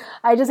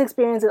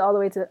experience it all the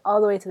way to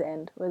the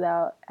end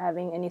without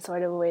having any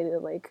sort of way to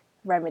like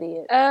remedy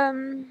it.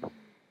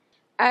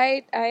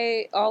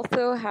 I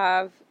also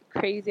have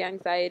crazy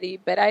anxiety,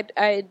 but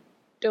I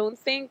don't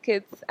think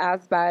it's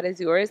as bad as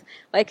yours.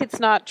 Like, it's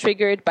not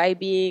triggered by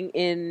being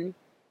in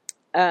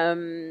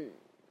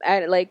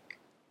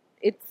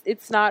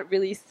it's not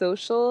really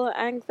social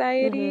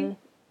anxiety.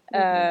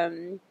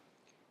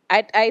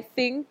 I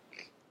think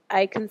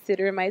I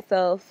consider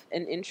myself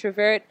an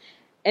introvert,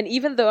 and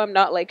even though I'm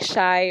not like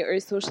shy or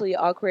socially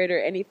awkward or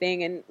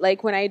anything, and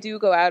like when I do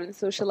go out and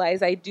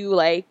socialize, I do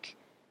like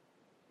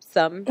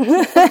some people.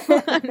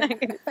 I'm not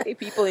going to say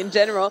people in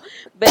general,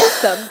 but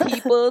some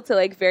people to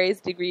like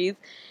various degrees,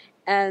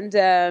 and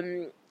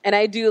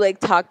I do like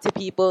talk to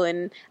people,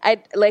 and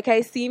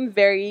I seem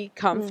very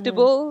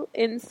comfortable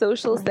in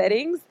social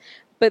settings,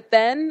 but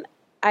then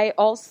I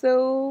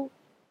also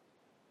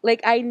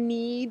I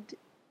need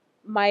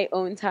my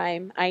own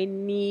time. I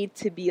need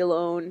to be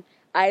alone.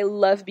 I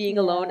love being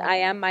alone. I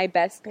am my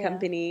best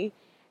company.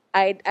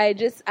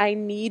 I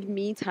need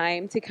me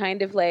time to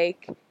kind of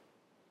like,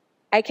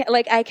 I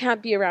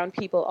can't be around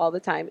people all the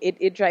time.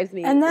 It drives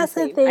me and that's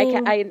insane. The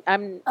thing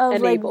I'm of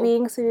unable. Like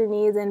being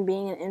Sudanese and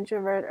being an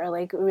introvert, or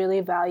like really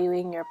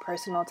valuing your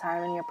personal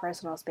time and your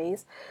personal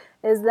space,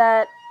 is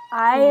that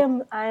I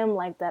am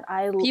like that.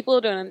 People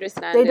don't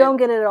understand. They don't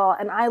get it at all,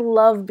 and I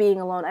love being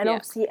alone. I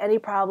don't Yeah. see any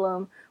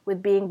problem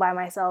with being by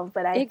myself,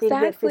 but I think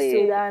that for Exactly.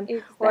 Sudan,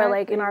 or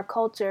like in our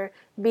culture,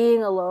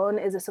 being alone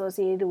is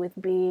associated with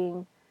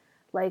being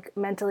like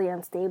mentally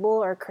unstable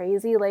or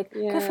crazy. Like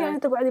كيف يعني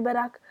تقعدي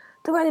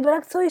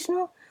براك تسوي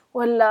شنو؟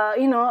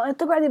 ولا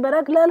تقعدي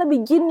براك لا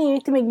بيجيني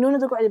انت مجنونة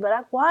تقعدي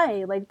براك.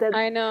 Why? Like that.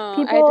 I know.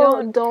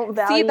 People don't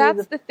value. See,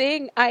 that's the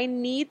thing. I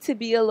need to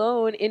be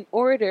alone in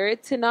order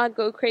to not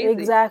go crazy.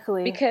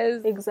 Exactly.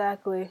 Because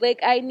like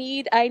I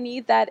need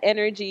that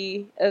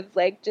energy of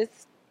like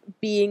just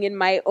being in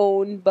my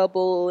own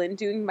bubble and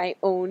doing my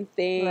own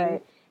thing.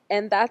 Right.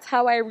 And that's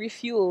how I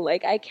refuel.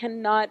 Like, I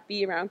cannot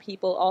be around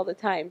people all the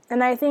time.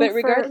 And I think, but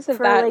regardless of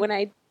that, like, when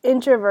I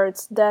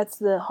introverts, that's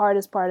the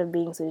hardest part of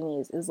being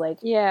Sudanese, is like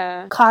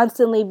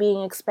constantly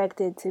being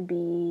expected to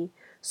be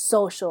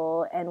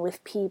social and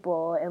with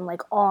people and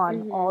like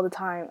on all the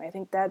time. I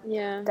think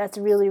that's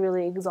really,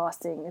 really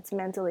exhausting. It's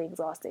mentally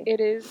exhausting. It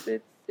is.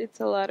 It's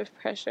a lot of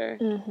pressure.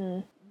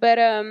 But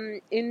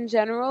in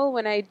general,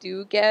 when I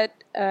do get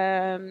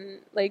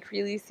like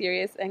really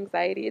serious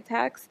anxiety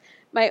attacks,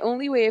 my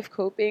only way of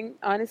coping,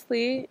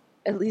 honestly,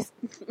 at least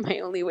my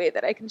only way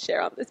that I can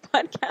share on this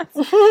podcast,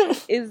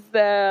 is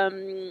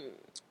the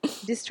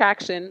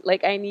distraction.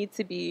 Like, I need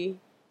to be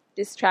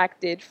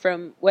distracted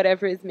from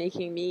whatever is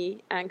making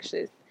me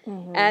anxious.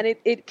 And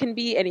it can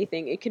be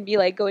anything. It can be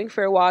like going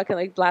for a walk and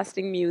like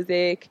blasting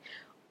music,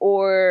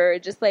 or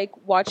just like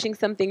watching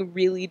something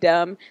really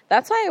dumb.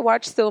 That's why I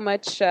watch so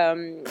much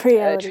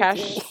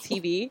trash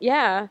TV.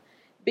 Yeah.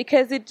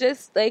 Because it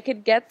just like,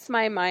 it gets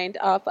my mind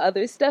off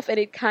other stuff, and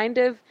it kind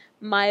of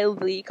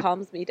mildly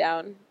calms me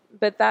down.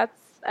 But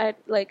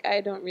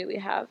I don't really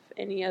have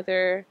any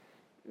other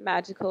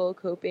magical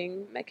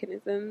coping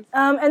mechanisms.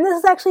 And this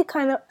is actually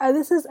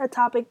this is a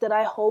topic that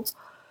I hope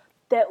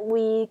that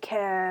we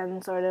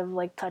can sort of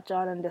like touch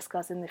on and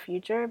discuss in the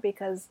future,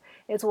 because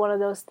it's one of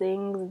those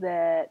things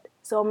that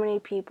so many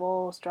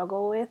people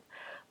struggle with,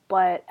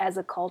 but as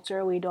a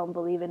culture we don't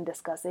believe in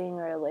discussing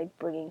or like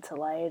bringing to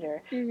light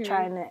or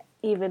trying to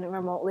even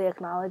remotely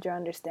acknowledge or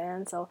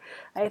understand. So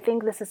I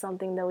think this is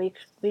something that we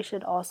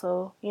should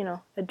also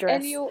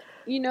address. And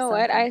you know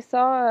what, I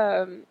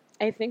saw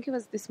I think it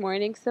was this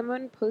morning,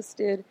 someone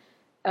posted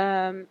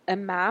a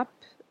map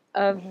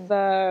of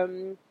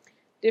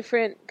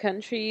different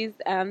countries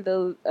and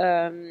the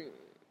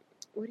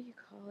what do you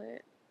call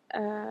it,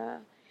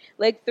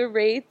 like the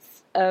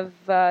rates of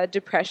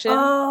depression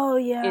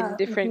in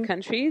different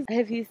countries.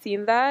 Have you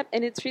seen that?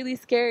 And it's really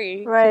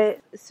scary.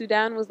 Right.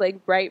 Sudan was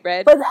like bright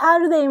red. But how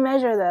do they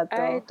measure that though?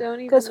 I don't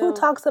even know. Because who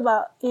talks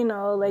about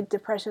like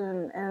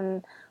depression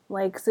and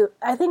like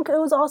I think it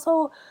was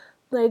also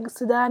like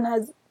Sudan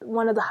has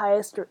one of the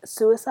highest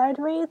suicide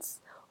rates.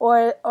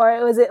 Or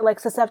was it like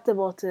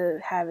susceptible to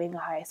having a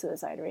high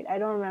suicide rate? I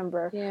don't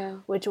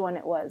remember which one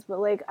it was. But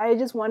like, I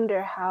just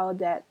wonder how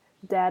that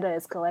data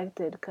is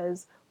collected,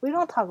 because we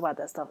don't talk about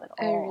that stuff at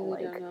all. I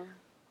really don't know.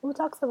 Who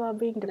talks about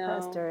being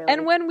depressed? Or, like,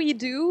 and when we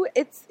do,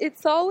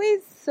 it's always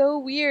so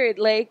weird.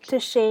 Like, to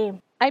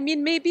shame. I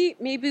mean, maybe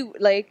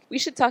like we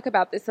should talk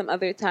about this some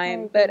other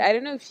time. But I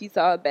don't know if you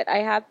saw it, but I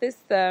had this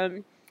not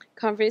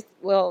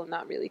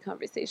really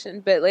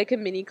conversation, but like a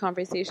mini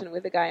conversation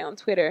with a guy on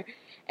Twitter.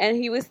 And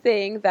he was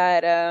saying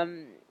that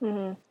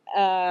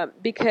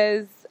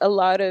because a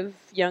lot of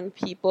young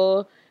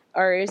people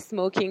are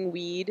smoking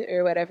weed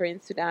or whatever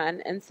in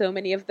Sudan, and so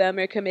many of them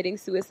are committing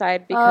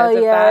suicide because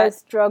of that.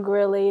 It's drug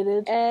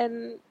related.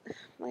 And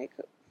like,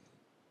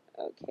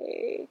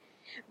 okay,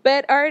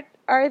 but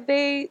are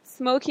they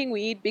smoking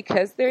weed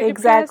because they're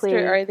depressed,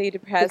 or are they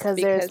depressed because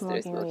they're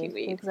smoking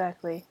weed?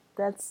 Exactly.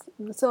 That's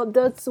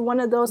one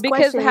of those because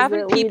questions.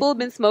 Haven't people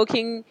been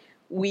smoking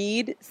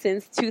weed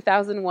since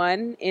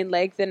 2001 in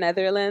like the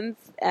Netherlands,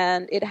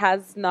 and it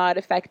has not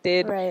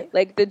affected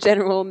like the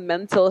general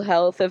mental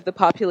health of the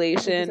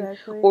population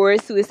or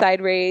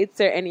suicide rates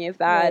or any of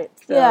that.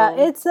 So, yeah,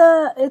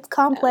 it's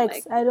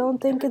complex. I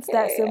don't think it's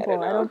that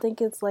simple. I don't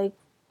think it's like,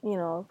 you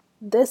know,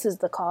 this is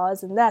the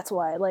cause and that's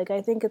why. Like,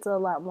 I think it's a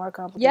lot more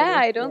complicated. Yeah,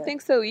 I don't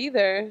think so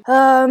either.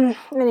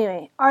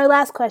 Anyway, our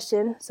last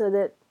question, so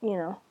that, you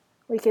know,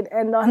 we could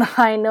end on a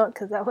high note,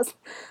 because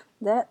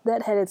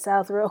that headed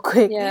south real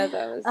quick. Yeah,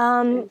 that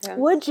was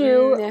would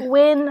you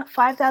win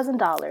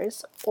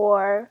 $5,000,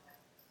 or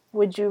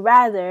would you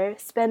rather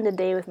spend a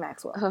day with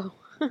Maxwell?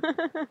 Oh.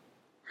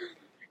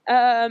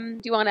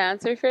 Do you want to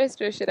answer first,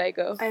 or should I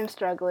go? I'm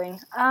struggling.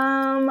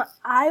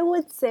 I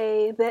would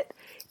say that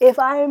if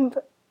I'm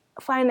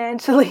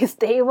financially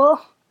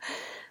stable,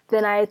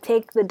 then I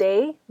take the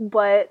day.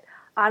 But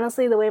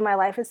honestly, the way my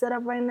life is set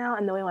up right now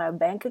and the way my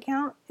bank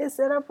account is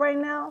set up right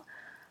now,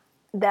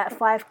 that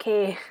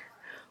 $5,000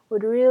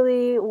 would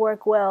really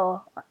work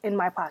well in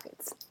my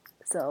pockets.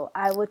 So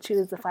I would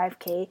choose the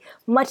 $5,000,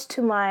 much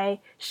to my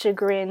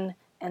chagrin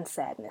and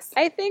sadness.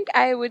 I think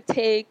I would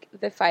take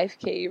the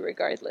 $5,000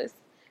 regardless.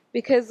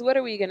 Because what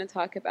are we going to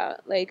talk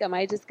about? Like, am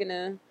I just going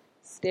to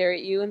stare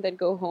at you and then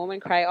go home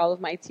and cry all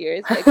of my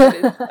tears? Like,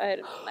 I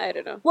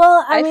don't know.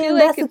 Well, I mean,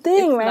 that's the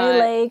thing, right?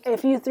 Like,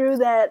 if you threw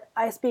that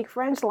I speak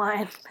French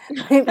line,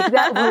 maybe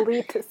that will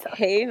lead to something.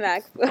 Hey,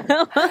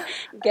 Maxwell,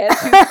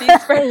 guess who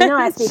speaks French? You know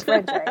I speak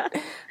French,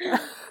 right?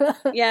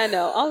 Yeah,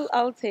 no,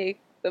 I'll take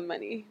the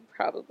money,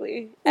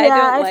 probably.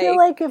 Yeah, I feel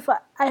like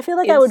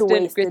I would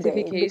waste the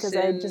day because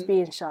I'd just be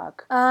in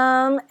shock.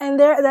 And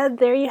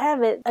there you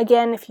have it.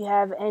 Again, if you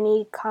have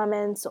any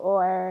comments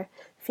or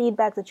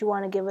feedback that you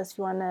want to give us, if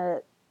you want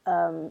to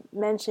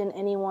mention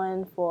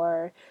anyone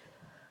for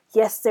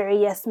Yes Sir,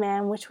 Yes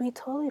Ma'am, which we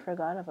totally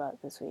forgot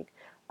about this week.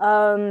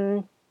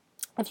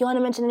 If you want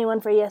to mention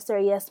anyone for Yes Sir,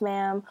 Yes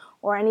Ma'am,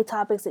 or any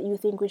topics that you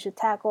think we should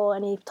tackle,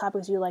 any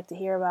topics you'd like to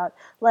hear about,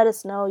 let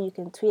us know. You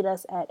can tweet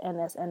us at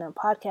NSNM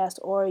Podcast,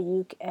 or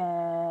you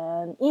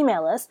can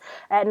email us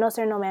at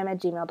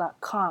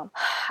nosirnomam@gmail.com.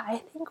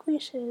 I think we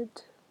should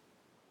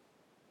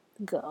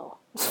go.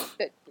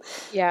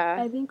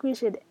 Yeah. I think we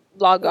should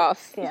log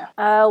off. Yeah.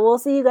 We'll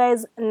see you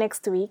guys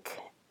next week.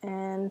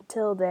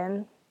 Until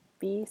then,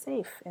 be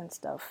safe and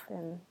stuff.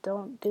 And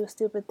don't do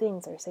stupid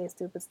things or say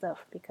stupid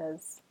stuff,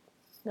 because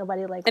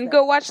nobody likes that. And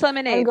go watch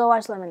Lemonade.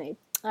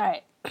 All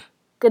right.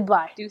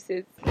 Goodbye.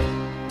 Deuces.